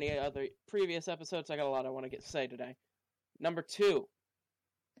 check out any other previous episodes. I got a lot I want to say today. Number 2.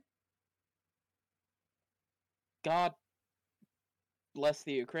 God bless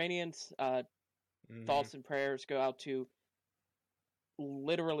the Ukrainians. thoughts and prayers go out to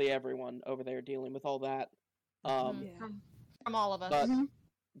literally everyone over there dealing with all that. Mhm. Yeah. From all of us.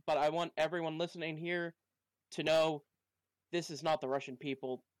 But I want everyone listening here to know this is not the Russian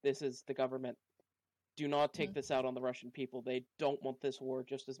people. This is the government. Do not take this out on the Russian people. They don't want this war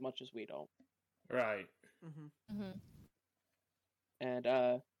just as much as we don't. Right. Mhm. And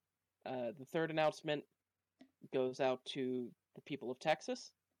the third announcement goes out to the people of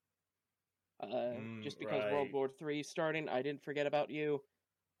Texas. Just because World right. War III is starting, I didn't forget about you.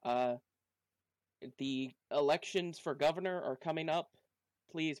 The elections for governor are coming up.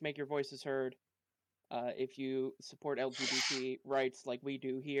 Please make your voices heard. If you support LGBT rights like we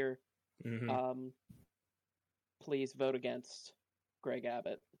do here, please vote against Greg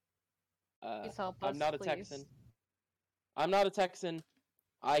Abbott. Please help I'm us, not a please. Texan. I'm not a Texan.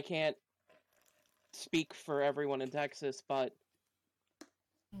 I can't speak for everyone in Texas, but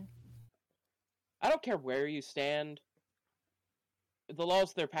I don't care where you stand. The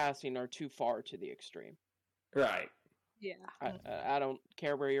laws they're passing are too far to the extreme. Right. Yeah. I don't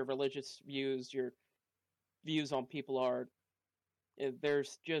care where your religious views, your views on people are.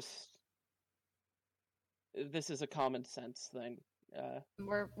 There's just this is a common sense thing.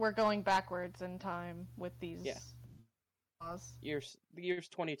 We're going backwards in time with these laws. The year's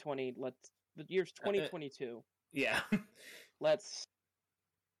 2020. The year's 2022. Yeah. Let's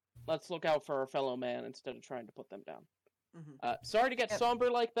look out for our fellow man instead of trying to put them down. Mhm. Sorry to get somber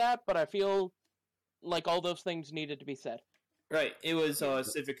like that, but I feel like all those things needed to be said. Right. It was a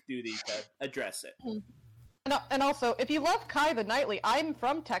civic duty to address it. And also, if you love Kai the Knightly, I'm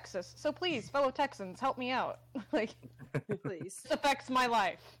from Texas, so please, fellow Texans, help me out. Like, Please. this affects my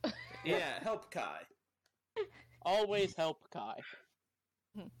life. Yeah, help Kai. Always help Kai.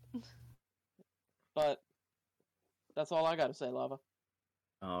 But that's all I gotta say, Lava.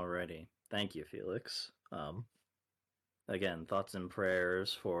 Alrighty. Thank you, Felix. Again, thoughts and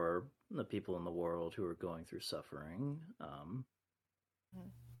prayers for the people in the world who are going through suffering. Oh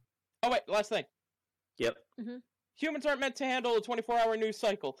wait, last thing. Yep. Humans aren't meant to handle a 24-hour news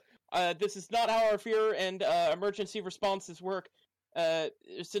cycle. This is not how our fear and emergency responses work.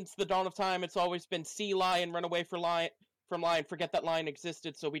 Since the dawn of time, it's always been see lion, run away from lion, forget that lion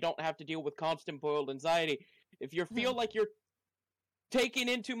existed, so we don't have to deal with constant boiled anxiety. If you feel like you're taking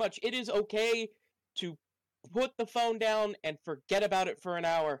in too much, it is okay to put the phone down and forget about it for an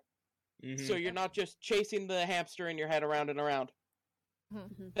hour. So you're not just chasing the hamster in your head around and around.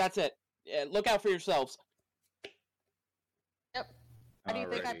 That's it. Look out for yourselves. Yep. How do you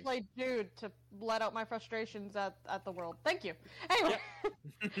think I Alrighty. played Jude to let out my frustrations at the world? Thank you. Anyway.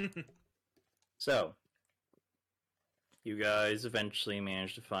 So, you guys eventually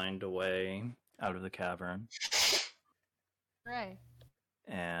managed to find a way out of the cavern, Right.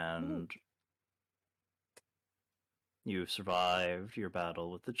 and you survived your battle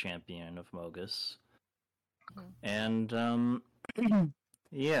with the champion of Mogus. And,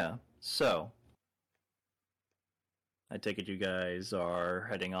 yeah, so, I take it you guys are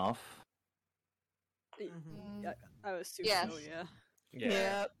heading off? I was super Yes.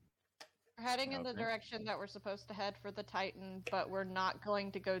 Yeah. We're heading in the Okay. direction that we're supposed to head for the Titan, but we're not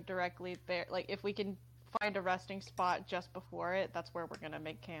going to go directly there. Like, if we can find a resting spot just before it, that's where we're gonna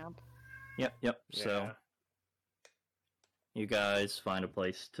make camp. Yep. So, you guys find a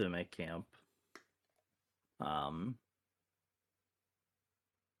place to make camp.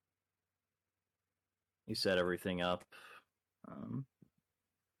 You set everything up.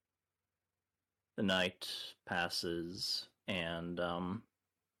 The night passes, and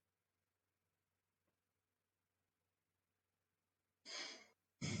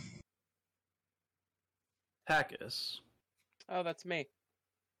Takis. Oh, that's me.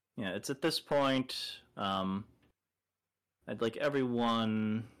 Yeah, it's at this point. I'd like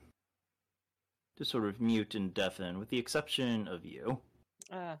everyone to sort of mute and deafen, with the exception of you.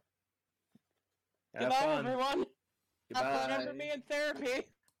 Have Goodbye, fun. everyone. Goodbye. Remember me in therapy.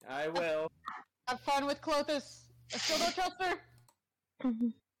 I will. Have fun with Clothis. I still don't trust her.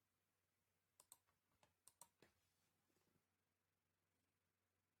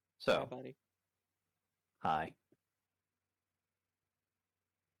 So, Bye, buddy. hi.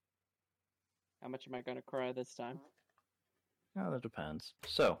 How much am I gonna cry this time? Oh, that depends.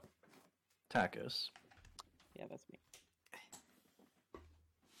 So, Takis. Yeah, that's me.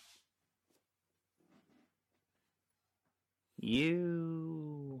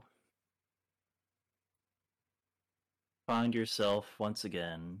 You find yourself once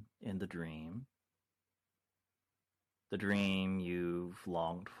again in the dream. The dream you've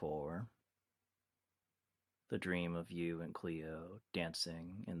longed for. The dream of you and Cleo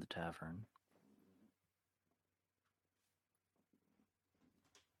dancing in the tavern.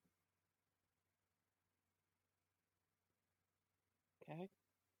 Okay.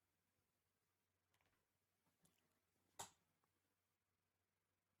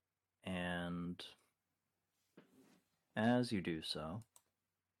 And as you do so,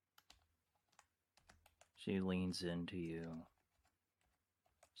 she leans into you,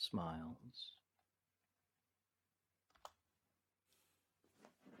 smiles.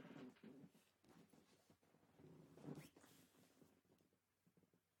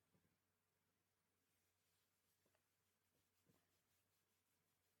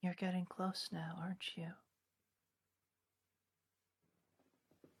 You're getting close now, aren't you?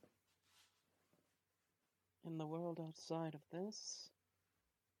 In the world outside of this,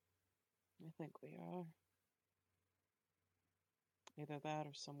 I think we are. Either that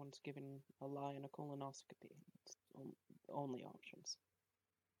or someone's giving a lion a colonoscopy. It's only options.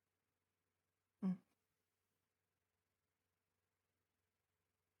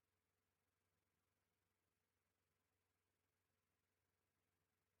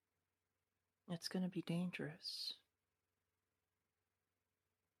 It's gonna be dangerous.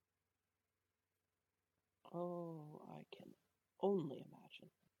 Oh, I can only imagine.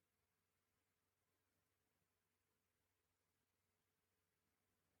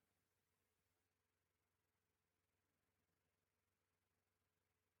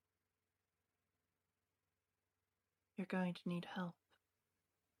 You're going to need help.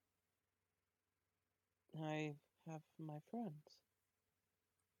 I have my friends.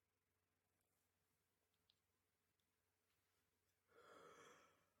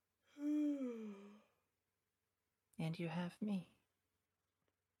 And you have me.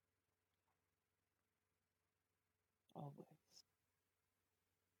 Always.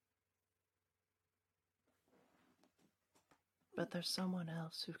 But there's someone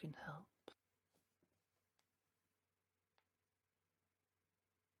else who can help.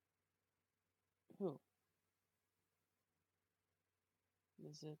 Who?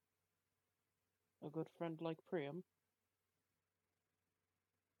 Is it a good friend like Priam?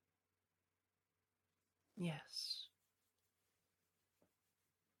 Yes.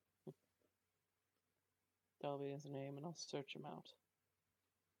 Tell me his name and I'll search him out.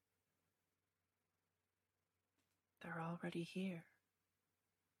 They're already here.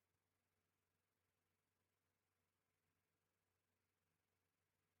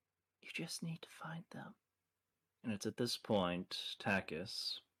 You just need to find them. And it's at this point,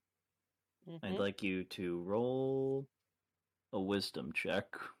 Takis, I'd like you to roll a wisdom check.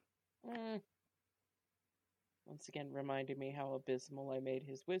 Once again, reminding me how abysmal I made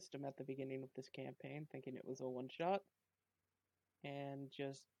his wisdom at the beginning of this campaign, thinking it was a one-shot. And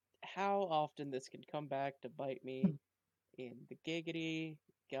just how often this can come back to bite me in the giggity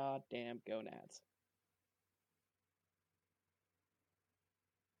goddamn gonads.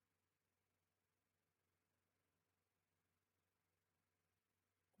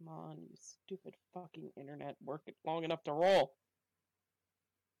 Come on, you stupid fucking internet. Work it long enough to roll.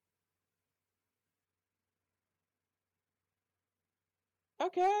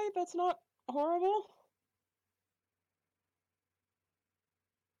 Okay, that's not horrible.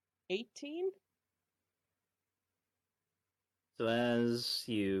 18? So as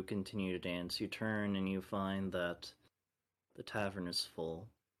you continue to dance, you turn and you find that the tavern is full.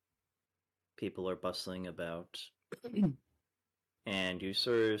 People are bustling about. And you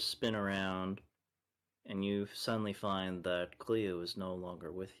sort of spin around, and you suddenly find that Cleo is no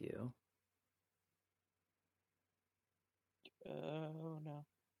longer with you. Oh, no.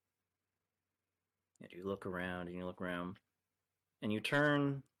 And you look around, and you look around, and you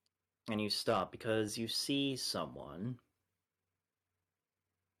turn, and you stop, because you see someone.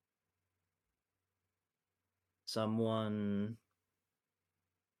 Someone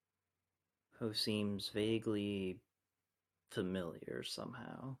who seems vaguely familiar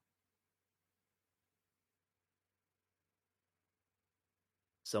somehow.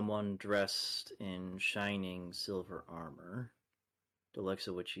 Someone dressed in shining silver armor, the likes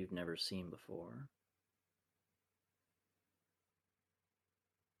of which you've never seen before.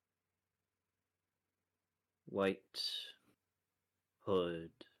 White hood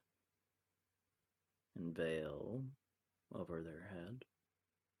and veil over their head.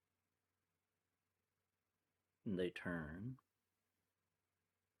 And they turn,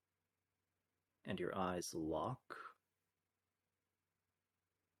 and your eyes lock.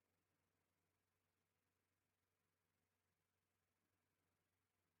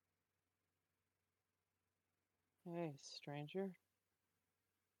 Hey, stranger.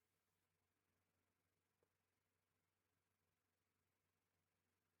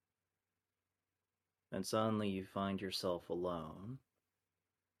 And suddenly you find yourself alone,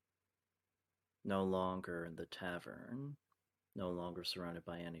 no longer in the tavern, No longer surrounded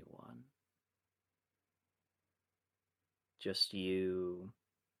by anyone. Just you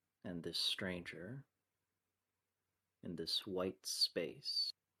and this stranger in this white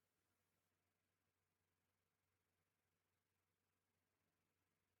space.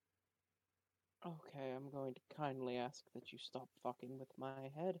 Okay, I'm going to kindly ask that you stop fucking with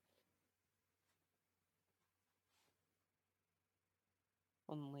my head.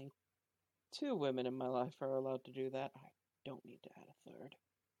 Only 2 women in my life are allowed to do that. I don't need to add a third.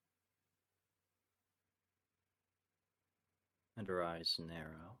 And her eyes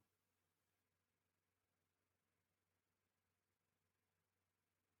narrow.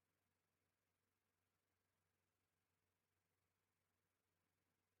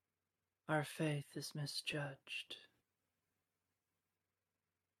 Our faith is misjudged.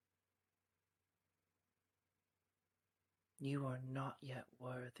 You are not yet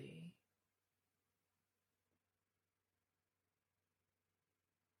worthy.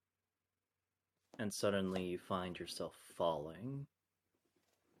 And suddenly you find yourself falling.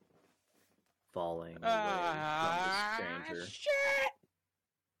 Falling away from the stranger. Shit!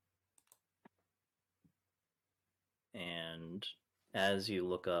 And as you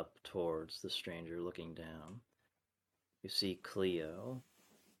look up towards the stranger looking down, you see Cleo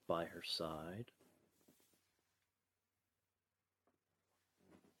by her side.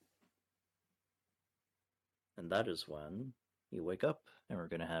 And that is when you wake up, and we're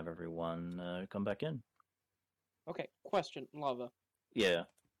going to have everyone come back in. Okay, question, Lava. Yeah.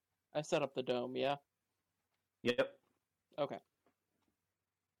 I set up the dome, yeah? Yep. Okay.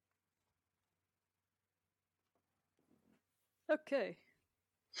 Okay.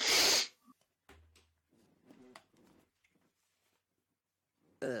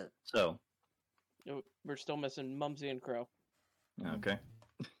 So. We're still missing Mumsy and Crow. Okay.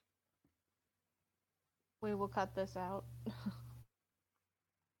 We will cut this out.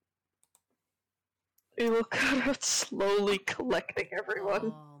 We will cut out slowly collecting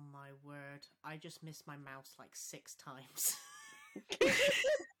everyone. Oh my word. I just missed my mouse like 6 times.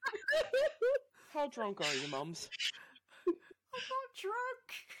 How drunk are you, Mums? I'm not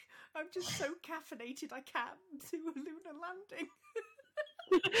drunk. I'm just so caffeinated I can't do a lunar landing.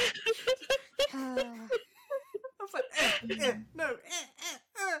 I was like, no,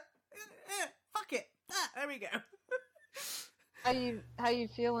 fuck it. There we go. How you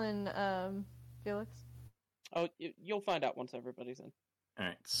feeling, Felix? Oh, you'll find out once everybody's in.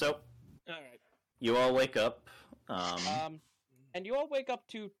 Alright, so Alright. you all wake up. And you all wake up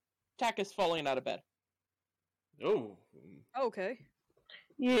to Takis falling out of bed. Oh. Okay.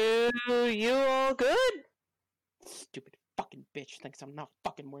 You all good? Stupid fucking bitch thinks I'm not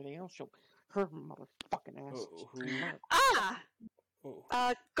fucking worthy. I'll show her motherfucking ass.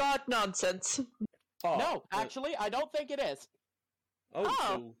 God nonsense. No, actually, I don't think it is.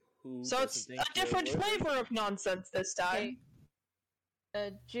 So it's a different flavor of nonsense this time.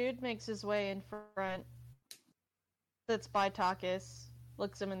 Jude makes his way in front, sits by Takis,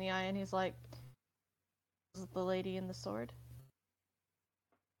 looks him in the eye, and he's like, "Is it the lady in the sword?"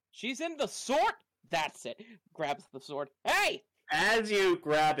 She's in the sword? That's it. Grabs the sword. Hey! As you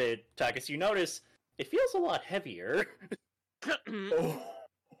grab it, Takis, you notice it feels a lot heavier. Alright.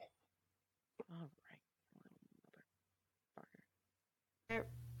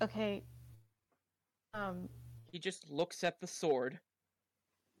 Okay. He just looks at the sword.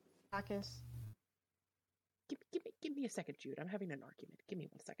 Takis. Give me a second, Jude. I'm having an argument. Give me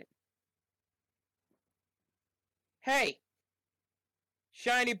 1 second. Hey!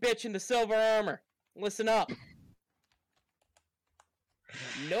 Shiny bitch in the silver armor. Listen up.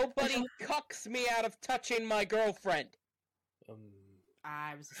 Nobody cucks me out of touching my girlfriend. It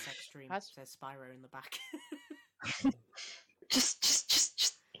was a sex dream. That's- Says Spyro in the back.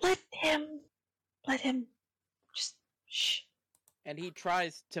 Just let him, just shh. And he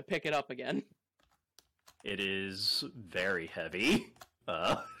tries to pick it up again. It is very heavy.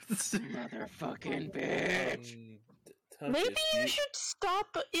 Motherfucking bitch. Maybe you should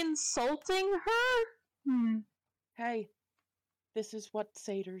stop insulting her? Hey, this is what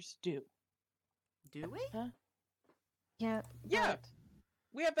satyrs do. Do we? Yeah. Yeah.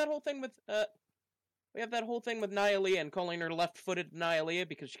 We have that whole thing with Nylea and calling her left-footed Nylea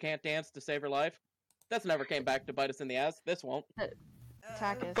because she can't dance to save her life. That's never came back to bite us in the ass. This won't.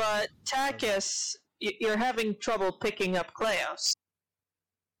 Takis. But Takis, you're having trouble picking up Kleos.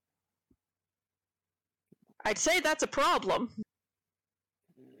 I'd say that's a problem.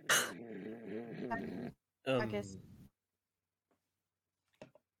 Takis.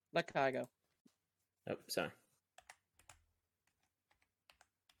 Let Kai go. Oh, sorry.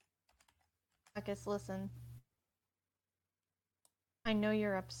 Takis, listen. I know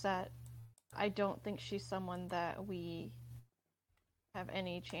you're upset. I don't think she's someone that we have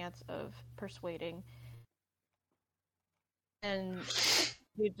any chance of persuading. And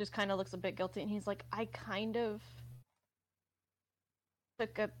he just kind of looks a bit guilty, and he's like, I kind of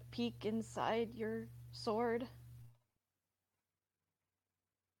took a peek inside your sword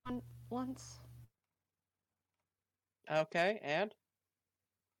once. Okay, and?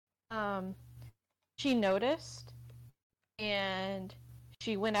 She noticed, and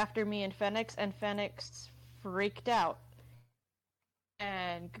she went after me and Phoenix freaked out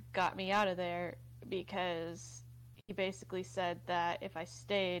and got me out of there because he basically said that if I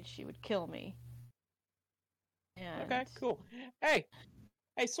stayed, she would kill me. And Okay, cool. Hey,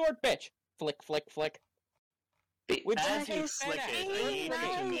 sword bitch! Flick, flick, flick. With As that you is flick it, I need you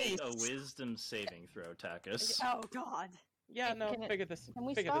to make a nice. wisdom saving throw, Takis. Oh God. Yeah, no, Can figured this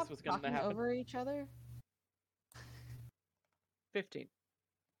we stop was gonna talking happen. over each other? 15.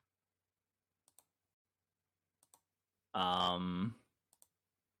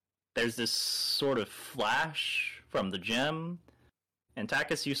 There's this sort of flash from the gem, and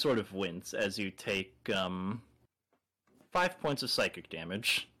Takis, you sort of wince as you take 5 points of psychic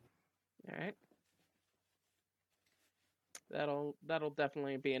damage. Alright. That'll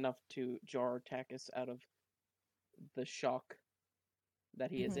definitely be enough to jar Takis out of the shock that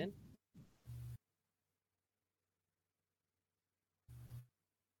he is Mhm. in.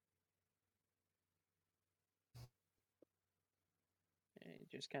 And he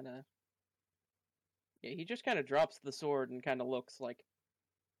just kind of... Yeah, he just kind of drops the sword and kind of looks like...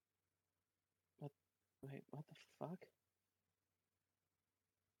 Wait, what the fuck?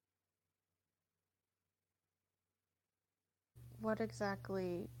 What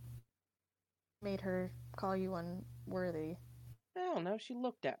exactly made her call you unworthy? I don't know, she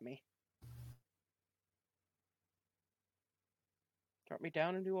looked at me. Dropped me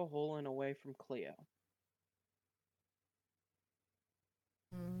down into a hole and away from Cleo.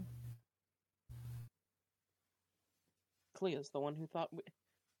 Mm. Cleo's the one who thought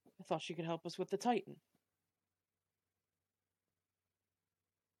I thought she could help us with the Titan.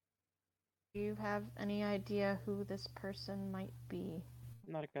 Do you have any idea who this person might be?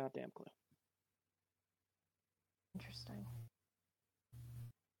 Not a goddamn clue. Interesting.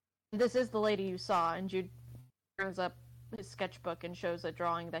 This is the lady you saw, and Jude brings up his sketchbook and shows a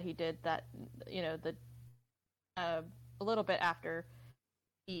drawing that he did that, a little bit after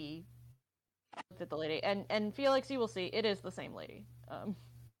he looked at the lady. And Felix, you will see, it is the same lady.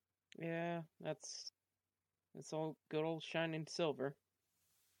 Yeah, it's all good old shining silver.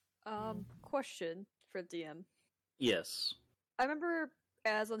 Question for DM. Yes. I remember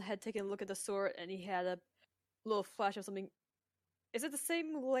Aslan had taken a look at the sword and he had a little flash of something. Is it the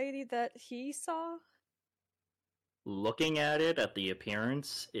same lady that he saw? Looking at it, at the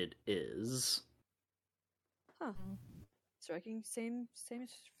appearance, it is. Huh. Striking, same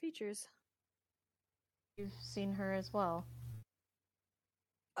features. You've seen her as well.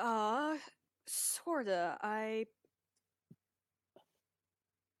 Sorta.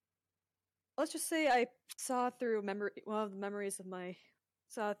 Let's just say I saw through a memory. One of the memories of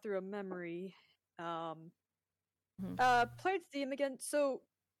saw through a memory. Played the DM again. So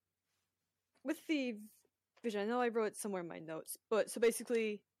with the vision, I know I wrote it somewhere in my notes, but so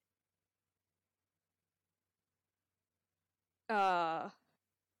basically,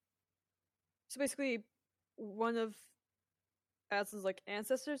 one of Aslan's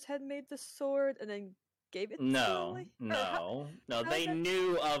ancestors had made the sword and then gave it to No, Lily? Or no. how They that-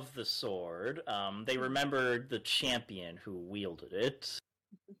 knew of the sword. They remembered the champion who wielded it.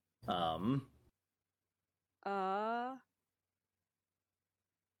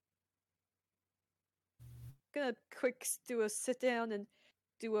 Gonna quick do a sit down and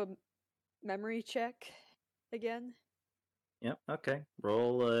do a memory check again. Yep, okay.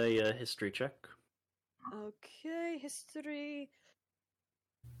 Roll a history check. Okay, history.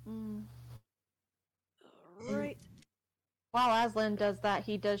 Mm. Alright. While Aslan does that,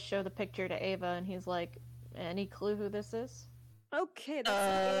 he does show the picture to Ava, and he's like, any clue who this is? Okay,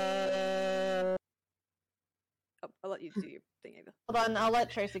 that's I'll let you do your thing, Ava. Hold on, I'll let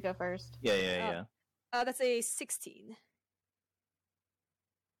Tracy go first. Yeah. That's a 16.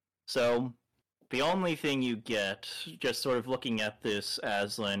 So, the only thing you get, just sort of looking at this,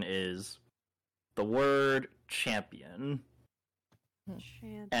 Aslan, is the word champion,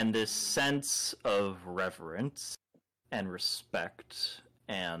 and this sense of reverence and respect,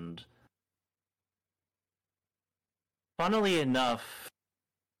 and funnily enough,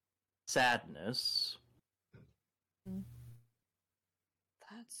 sadness.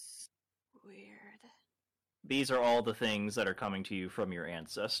 That's weird. these are all the things that are coming to you from your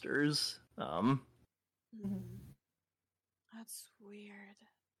ancestors. That's weird.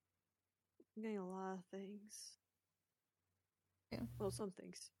 I'm getting a lot of things. Yeah. Well, some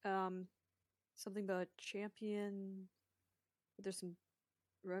things. Something about champion. There's some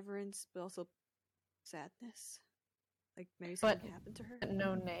reverence, but also sadness. Like maybe something happened to her.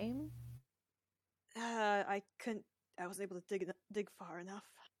 No name? I couldn't. I wasn't able to dig far enough.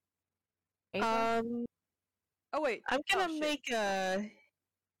 Ava? Oh wait. I'm gonna shit.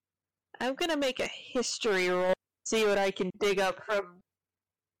 make a history roll. See what I can dig up from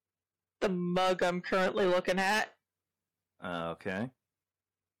the mug I'm currently looking at. Okay.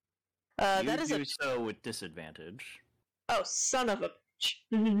 That You is do a so with disadvantage. oh son of a bitch.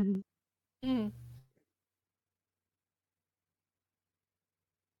 Mm.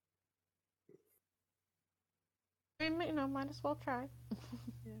 I mean, might as well try.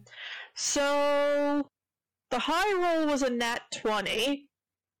 So the high roll was a nat 20.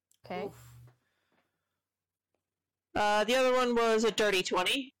 Okay. Oof. The other one was a dirty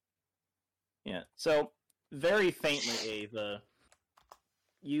 20. Yeah. So very faintly, Ava,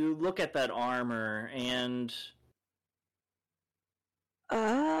 you look at that armor, and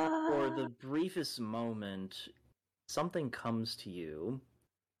for the briefest moment, something comes to you.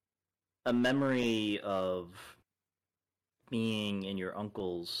 A memory of being in your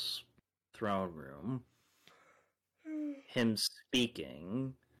uncle's throne room, him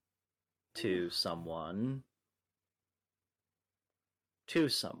speaking to someone, to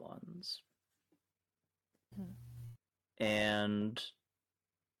someone's, and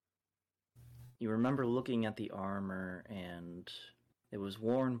you remember looking at the armor, and it was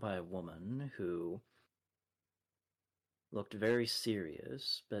worn by a woman who looked very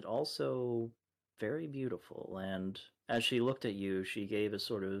serious, but also very beautiful, and as she looked at you, she gave a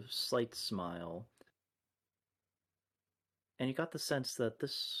sort of slight smile, and you got the sense that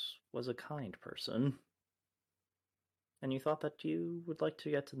this was a kind person, and you thought that you would like to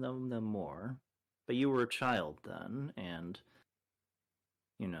get to know them more, but you were a child then, and,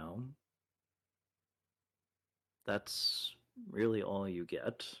 you know, that's really all you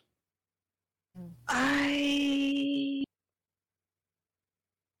get.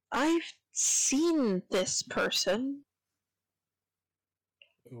 I've seen this person.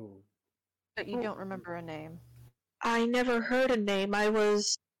 Oh. But you don't remember a name. I never heard a name.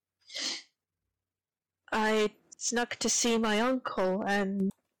 I snuck to see my uncle, and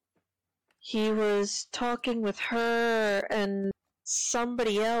he was talking with her and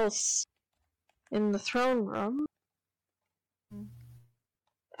somebody else in the throne room.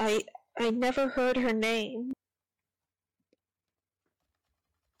 I never heard her name.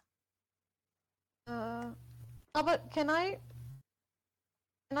 But can I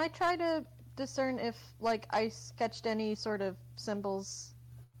try to discern if, like, I sketched any sort of symbols,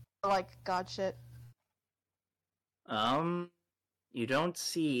 or, like, god shit? You don't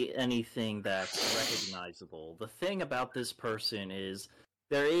see anything that's recognizable. The thing about this person is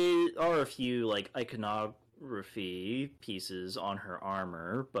there are a few, like, iconography pieces on her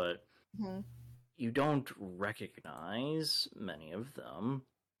armor, but you don't recognize many of them.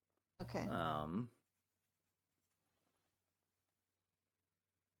 Okay.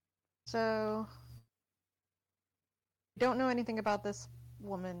 So, we don't know anything about this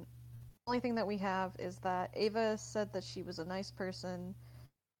woman. The only thing that we have is that Ava said that she was a nice person,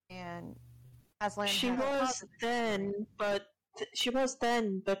 and Aslan She had a was positive then, but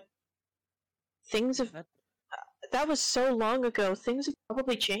things have. That was so long ago. Things have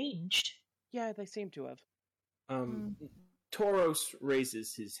probably changed. Yeah, they seem to have. Tauros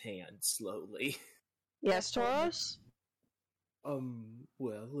raises his hand slowly. Yes, Tauros?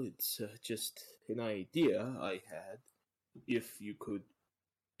 Well, it's just an idea I had. If you could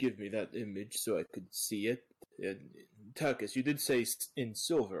give me that image so I could see it. And Takis, you did say in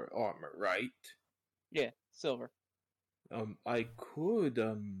silver armor, right? Yeah, silver. I could,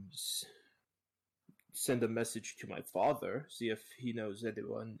 send a message to my father, see if he knows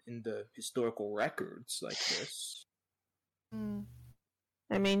anyone in the historical records like this.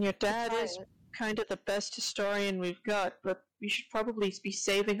 I mean, your dad is kind of the best historian we've got, but we should probably be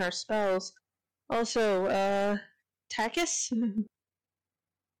saving our spells. Also, Takis?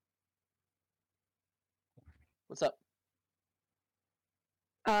 What's up?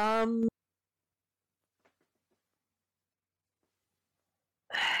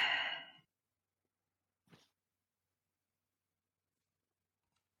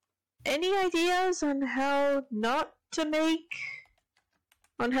 Any ideas on how to make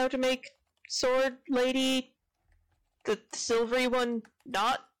Sword Lady, the silvery one,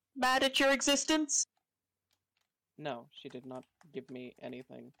 not mad at your existence? No, she did not give me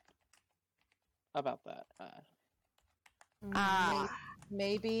anything about that.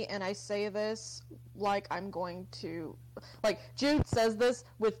 Maybe, and I say this like I'm going to, like Jude says this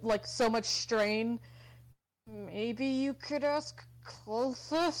with like so much strain. Maybe you could ask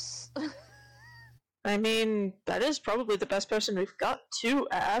Clothis. I mean, that is probably the best person we've got to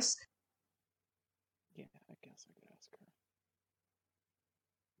ask. Yeah, I guess I could ask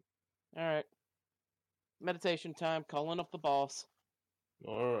her. Alright. Meditation time, calling up the boss.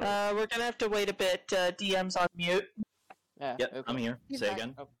 Alright. We're gonna have to wait a bit. DM's on mute. Yeah, Yep, okay. I'm here. He's Say back.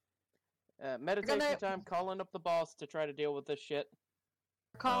 again. Meditation gonna- time, calling up the boss to try to deal with this shit.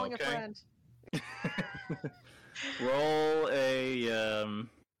 Calling Okay. a friend.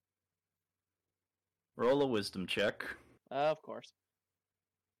 Roll a wisdom check. Of course.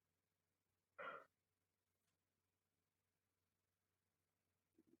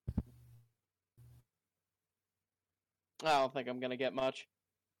 I don't think I'm gonna get much.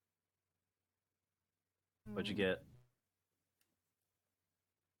 What'd you get?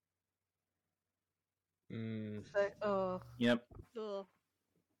 Yep. Ugh.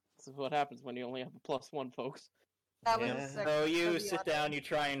 This is what happens when you only have a +1, folks. That was Yeah. sick. So you For the sit down, you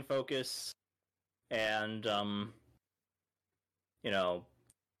try and focus, and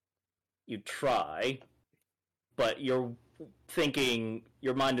you try, but you're thinking,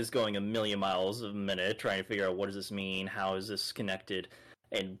 your mind is going a million miles a minute, trying to figure out what does this mean, how is this connected,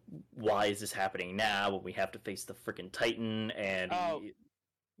 and why is this happening now when we have to face the freaking Titan, and... Oh.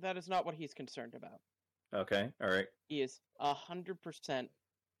 That is not what he's concerned about. Okay, alright. He is 100%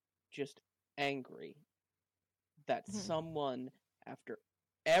 just angry that Mhm. someone, after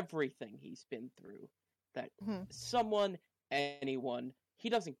everything he's been through, that Mhm. someone, anyone, he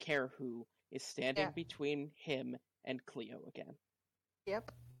doesn't care who, is standing Yeah. between him and Cleo again.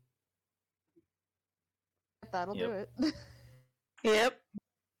 Yep. That'll Yep. do it. Yep.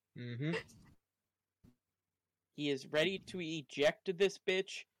 Mm-hmm. He is ready to eject this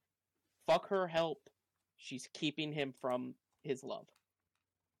bitch. Fuck her help. She's keeping him from his love.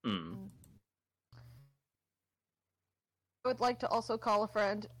 Hmm. I would like to also call a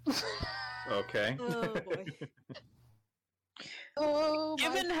friend. Okay. Oh boy. Oh, my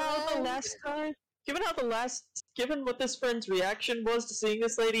Given how the friend. last time, given what this friend's reaction was to seeing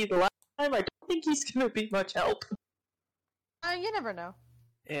this lady the last time, I don't think he's gonna be much help. You never know.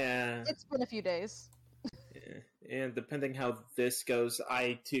 Yeah. It's been a few days. Yeah. And depending how this goes,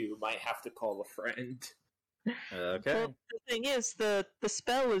 I too might have to call a friend. Okay. Well, the thing is, the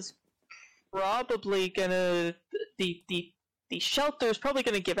spell is probably gonna the shelter is probably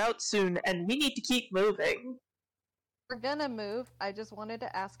gonna give out soon, and we need to keep moving. We're gonna move. I just wanted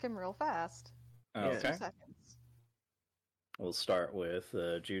to ask him real fast. Yeah. 2 Okay. seconds. We'll start with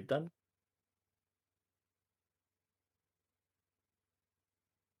Jude then.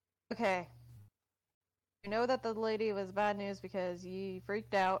 Okay. You know that the lady was bad news because you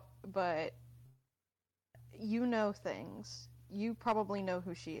freaked out, but you know things. You probably know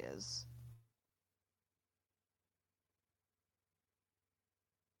who she is.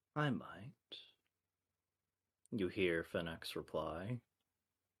 I might. You hear Fennec's reply.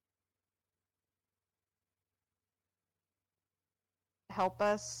 Help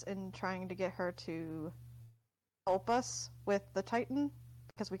us in trying to get her to help us with the Titan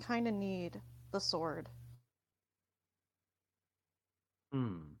because we kind of need the sword.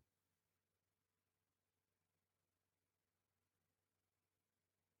 Hmm.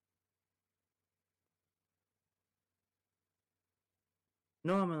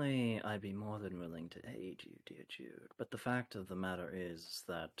 Normally, I'd be more than willing to aid you, dear Jude, but the fact of the matter is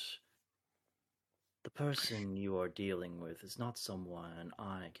that the person you are dealing with is not someone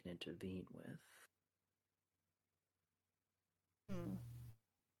I can intervene with. Hmm.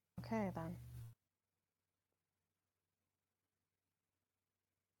 Okay, then.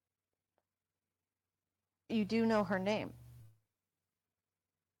 You do know her name.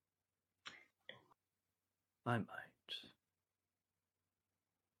 I might.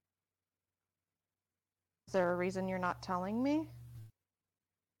 Is there a reason you're not telling me?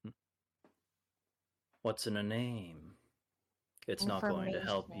 What's in a name? It's not going to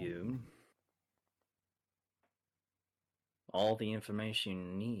help Information. you. All the information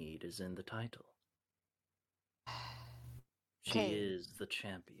you need is in the title. She Okay. is the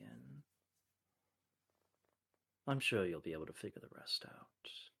champion. I'm sure you'll be able to figure the rest out.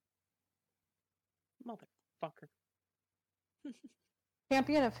 Motherfucker.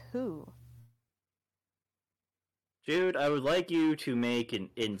 Champion of who? Jude, I would like you to make an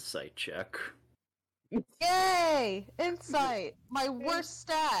insight check. Yay! Insight! My worst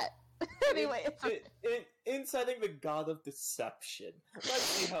stat! Anyway, inciting the god of deception. Let's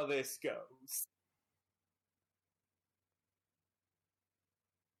see how this goes.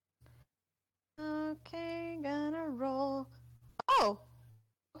 okay, gonna roll. Oh,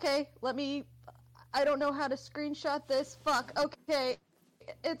 okay. I don't know how to screenshot this. Fuck. Okay,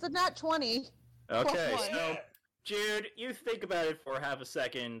 it's a nat 20. Okay, Plus one. so Jude, you think about it for half a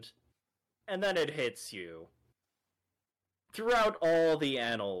second, and then it hits you. Throughout all the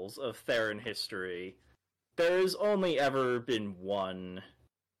annals of Theron history, there's only ever been one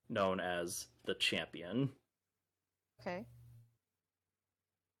known as the Champion. Okay.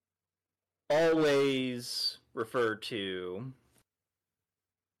 Always referred to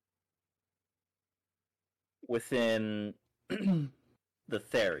within the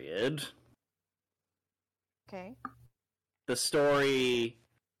Theriad. Okay. The story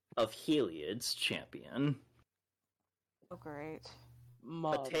of Heliod's champion. Oh, great.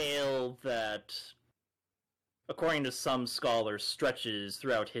 A tale that, according to some scholars, stretches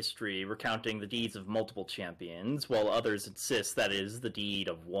throughout history, recounting the deeds of multiple champions, while others insist that it is the deed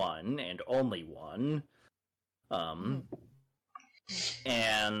of one, and only one.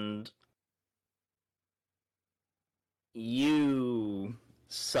 And you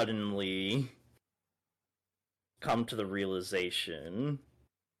suddenly come to the realization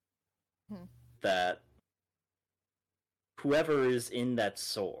that whoever is in that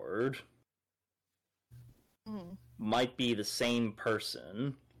sword might be the same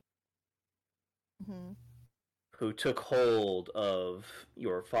person who took hold of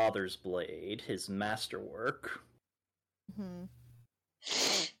your father's blade, his masterwork,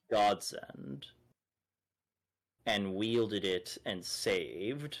 Godsend, and wielded it and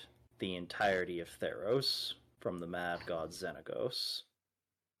saved the entirety of Theros from the mad god Xenagos.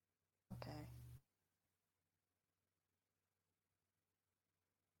 Okay.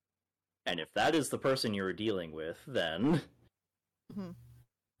 And if that is the person you're dealing with, then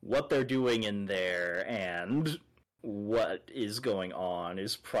what they're doing in there and what is going on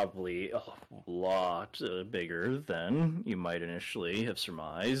is probably a lot bigger than you might initially have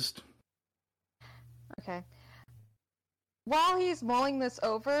surmised. Okay. While he's mulling this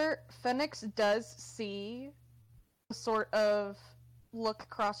over, Phoenix does see a sort of look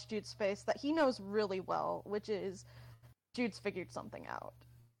across Jude's face that he knows really well, which is Jude's figured something out.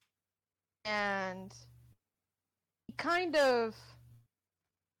 And he kind of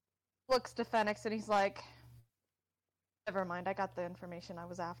looks to Phoenix and he's like, never mind, I got the information I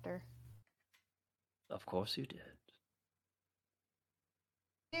was after. Of course you did.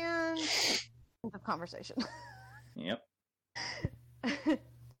 And end of conversation. Yep.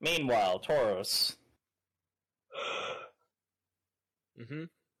 Meanwhile, Tauros.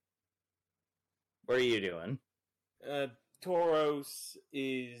 What are you doing? Tauros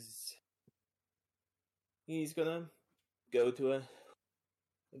is... He's gonna go to a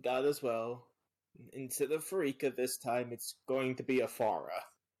god as well. Instead of Farika this time, it's going to be a Farah.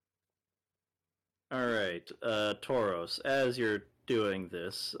 Alright, Tauros, as you're doing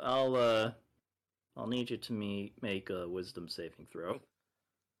this, I'll need you to make a wisdom saving throw.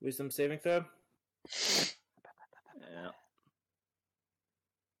 Wisdom saving throw? Yeah.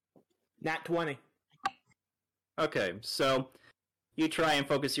 Nat 20. Okay, so you try and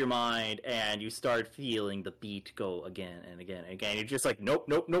focus your mind, and you start feeling the beat go again and again and again. You're just like, nope,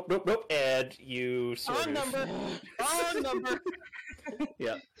 nope, nope, nope, nope, and you sort Wrong of... number! Wrong number!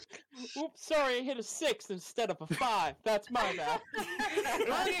 Yeah. Oops, sorry, I hit a 6 instead of a 5. That's my bad.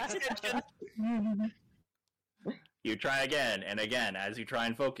 Wrong extension. You try again and again. As you try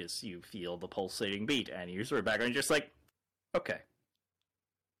and focus, you feel the pulsating beat, and you sort of back and you're just like, okay.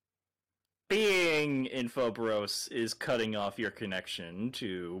 Being in Phobos is cutting off your connection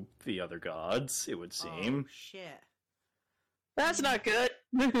to the other gods, it would seem. Oh, shit. That's not good.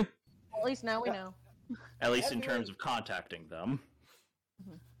 At least now we know. At least in terms of contacting them.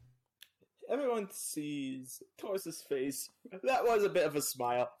 Everyone sees Taurus's face. That was a bit of a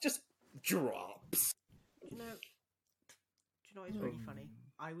smile. Just drops. Do you know what's really funny?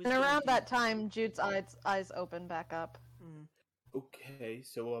 I was And around going that time, Jude's eyes open back up. Okay,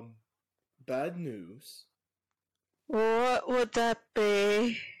 so, bad news. What would that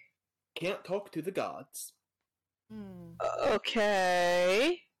be? Can't talk to the gods.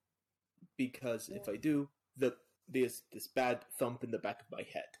 Okay. Because if I do, there's this bad thump in the back of my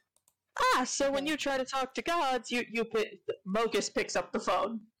head. Ah, so when you try to talk to gods, Mogus picks up the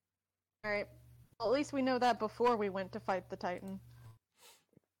phone. Alright. Well, at least we know that before we went to fight the Titan.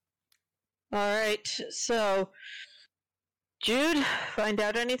 Alright, so... Jude, find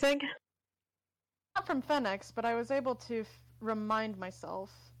out anything? Not from Phoenix, but I was able to remind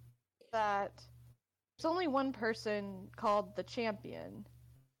myself that there's only one person called the Champion,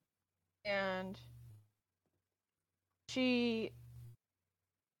 and she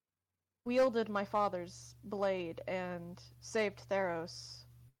wielded my father's blade and saved Theros.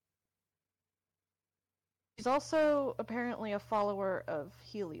 She's also apparently a follower of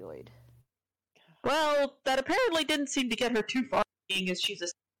Helioid. Well, that apparently didn't seem to get her too far, being as she's a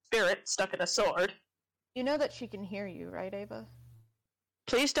spirit stuck in a sword. You know that she can hear you, right, Ava?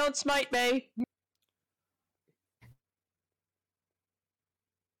 Please don't smite me.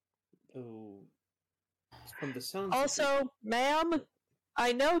 Oh, from the sounds. Also, ma'am,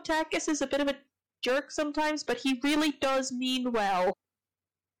 I know Takis is a bit of a jerk sometimes, but he really does mean well.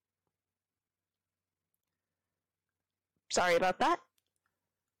 Sorry about that.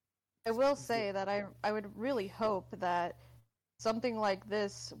 I will say that I would really hope that something like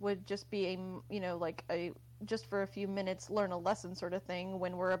this would just be a just for a few minutes learn a lesson sort of thing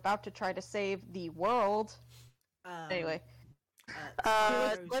when we're about to try to save the world. Anyway,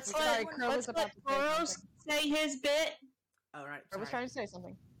 Let's sorry, Crow was about to say Boros something. say his bit. Alright, I was trying to say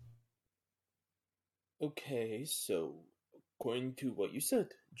something. Okay, so according to what you said,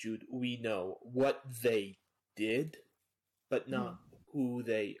 Jude, we know what they did, but not who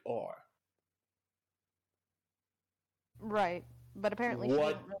they are. Right, but apparently she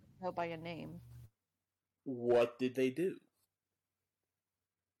What- didn't really know by a name. What did they do?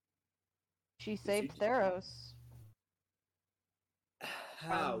 She saved Theros.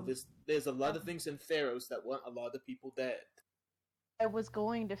 How? There's a lot of things in Theros that want a lot of people dead. I was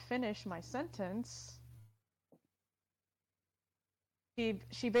going to finish my sentence.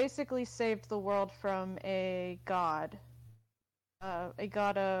 She basically saved the world from a god. A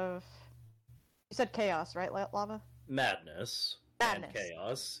god of... You said chaos, right, Lava? Madness. Madness. And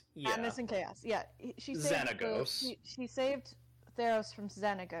chaos. Yeah. Madness and chaos. Yeah, she saved Xenagos. she saved Theros from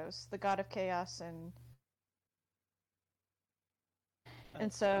Xenagos, the god of chaos, and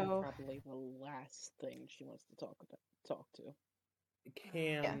That's so probably the last thing she wants to talk to.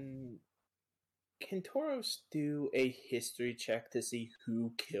 Can Toros do a history check to see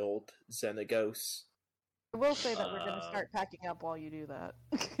who killed Xenagos? I will say that we're going to start packing up while you do that.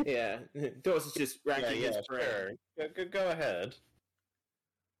 Yeah, Toros is just racking his brain. Sure. Go ahead.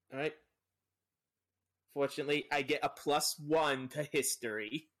 Alright. Fortunately, I get a +1 to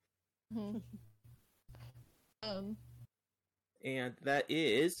history. Mhm. And that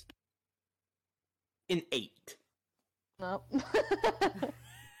is an 8. Nope.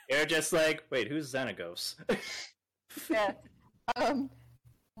 You're just like, wait, who's Xenagos? Yeah.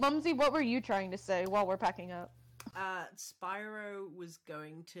 Mumsy, what were you trying to say while we're packing up? Spyro was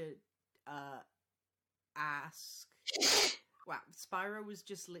going to ask. Wow, Spyro was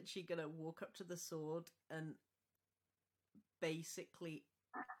just literally gonna walk up to the sword and basically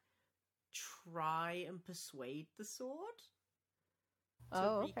try and persuade the sword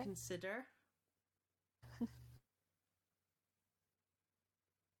to reconsider.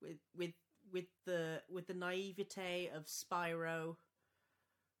 With the naivete of Spyro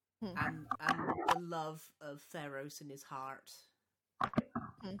and the love of Theros in his heart.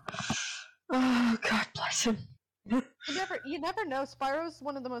 Oh, God bless him. You never know. Spyro's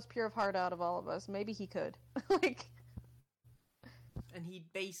one of the most pure of heart out of all of us. Maybe he could. Like, and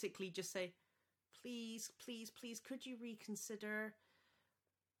he'd basically just say, please, could you reconsider?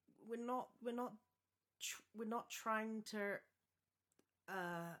 We're not trying to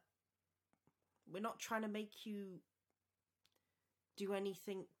we're not trying to make you do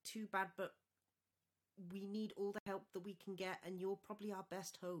anything too bad, but we need all the help that we can get, and you're probably our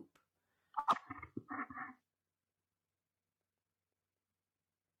best hope.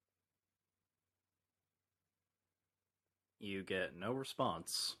 You get no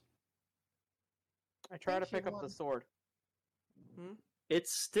response. I try to Think pick she up the won. sword.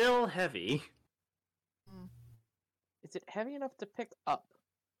 It's still heavy. Is it heavy enough to pick up?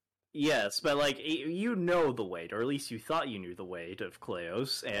 Yes, but like you know the weight, or at least you thought you knew the weight of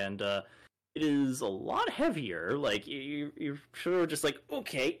Kleos, and it is a lot heavier. Like you're sort of just like,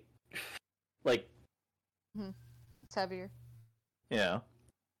 okay, like it's heavier. yeah.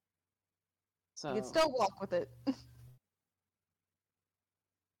 So You can still walk with it.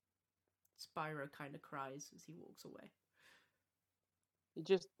 Spyro kind of cries as he walks away. he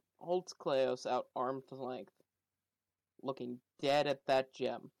just holds Kleos out arm's length, looking dead at that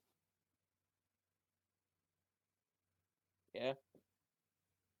gem. Yeah.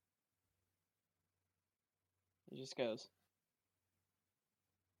 He just goes.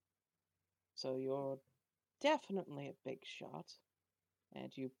 So you're definitely a big shot,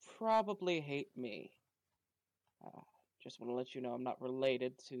 and you probably hate me. Just want to let you know I'm not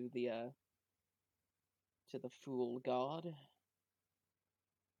related to the fool god.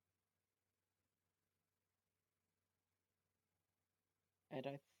 And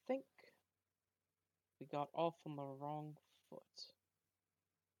I think we got off on the wrong foot.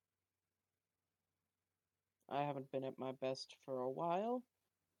 I haven't been at my best for a while,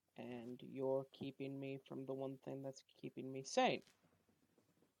 and you're keeping me from the one thing that's keeping me sane.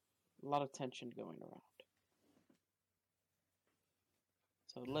 A lot of tension going around.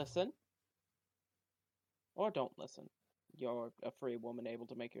 So listen, or don't listen. You're a free woman able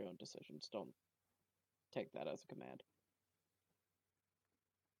to make your own decisions. Don't take that as a command.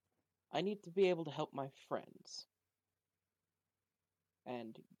 I need to be able to help my friends.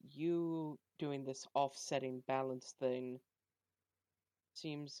 And you doing this offsetting balance thing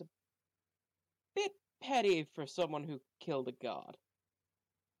seems a bit petty for someone who killed a god.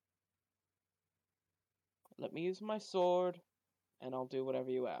 Let me use my sword, and I'll do whatever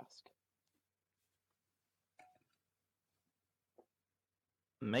you ask.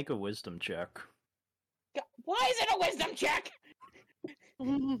 Make a wisdom check. Why is it a wisdom check?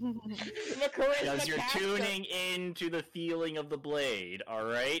 I'm a charisma Because you're caster. tuning into the feeling of the blade,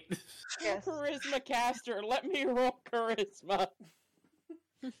 alright? Yes. Charisma caster, let me roll charisma.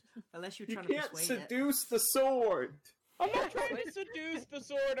 Unless you're You trying to can't persuade it. seduce the sword. I'm not trying to seduce the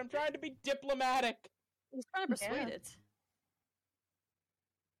sword, I'm trying to be diplomatic. He's trying to persuade Yeah. it.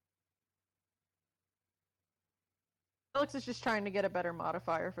 Alex is just trying to get a better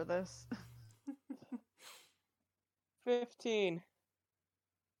modifier for this. 15.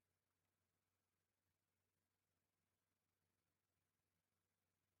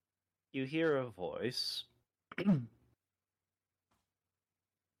 You hear a voice. And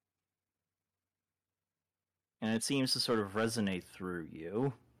it seems to sort of resonate through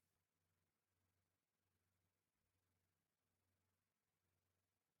you.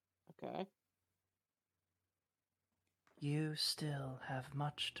 Okay. You still have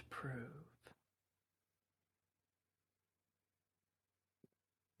much to prove.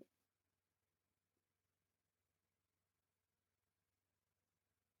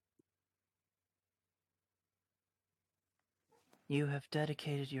 You have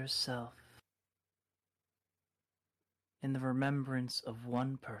dedicated yourself in the remembrance of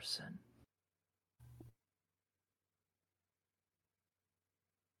one person.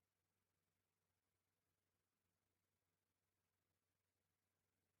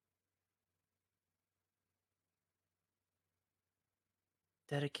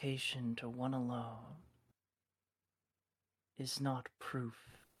 Dedication to one alone is not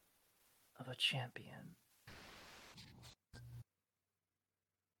proof of a champion.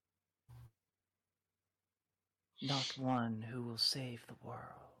 Not one who will save the world.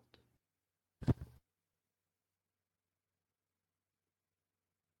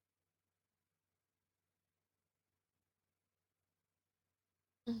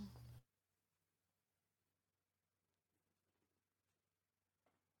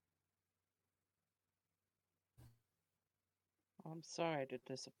 I'm sorry to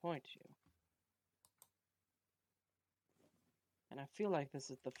disappoint you. And I feel like this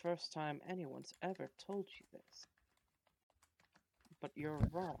is the first time anyone's ever told you this. But you're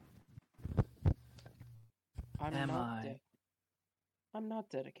wrong. Am I? I'm not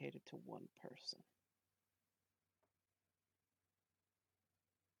dedicated to one person.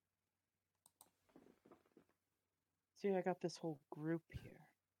 See, I got this whole group here.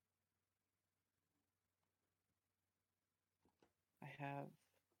 I have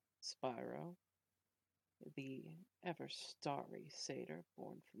Spyro, the ever-starry satyr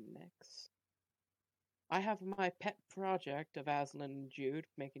born from Nyx. I have my pet project of Aslan and Jude,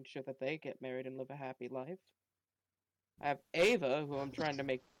 making sure that they get married and live a happy life. I have Ava, who I'm trying to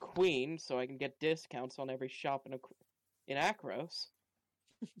make queen so I can get discounts on every shop in Akros.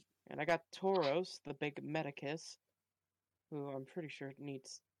 And I got Tauros, the big Medicus, who I'm pretty sure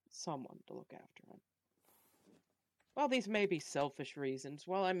needs someone to look after him. While these may be selfish reasons,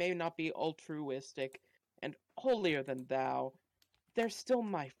 while I may not be altruistic and holier than thou, they're still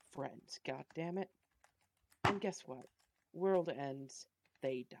my friends, goddammit. And guess what? World ends,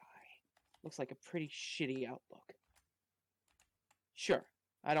 they die. Looks like a pretty shitty outlook. Sure,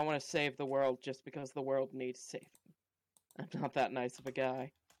 I don't want to save the world just because the world needs saving. I'm not that nice of a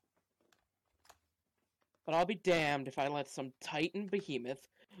guy. But I'll be damned if I let some titan behemoth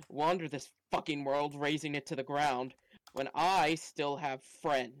wander this fucking world, razing it to the ground, when I still have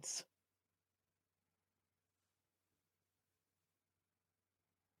friends.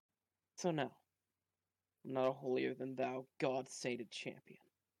 So no, I'm not a holier-than-thou, god-sated champion.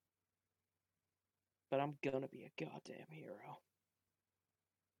 but I'm gonna be a goddamn hero.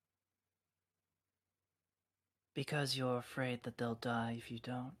 Because you're afraid that they'll die if you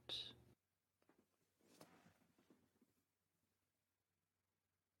don't.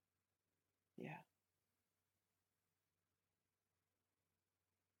 Yeah.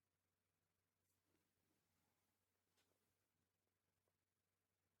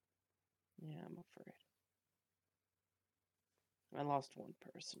 Yeah, I'm afraid. I lost one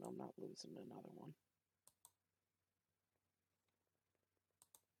person, I'm not losing another one.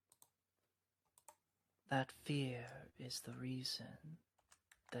 That fear is the reason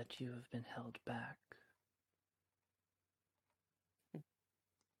that you have been held back.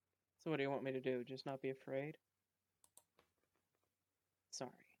 So what do you want me to do? Just not be afraid?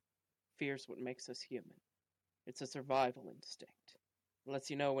 Sorry. Fear's what makes us human. It's a survival instinct. It lets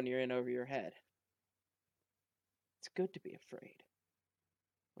you know when you're in over your head. It's good to be afraid.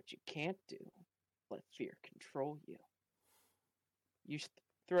 What you can't do, let fear control you. You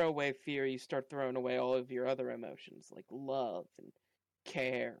throw away fear, you start throwing away all of your other emotions, like love and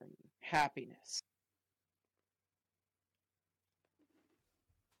care and happiness.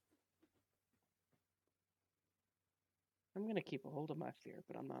 I'm gonna keep a hold of my fear,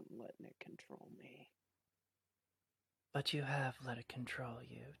 but I'm not letting it control me. But you have let it control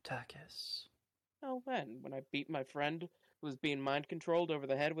you, Takis. Oh, when? When I beat my friend who was being mind-controlled over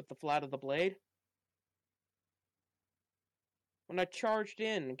the head with the flat of the blade? When I charged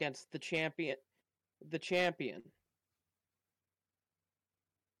in against the champion.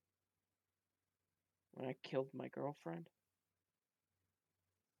 When I killed my girlfriend?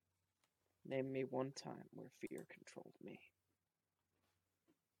 Name me one time where fear controlled me.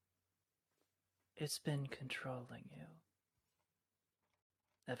 It's been controlling you.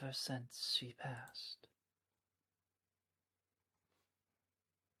 Ever since she passed.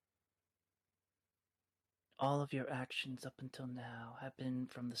 All of your actions up until now have been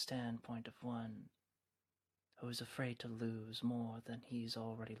from the standpoint of one who is afraid to lose more than he's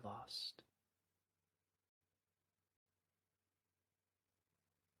already lost.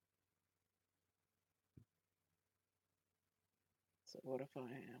 So what if I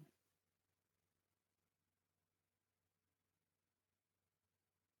am?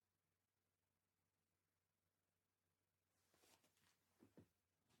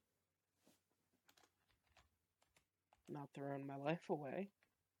 Not throwing my life away.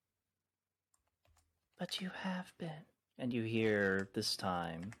 But you have been. And you hear, this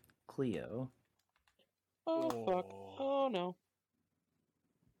time, Cleo. Oh, fuck. Oh, no.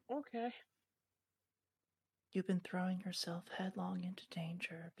 Okay. You've been throwing yourself headlong into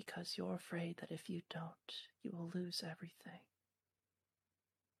danger because you're afraid that if you don't, you will lose everything.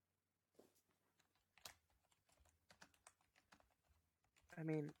 I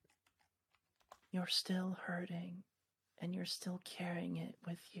mean, You're still hurting, and you're still carrying it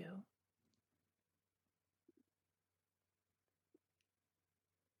with you.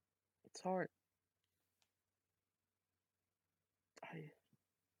 it's hard. I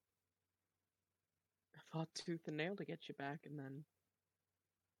fought tooth and nail to get you back, and then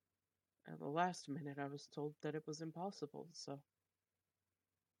at the last minute I was told that it was impossible, so...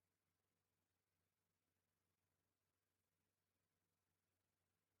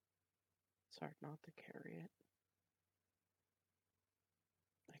 It's hard not to carry it.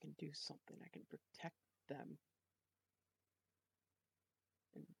 I can do something. I can protect them.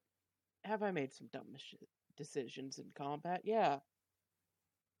 And have I made some dumb decisions in combat? Yeah.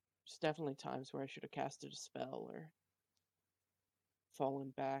 There's definitely times where I should have casted a spell or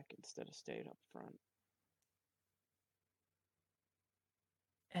fallen back instead of stayed up front.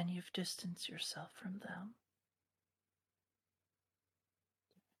 And you've distanced yourself from them.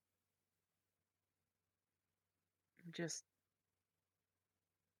 I'm just...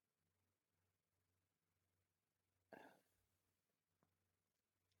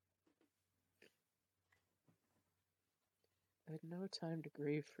 I had no time to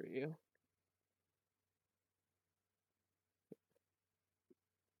grieve for you.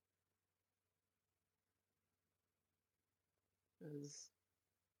 It was,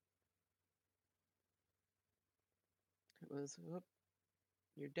 oh,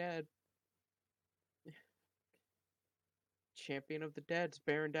 you're dead. Champion of the Dead's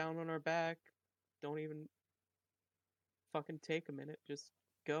bearing down on our back. Don't even fucking take a minute. Just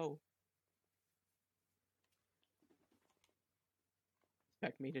go.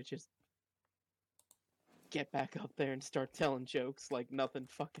 Expect me to just get back up there and start telling jokes like nothing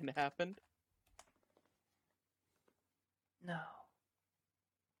fucking happened? No.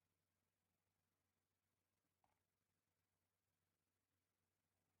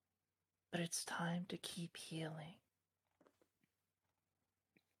 But it's time to keep healing.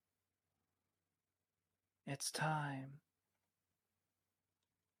 It's time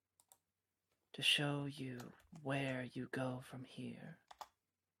to show you where you go from here.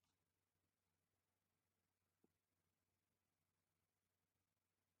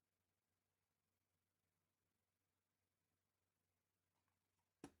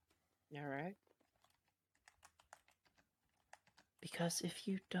 All right. Because if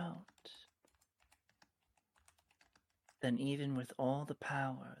you don't, then even with all the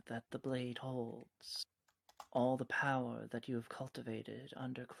power that the blade holds, all the power that you have cultivated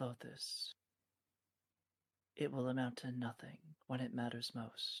under Clothis, it will amount to nothing when it matters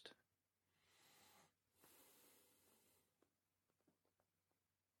most.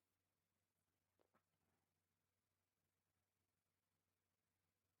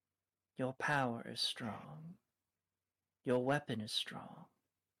 Your power is strong. Your weapon is strong.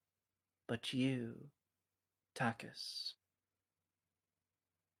 But you, Takis,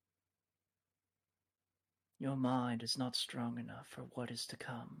 your mind is not strong enough for what is to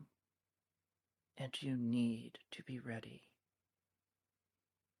come. And you need to be ready.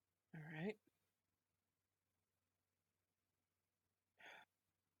 All right.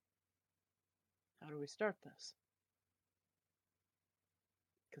 How do we start this?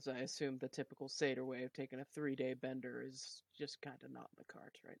 Because I assume the typical Seder way of taking a 3-day bender is just kind of not in the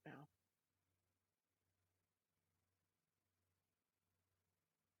cards right now.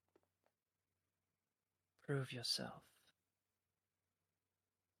 Prove yourself.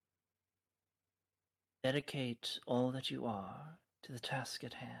 Dedicate all that you are to the task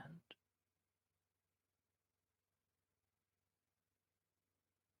at hand.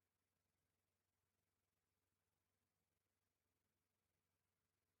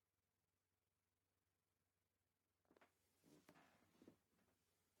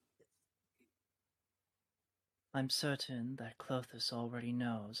 I'm certain that Clothis already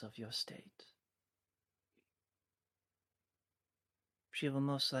knows of your state. She will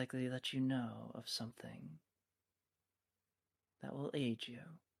most likely let you know of something that will aid you.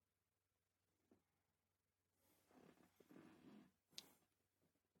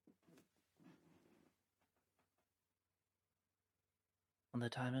 When the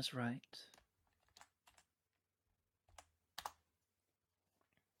time is right,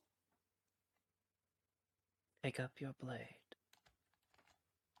 pick up your blade.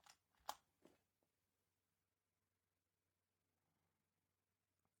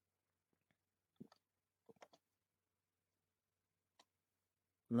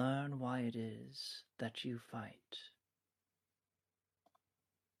 Learn why it is that you fight.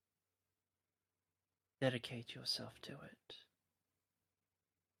 Dedicate yourself to it.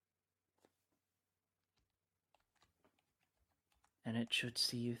 And it should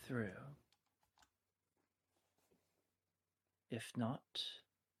see you through. If not,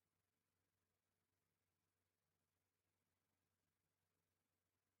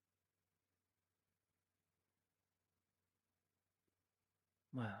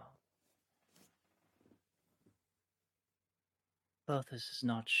 well, Clothis is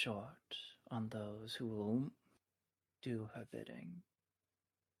not short on those who will do her bidding.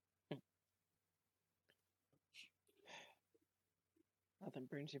 Nothing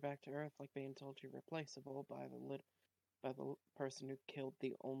brings you back to Earth like being told you're replaceable by the person who killed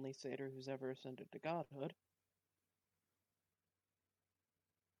the only satyr who's ever ascended to godhood.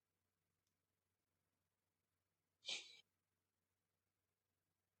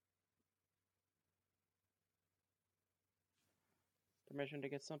 Permission to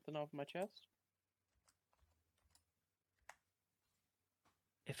get something off my chest?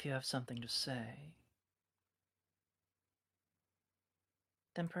 If you have something to say,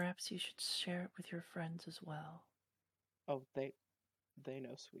 then perhaps you should share it with your friends as well. Oh, they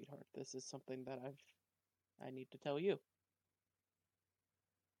know, sweetheart. This is something that I need to tell you.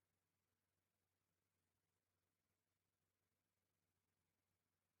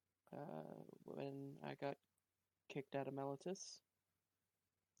 When I got kicked out of Melitus,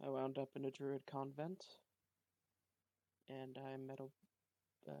 I wound up in a druid convent, and I met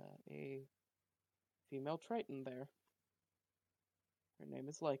a female Triton there. Her name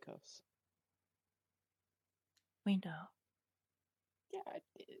is Lycos. We know. Yeah,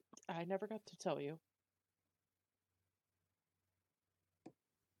 I never got to tell you.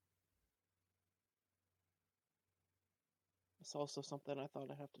 It's also something I thought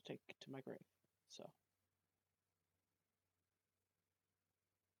I'd have to take to my grave, so.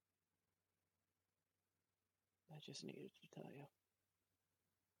 I just needed to tell you.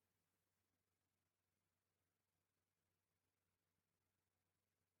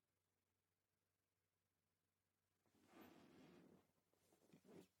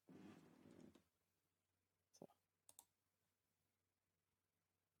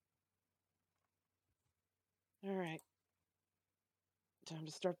 Alright. Time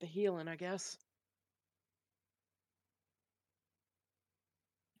to start the healing, I guess.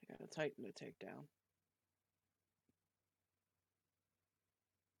 I got a Titan to take down.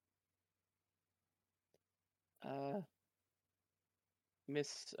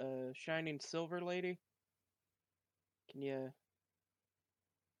 Miss Shining Silver Lady, can you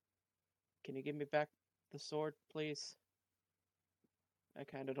give me back the sword, please? I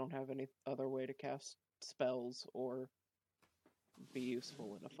kind of don't have any other way to cast spells or be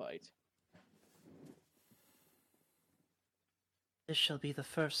useful in a fight. This shall be the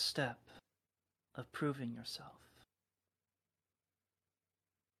first step of proving yourself.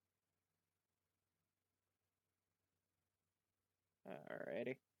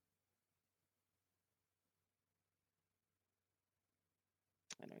 Alrighty.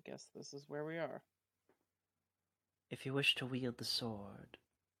 And I guess this is where we are. If you wish to wield the sword,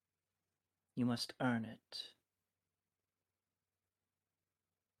 you must earn it.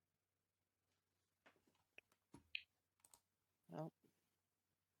 Well,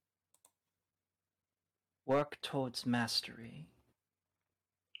 Work towards mastery.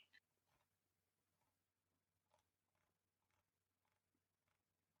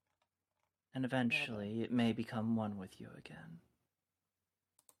 And eventually it may become one with you again.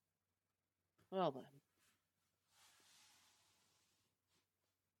 well then.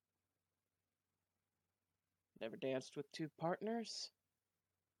 Never danced with two partners.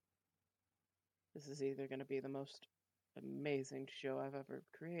 This is either going to be the most amazing show I've ever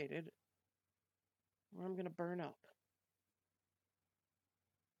created, or I'm going to burn up.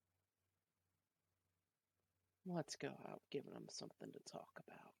 Let's go out giving them something to talk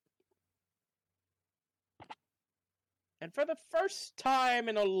about. And for the first time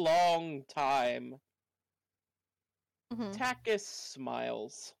in a long time, Mhm. Takis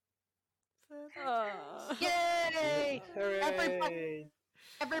smiles. Yay! Hooray!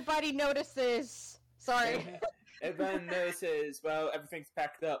 Everybody notices. Sorry. Everyone notices. Well, everything's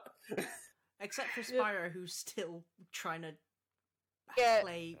packed up. Except for Spyro, who's still trying to Yeah.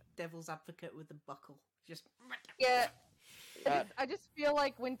 play devil's advocate with the buckle. Just Yeah. I just feel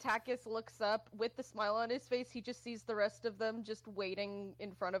like when Takis looks up with the smile on his face, he just sees the rest of them just waiting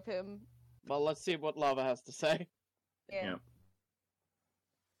in front of him. Well, let's see what Lava has to say. Yeah.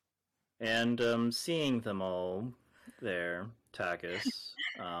 And seeing them all there, Takis,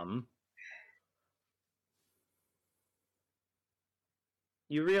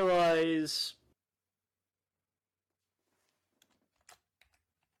 you realize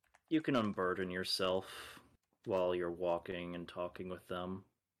you can unburden yourself while you're walking and talking with them.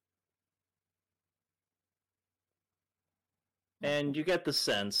 And you get the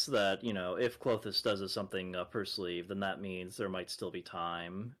sense that, you know, if Clothis does something up her sleeve, then that means there might still be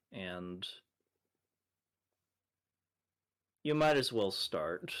time, and you might as well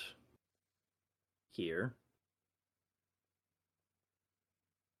start here.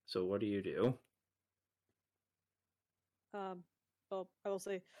 So what do you do? Well, I will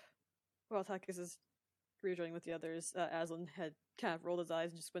say, while Takis is rejoining with the others, Aslan had kind of rolled his eyes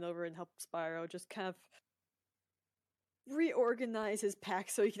and just went over and helped Spyro just kind of reorganize his pack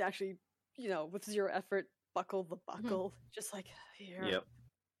so he can actually, you know, with zero effort, buckle the buckle. Just like, here. Yep.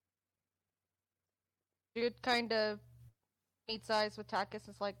 Dude kind of meets eyes with Takis.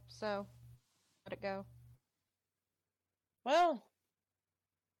 Is like, so, let it go. Well,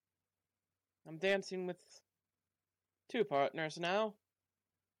 I'm dancing with two partners now.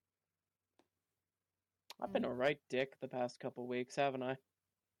 I've been a right dick the past couple weeks, haven't I?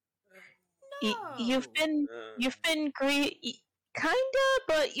 You've been kinda,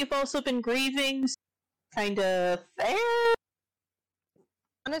 but you've also been grieving. Kinda fair.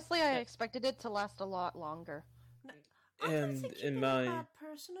 Honestly, I expected it to last a lot longer. I don't And think in you've been my- a bad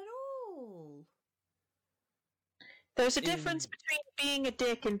person at all. There's a difference between being a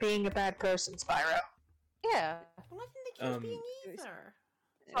dick and being a bad person, Spyro. Yeah. Well, I didn't think he was being it was- either.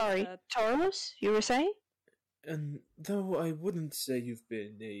 Sorry, Taurus, you were saying? And though I wouldn't say you've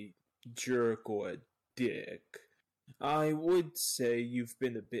been a jerk or a dick, I would say you've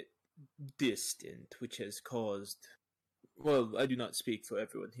been a bit distant, which has caused, well, I do not speak for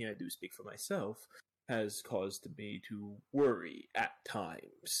everyone here, I do speak for myself, has caused me to worry at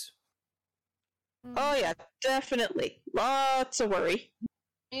times. Oh yeah, definitely. Lots of worry.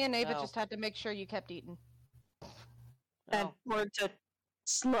 Me and Ava Ow. just had to make sure you kept eating. And Oh, words a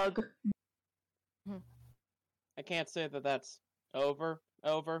slug. I can't say that that's over.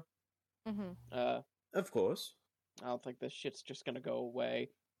 Mm-hmm. Of course. I don't think this shit's just gonna go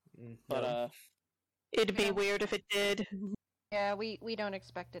away. No. But It'd be Yeah. weird if it did. Yeah, we don't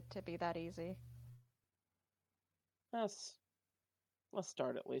expect it to be that easy. Let's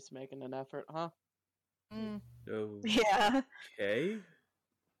start at least making an effort, huh? Mm. Yeah. Okay.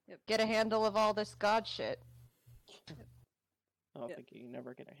 Get a handle of all this god shit. I don't Yeah. think you can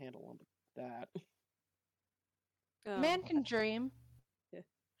never get a handle on that. Man can dream.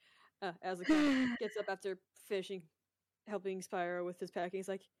 As the cat gets up after finishing helping Spyro with his packing, he's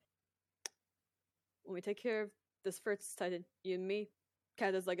like, when we take care of this first Titan, you and me,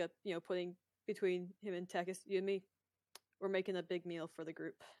 cat is like a putting between him and Takis, you and me, we're making a big meal for the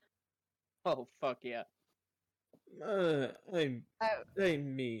group. Oh fuck yeah! I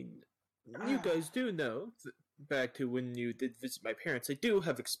mean, you guys do know. Back to when you did visit my parents, I do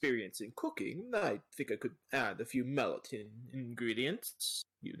have experience in cooking. I think I could add a few melon ingredients.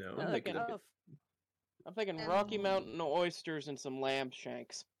 You know, I'm make it thinking a bit. I'm thinking Rocky Mountain oysters and some lamb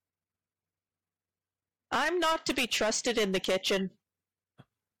shanks. I'm not to be trusted in the kitchen.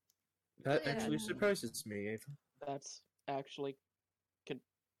 That actually surprises me, Ava. That's actually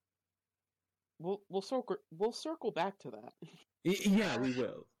we'll circle back to that. Yeah, we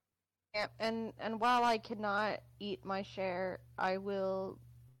will. Yeah, and while I cannot eat my share, I will.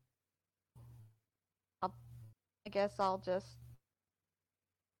 I guess I'll just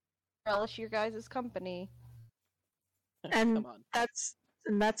relish your guys' company. And Come on.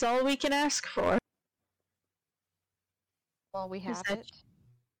 that's all we can ask for. While we have that- it.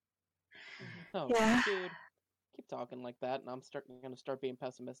 Oh, Yeah. dude, keep talking like that, and I'm gonna start being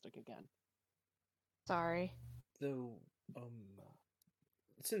pessimistic again. Sorry. So,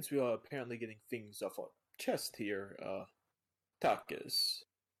 since we are apparently getting things off our chest here, Takis.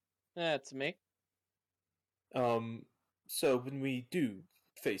 That's me. So when we do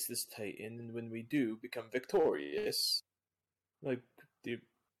face this Titan, and when we do become victorious, like, do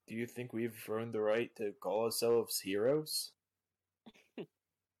you think we've earned the right to call ourselves heroes?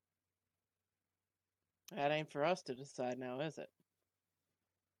 That ain't for us to decide now, is it?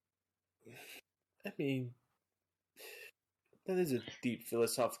 I mean, that is a deep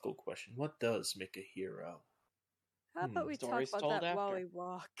philosophical question. What does make a hero? How about we talk Stories about told that while after. we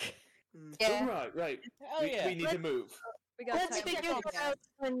walk? Yeah. Oh, right. Hell We, yeah! we need to move. We got Let's time. figure it out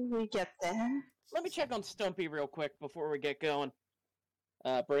when we get there. Let me check on Stumpy real quick before we get going.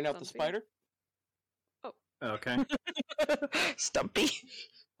 Bring out the Stumpy? spider. Okay. Stumpy.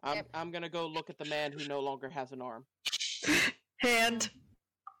 I'm gonna go look at the man who no longer has an arm. Hand.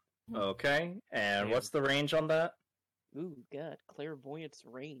 Okay. And Damn. what's the range on that? Ooh, God, clairvoyance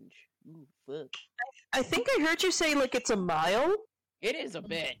range. Ooh, fuck. I think I heard you say like it's a mile. It is a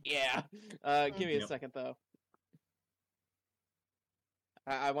bit, yeah. Give me a Yep. second though.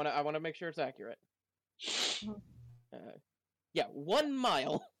 I wanna make sure it's accurate. Yeah, 1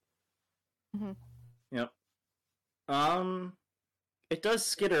 mile. Yep. It does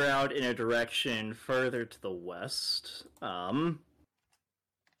skitter out in a direction further to the west. Going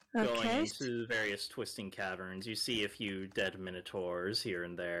Okay. into various twisting caverns. You see a few dead minotaurs here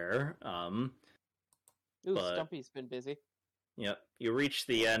and there. Ooh, But- Stumpy's been busy. Yep. You reach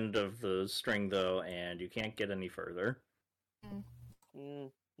the end of the string though, and you can't get any further.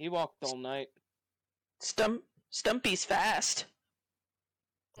 He walked all night. Stumpy's fast.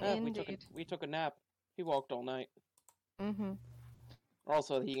 Indeed. We took a nap. He walked all night. Mm-hmm.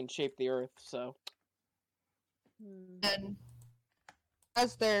 Also, he can shape the earth, so. And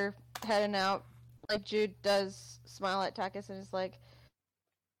as they're heading out, like Jude does smile at Takis and is like,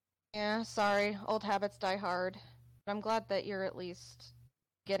 "Yeah, sorry, old habits die hard. But I'm glad that you're at least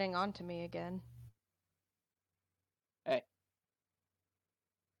getting on to me again." Hey.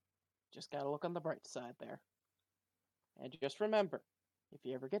 Just gotta look on the bright side there. And just remember, if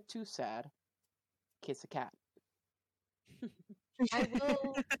you ever get too sad, kiss a cat.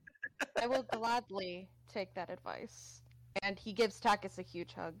 I will gladly take that advice. And he gives Takis a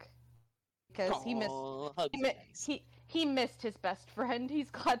huge hug because Aw, hugs he, are mi- nice. he missed his best friend. He's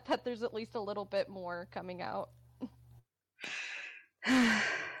glad that there's at least a little bit more coming out.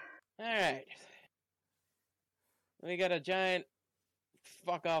 Alright. We got a giant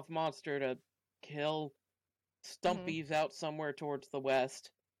fuck off monster to kill. Stumpy's out somewhere towards the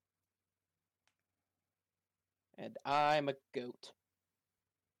west. And I'm a goat.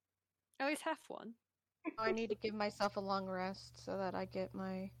 At least half one. I need to give myself a long rest so that I get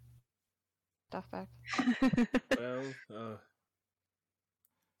my stuff back. Well,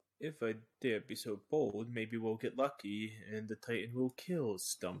 if I dare be so bold, maybe we'll get lucky and the Titan will kill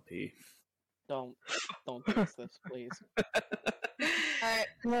Stumpy. Don't jinx this, please.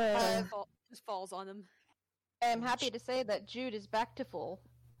 Alright, Just falls on him. I am happy to say that Jude is back to full.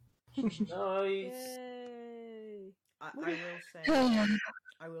 Nice. Yay!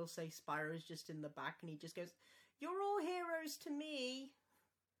 I will say Spyro's just in the back and he just goes, You're all heroes to me.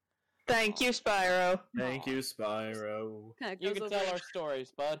 Thank you, Spyro. Thank you, Spyro. Kinda You goes can over tell your- our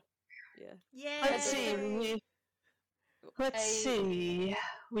stories, bud. Yeah. Yeah. Let's see. Let's see.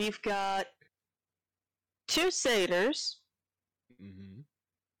 We've got 2 satyrs, Mm-hmm.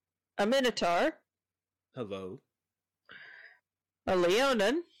 a minotaur, Hello. a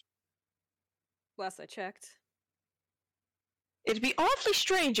leonin. Last I checked, It'd be awfully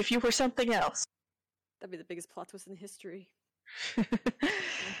strange if you were something else. that'd be the biggest plot twist in history.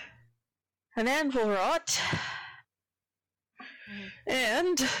 An anvil rot.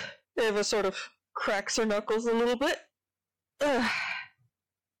 And Eva sort of cracks her knuckles a little bit.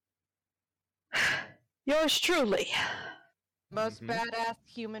 Yours truly. Most Mhm. badass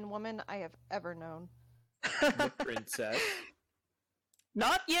human woman I have ever known. The princess.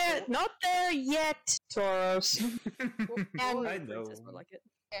 Not yet. Not there yet, Tauros. And- I Princess, know. more like it.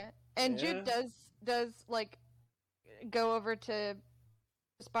 Yeah. And Jude does like go over to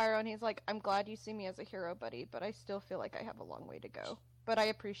Spyro and he's like, I'm glad you see me as a hero, buddy, but I still feel like I have a long way to go. But I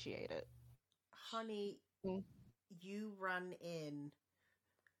appreciate it. Honey, Mm. you ran in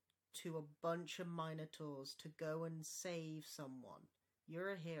to a bunch of minotaurs to go and save someone.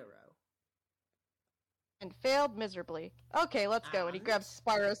 You're a hero. And failed miserably. Okay, let's go. And he And? grabs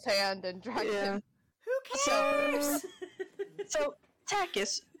Spyro's hand and drags Yeah. him. Who So- cares? So,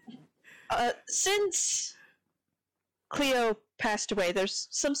 Takis, since Cleo passed away, there's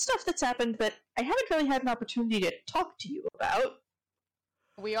some stuff that's happened that I haven't really had an opportunity to talk to you about.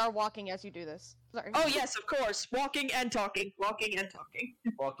 We are walking as you do this. Sorry. Oh, yes, of course. Walking and talking. Walking and talking.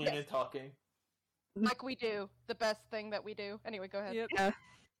 Walking and talking. Like we do. The best thing that we do. Anyway, go ahead. Yep.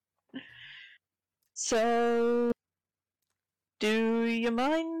 So, do you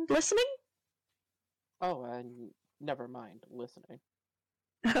mind listening? Oh, never mind listening.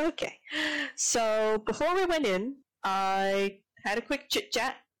 Okay. So, before we went in, I had a quick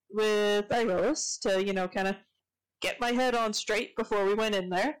chit-chat with Iroas to, kind of get my head on straight before we went in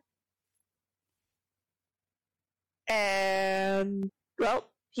there. And,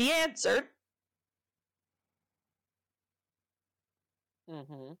 well, he answered.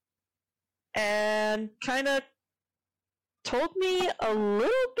 Mm-hmm. And kind of told me a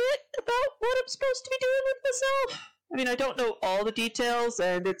little bit about what I'm supposed to be doing with myself. I mean, I don't know all the details,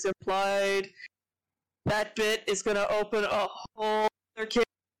 and it's implied that bit is going to open a whole other can,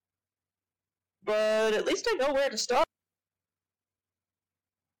 but at least I know where to start.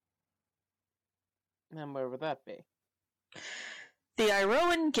 And where would that be? The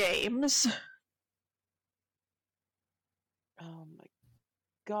Iroan Games. Oh my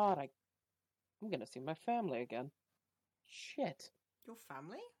god, I'm gonna see my family again. Shit. Your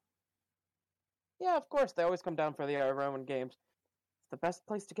family? Yeah, of course, they always come down for the Roman games. It's the best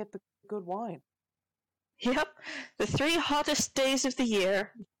place to get the good wine. Yep, the 3 hottest days of the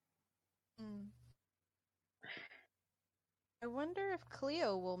year. Mm. I wonder if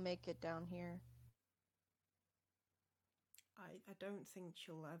Cleo will make it down here. I don't think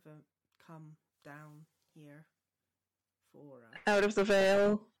she'll ever come down here for us. Out of the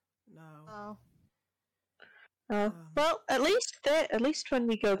veil. No. Oh. Oh, well, at least when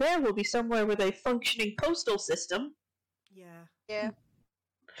we go there, we'll be somewhere with a functioning postal system. Yeah. Yeah.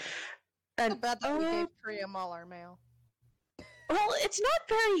 And It's bad that we gave Priam all our mail. well, it's not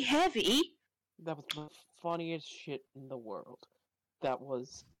very heavy. That was the funniest shit in the world. That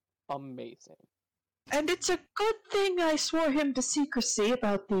was amazing. And it's a good thing I swore him to secrecy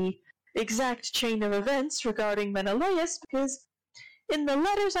about the exact chain of events regarding Menelaus, because in the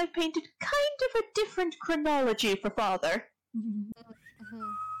letters I painted kind of a different chronology for Father. Mhm.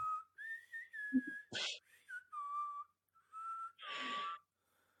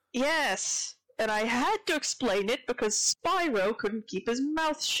 Yes, and I had to explain it because Spyro couldn't keep his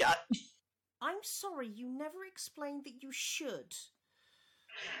mouth shut. I'm sorry, you never explained that you should.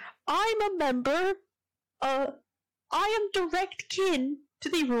 I'm a member, I am direct kin to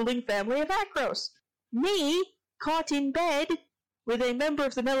the ruling family of Akros. Me, caught in bed with a member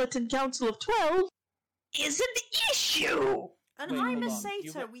of the Meliton Council of 12, is an issue! And Wait, I'm a hold on.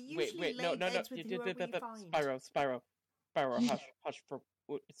 satyr. We usually wait, lay no, beds with whoever we find. Spyro, hush for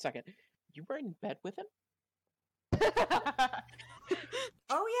a second. You were in bed with him?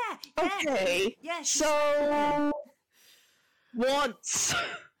 Oh yeah, yeah. Okay, Yeah, so... once.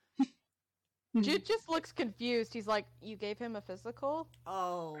 Jude just looks confused. He's like, "You gave him a physical?"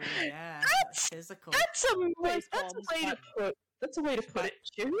 Oh yeah, That's- physical. That's a way Facepalm. to put it,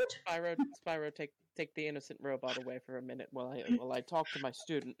 Jude. Spyro, take the innocent robot away for a minute while I talk to my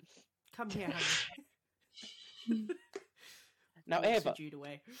student. Come here, honey. Now, Walks Eva, Jude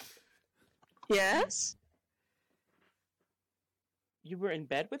away. Yes? You were in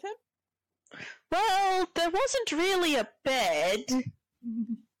bed with him? Well, there wasn't really a bed.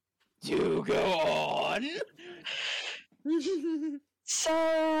 Do go on.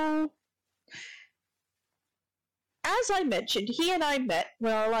 So, as I mentioned, he and I met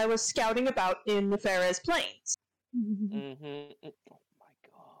while I was scouting about in the Ferez Plains. Mm-hmm. Oh my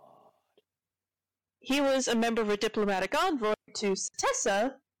god. He was a member of a diplomatic envoy to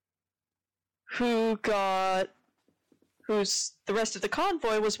Satessa, the rest of the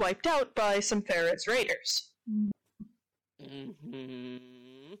convoy was wiped out by some Ferez raiders.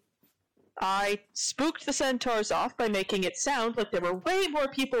 Mm-hmm. I spooked the centaurs off by making it sound like there were way more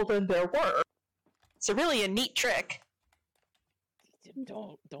people than there were. It's really a neat trick.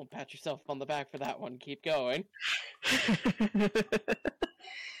 Don't pat yourself on the back for that one. Keep going.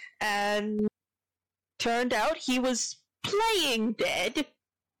 And turned out he was playing dead.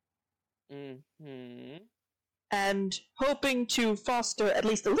 Mm-hmm. And hoping to foster at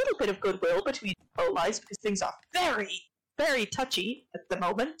least a little bit of goodwill between allies, because things are very, very touchy at the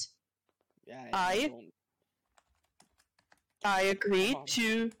moment. Yeah, I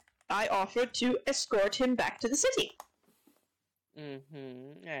offered to escort him back to the city.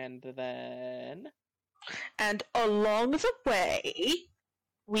 Mm-hmm. And then... And along the way,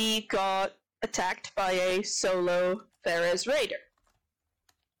 we got attacked by a solo Ferez raider.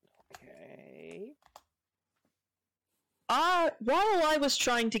 Okay. While I was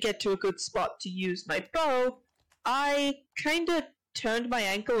trying to get to a good spot to use my bow, I kinda turned my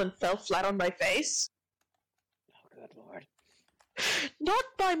ankle and fell flat on my face. Oh, good lord. Not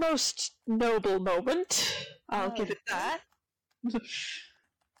my most noble moment, I'll give it that.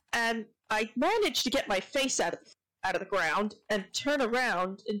 And I managed to get my face out of the ground and turn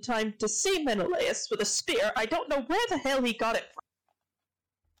around in time to see Menelaus with a spear. I don't know where the hell he got it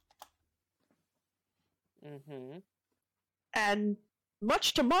from. Mm-hmm. And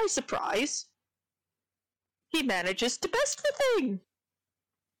much to my surprise, he manages to best the thing.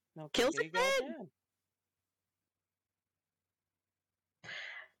 No, Kills it then.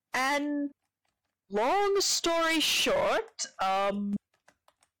 And long story short,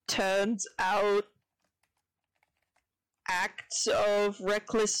 turns out acts of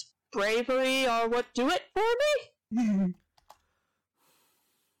reckless bravery are what do it for me.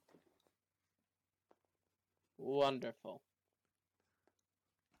 Wonderful.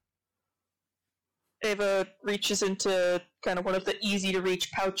 Ava reaches into kind of one of the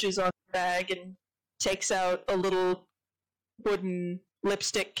easy-to-reach pouches on her bag and takes out a little wooden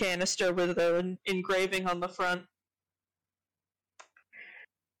lipstick canister with an engraving on the front.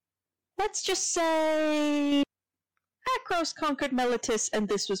 Let's just say Akros conquered Meletis, and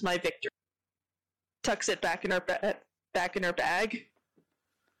this was my victory. Tucks it back in her bag.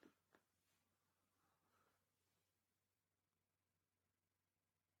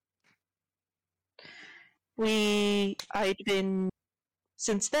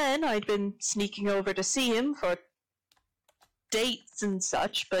 Since then, I'd been sneaking over to see him for dates and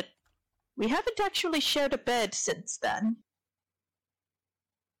such, but we haven't actually shared a bed since then.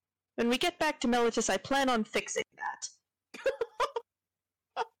 When we get back to Meletis, I plan on fixing that.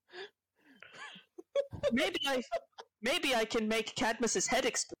 Maybe I can make Cadmus's head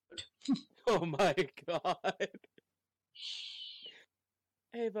explode. Oh my god.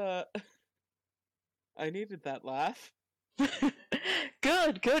 Ava, I needed that laugh.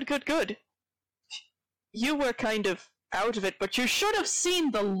 Good. You were kind of out of it, but you should have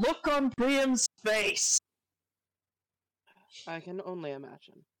seen the look on Priam's face. I can only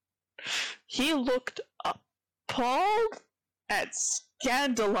imagine. He looked appalled and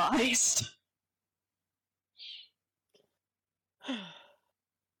scandalized.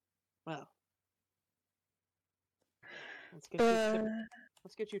 Well, let's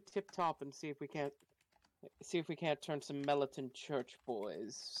get you tip top and see if we can't turn some Melaton Church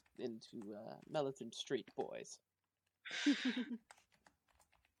boys into Melaton Street boys.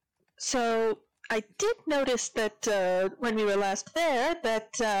 So I did notice that when we were last there, that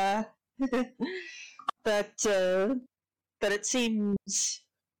it seems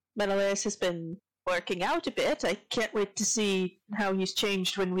Menelaus has been working out a bit. I can't wait to see how he's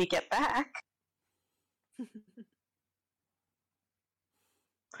changed when we get back.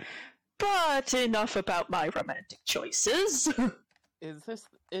 But enough about my romantic choices. Is this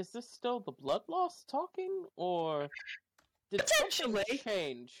still the blood loss talking, or did Potentially something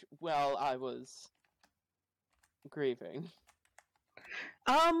change while I was grieving?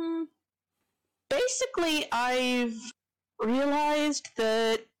 Basically, I've realized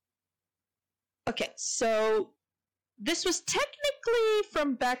that. Okay, so this was technically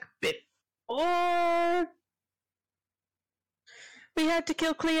from back before. we had to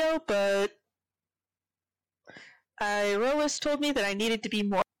kill Cleo, but Rolis told me that I needed to be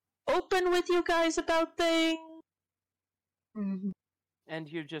more open with you guys about things. Mhm. And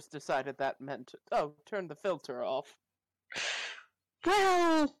you just decided that meant, turn the filter off.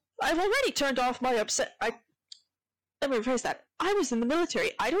 Well, I've already turned off my let me rephrase that. I was in the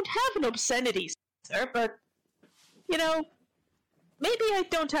military. I don't have an obscenity censor, but, maybe I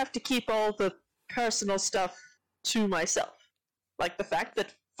don't have to keep all the personal stuff to myself. Like the fact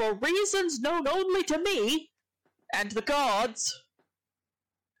that, for reasons known only to me, and the gods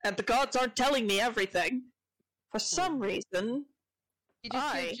aren't telling me everything, for some reason, You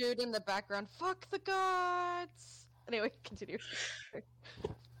just hear Jude in the background. Fuck the gods. Anyway, continue.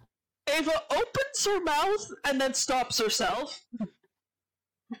 Ava opens her mouth and then stops herself.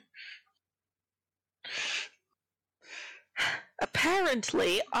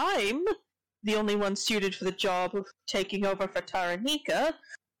 Apparently, I'm the only one suited for the job of taking over for Taranika,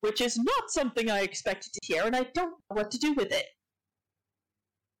 which is not something I expected to hear, and I don't know what to do with it.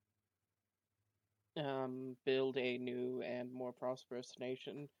 Build a new and more prosperous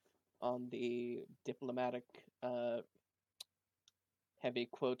nation on the diplomatic, heavy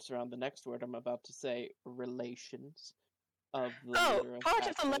quotes around the next word I'm about to say, relations of the leader of part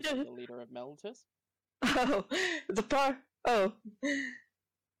of the Atlas letter. and the leader of Meltus.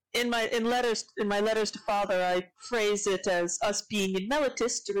 In my letters to Father, I phrase it as us being in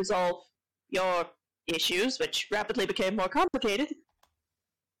Mellitus to resolve your issues, which rapidly became more complicated.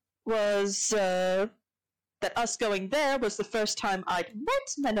 Was that us going there was the first time I'd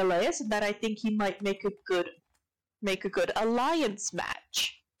met Menelaus, and that I think he might make a good alliance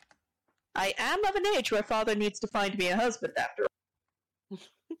match. I am of an age where Father needs to find me a husband after all.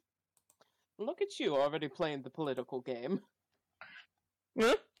 Look at you already playing the political game.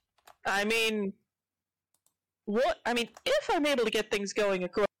 Huh? I mean, if I'm able to get things going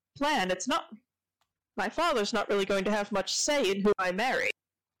according to plan, it's not. My father's not really going to have much say in who I marry.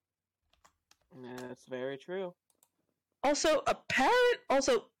 That's very true. Also,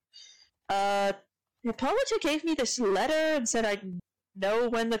 Hippolyta gave me this letter and said I'd know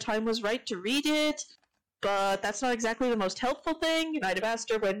when the time was right to read it, but that's not exactly the most helpful thing, and I'd have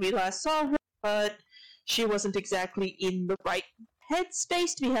asked her when we last saw her, but she wasn't exactly in the right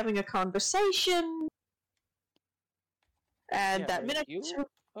headspace to be having a conversation. And that minute... You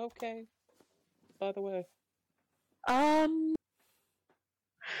okay, by the way?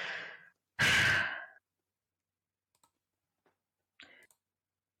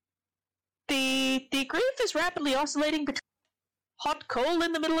 The grief is rapidly oscillating between hot coal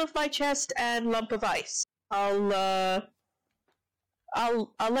in the middle of my chest and lump of ice. I'll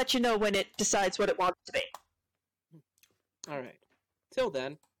let you know when it decides what it wants to be. Alright. Till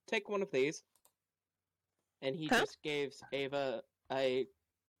then, take one of these. And he just gave Ava a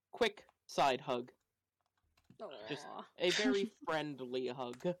quick side hug. Just a very friendly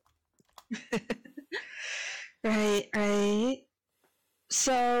hug. Right.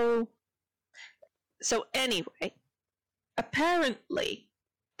 So anyway, apparently,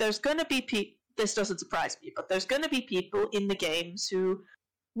 there's gonna be this doesn't surprise me, but there's gonna be people in the games who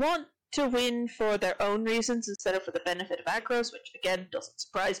want to win for their own reasons instead of for the benefit of Agros, which again doesn't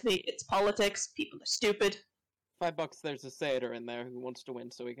surprise me. It's politics. People are stupid. $5, there's a satyr in there who wants to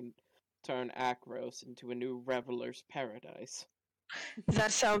win so he can turn Akros into a new reveler's paradise.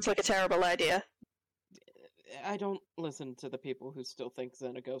 That sounds like a terrible idea. I don't listen to the people who still think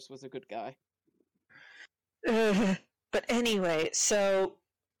Xenagos was a good guy. But anyway,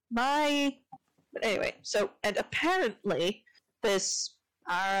 and apparently this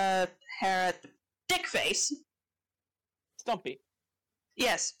Dickface. Stumpy.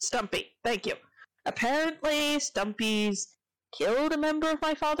 Yes, Stumpy. Thank you. Apparently, Stumpy's killed a member of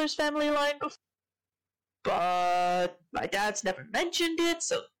my father's family line before, but my dad's never mentioned it,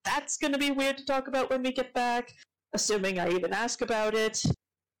 so that's gonna be weird to talk about when we get back, assuming I even ask about it.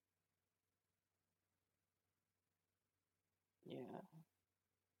 Yeah.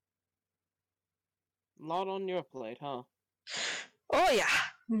 A lot on your plate, huh? Oh yeah.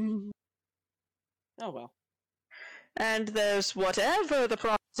 Oh well. And there's whatever the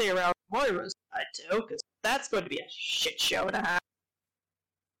prophecy around Moira's side too, because that's going to be a shit show and a half.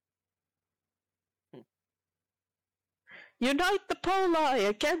 Unite the Poli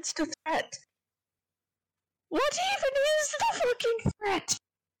against a threat. What even is the fucking threat?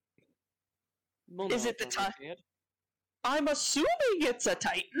 We'll Is know it the when we Titan? see it. I'm assuming it's a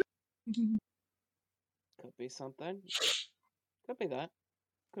Titan. Could be something. Could be that.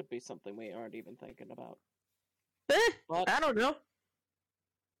 Could be something we aren't even thinking about. But I don't know.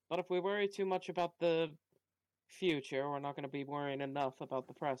 But if we worry too much about the future. We're not going to be worrying enough about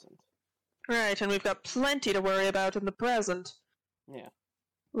the present. Right, and we've got plenty to worry about in the present. Yeah.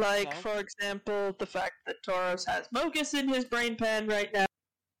 Like, So? for example, the fact that Tauros has Mogus in his brain pan right now.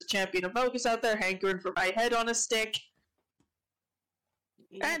 The champion of Mogus out there hankering for my head on a stick.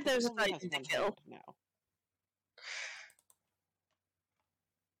 Yeah, And but there's he a only Titan has to one kill. hand now.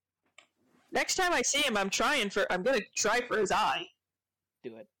 Next time I see him, I'm gonna try for his eye.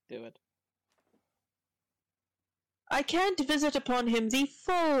 Do it. Do it. I can't visit upon him the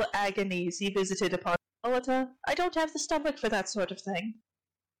full agonies he visited upon Hippolyta. I don't have the stomach for that sort of thing.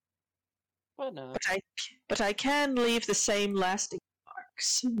 But no. But I can leave the same lasting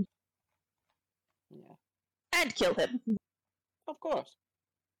marks. Yeah. And kill him. Of course.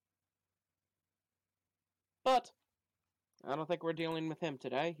 But I don't think we're dealing with him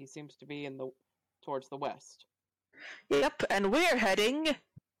today. He seems to be towards the west. Yep, and we're heading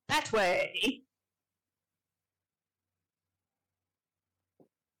that way.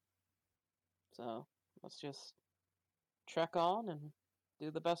 So let's just trek on and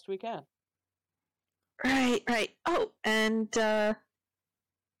do the best we can. Right. Oh, and I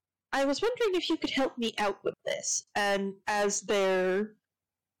was wondering if you could help me out with this. And as they're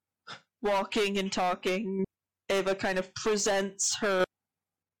walking and talking, Ava kind of presents her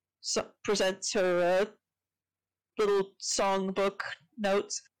little songbook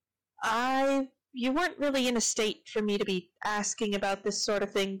notes. You weren't really in a state for me to be asking about this sort of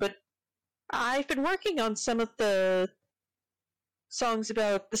thing, but I've been working on some of the songs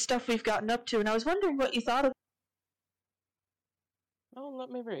about the stuff we've gotten up to, and I was wondering what you thought of. Oh, let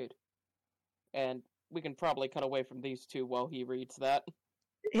me read. And we can probably cut away from these two while he reads that.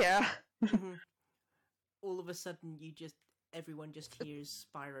 Yeah. Mhm. All of a sudden, everyone just hears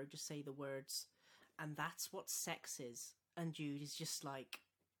Spyro just say the words, and that's what sex is. And Jude is just like,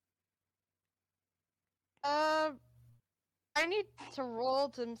 I need to roll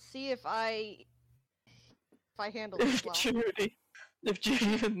to see if I handle this well. If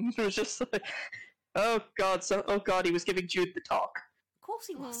Judy was just like, oh god, he was giving Jude the talk. of course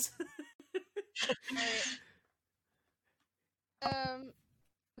he was.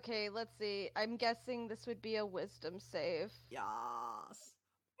 Okay, let's see. I'm guessing this would be a wisdom save. Yes.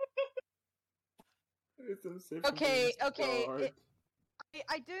 Okay.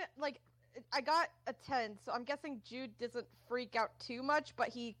 I didn't I got a 10, so I'm guessing Jude doesn't freak out too much, but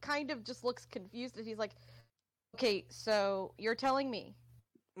he kind of just looks confused and he's like, okay, so you're telling me,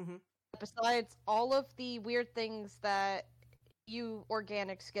 besides all of the weird things that you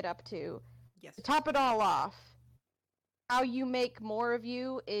organics get up to, Yes. to top it all off, how you make more of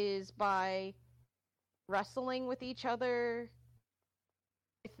you is by wrestling with each other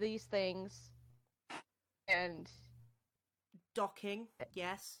with these things, and Docking,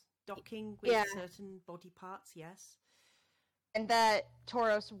 yes. Docking with Yeah. certain body parts, yes. and that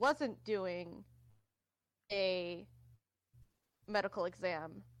Tauros wasn't doing a medical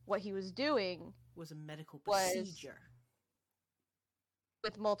exam. What he was doing Was a medical Was- procedure.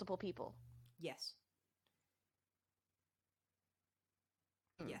 with multiple people. Yes.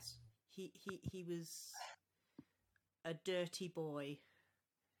 Hmm. Yes. He was a dirty boy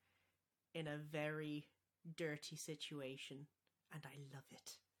in a very dirty situation, and I love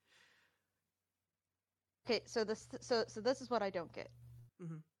it. Okay, so this is what I don't get.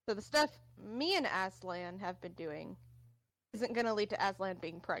 Mhm. So the stuff me and Aslan have been doing isn't gonna lead to Aslan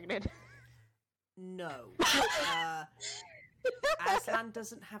being pregnant. No. Aslan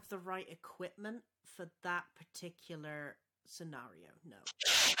doesn't have the right equipment for that particular scenario. No.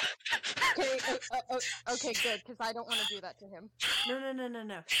 Okay, okay, good, because I don't want to do that to him.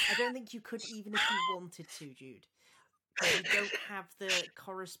 No. I don't think you could even if you wanted to, Jude. You don't have the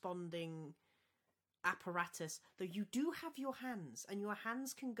corresponding apparatus, though you do have your hands, and your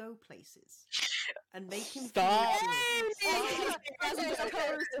hands can go places. And make him Stop. feel Aslan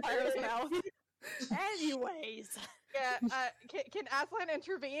covers Spyro's mouth. Anyways. Yeah, can Aslan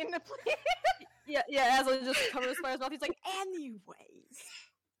intervene, please? Yeah, Aslan just covers Spyro's mouth. He's like, anyways.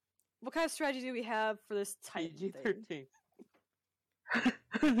 What kind of strategy do we have for this Titan thing?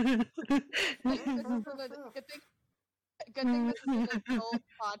 PG-13. Good thing this is an adult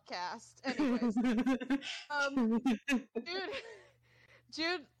podcast. Anyways,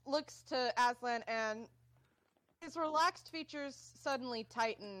 Jude looks to Aslan and his relaxed features suddenly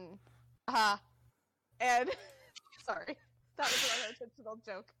tighten. And sorry, that was an unintentional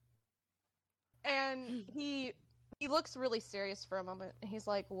joke. And he looks really serious for a moment. And he's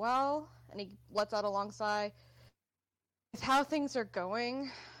like, "Well," and he lets out a long sigh. "With how things are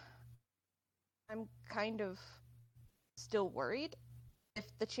going, I'm kind of still worried. If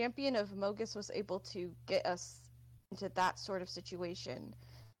the champion of Mogus was able to get us into that sort of situation,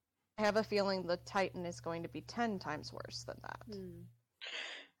 I have a feeling the Titan is going to be 10 times worse than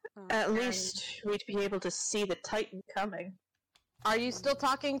that. At least we'd be able to see the Titan coming. Are you still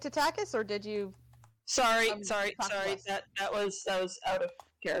talking to Takis, or did you? Sorry. talk less? That was out of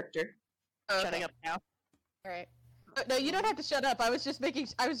character. Oh, okay. Shutting up now. All right. No, you don't have to shut up. I was just making.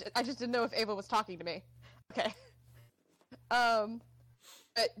 I just didn't know if Ava was talking to me. Okay.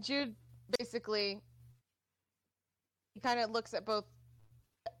 But Jude basically, he kind of looks at both,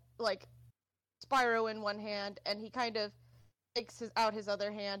 like, Spyro in one hand, and he kind of takes out his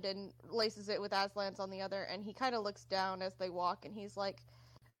other hand and laces it with Aslan's on the other, and he kind of looks down as they walk, and he's like,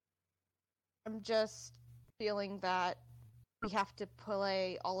 I'm just feeling that we have to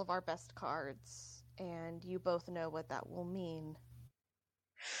play all of our best cards, and you both know what that will mean.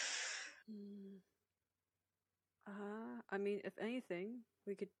 I mean, if anything,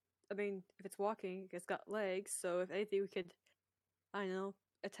 we could. I mean, if it's walking, it's got legs, so if anything, we could, I don't know,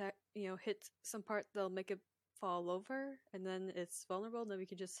 attack, hit some part that'll make it fall over, and then it's vulnerable, then we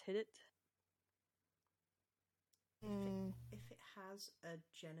could just hit it. If it has a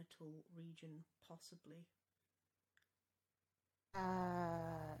genital region, possibly.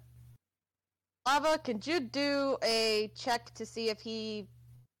 Lava, can you do a check to see if he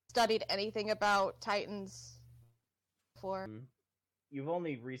studied anything about Titans before? You've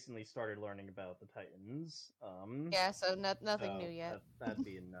only recently started learning about the Titans. Yeah, so nothing new yet. That'd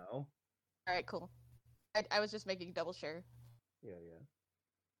be a no. Alright, cool. I was just making double sure.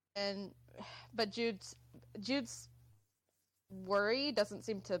 Yeah. But Jude's worry doesn't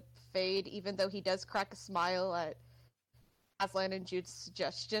seem to fade, even though he does crack a smile at Aslan and Jude's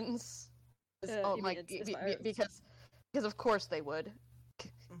suggestions. Because of course they would.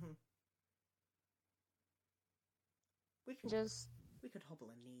 Mm-hmm. We could hobble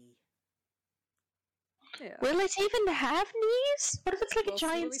a knee. Yeah. Will it even have knees? What if it's like We'll a see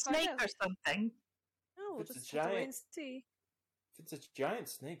when giant we find snake out. or something? No, we'll If it's just a have to wait giant- and see. If it's a giant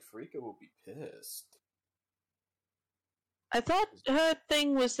snake, Frika will be pissed. I thought her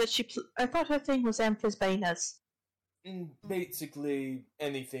thing was I thought her thing was Amphisbaena's. Basically,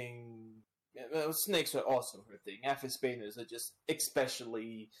 anything. Well, snakes are also her thing. Amphisbaenas are just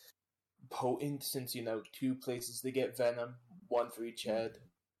especially potent since, 2 places they get venom, 1 for each head.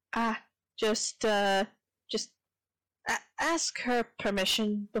 Just ask her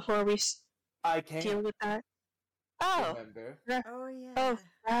permission before we I can't deal with that. Oh, remember. Oh, yeah. oh,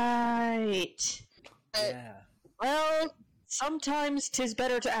 right. Yeah. Well, sometimes 'tis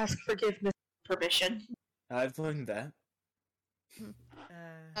better to ask forgiveness and permission. I've learned that.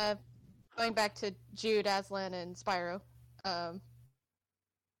 Going back to Jude, Aslan, and Spyro,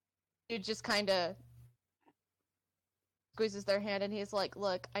 Jude just kind of squeezes their hand, and he's like,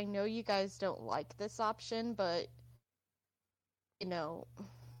 look, I know you guys don't like this option, but,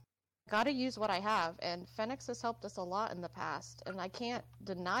 gotta use what I have, and Phoenix has helped us a lot in the past, and I can't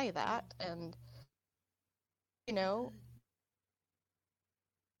deny that, and, I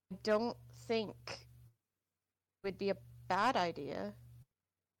don't think it would be a bad idea.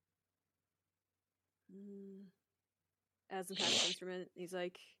 Aslan has an instrument. He's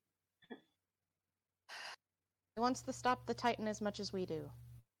like, He wants to stop the Titan as much as we do.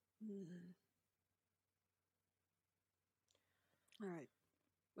 All right,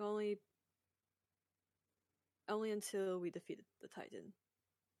 only until we defeat the Titan,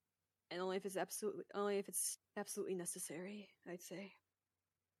 and only if it's absolutely necessary. I'd say.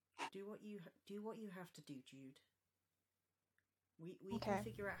 Do what you have to do, Jude. We Okay. can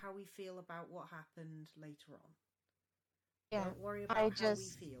figure out how we feel about what happened later on. Yeah, Don't worry about I how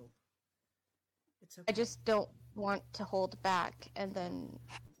just- we feel. It's okay. I just don't want to hold back and then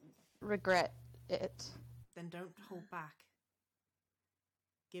regret it. Then don't hold back.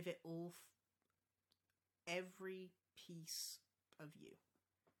 Give it all, every piece of you.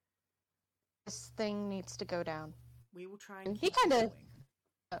 This thing needs to go down. We will try And and he keep it kinda- going.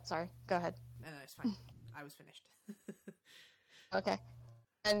 Sorry, go ahead. No, it's fine. I was finished. Okay.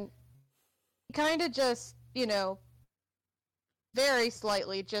 And he kind of just, very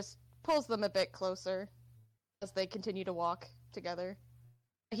slightly just pulls them a bit closer as they continue to walk together.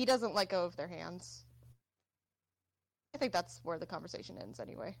 He doesn't let go of their hands. I think that's where the conversation ends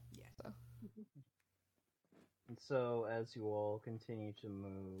anyway. Yeah. So. And so, as you all continue to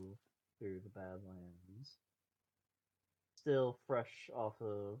move through the Badlands, still fresh off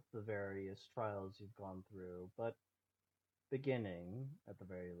of the various trials you've gone through, but beginning, at the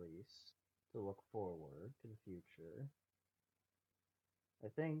very least, to look forward to the future, I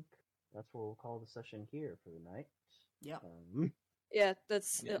think that's where we'll call the session here for the night. Yep. Yeah,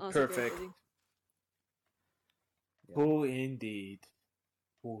 that's Yeah, honestly perfect. great. Oh, indeed.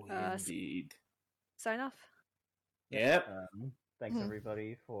 Oh, S- indeed. Sign off. Yep. Thanks Hmm.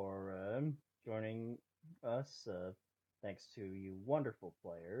 everybody for joining us. Thanks to you wonderful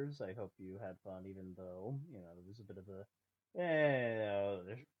players. I hope you had fun, even though there was a bit of a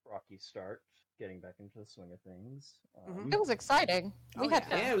rocky start getting back into the swing of things. It was exciting. We Oh, had yeah.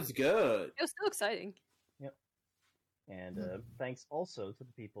 fun. Yeah, it was good. It was so exciting. And thanks also to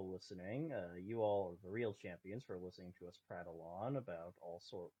the people listening. You all are the real champions for listening to us prattle on about all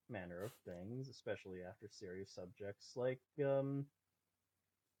manner of things, especially after serious subjects like,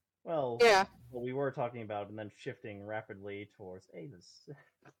 well, Yeah. what we were talking about, and then shifting rapidly towards Avis.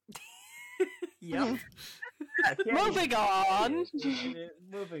 Yep. Moving on.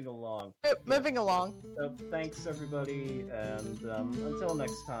 Moving along. Moving along. So thanks everybody, and until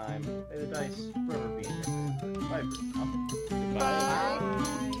next time, may the dice forever be in your favor. Bye for now. Bye.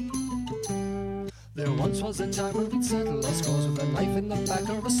 There once was a time when we'd settle our scores with a knife in the back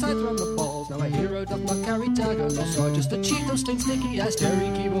or a scythe around the balls. Now a hero doth not carry dagger nor sword, just a Cheeto-stained sticky as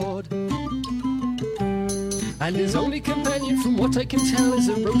Jerry keyboard. And his only companion, from what I can tell, is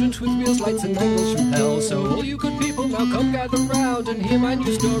a rodent with wheels, lights, and angles from hell. So all you good people now come gather round and hear my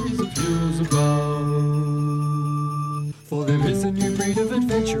new stories of heroes abound. For there is a new breed of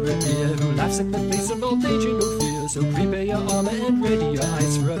adventurer here who laughs in the face of old age and no fear. So prepare your armor and ready your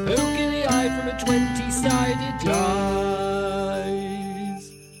eyes for a poke in the eye from a 20-sided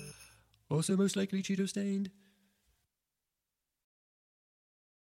dice. Also most likely Cheeto-stained.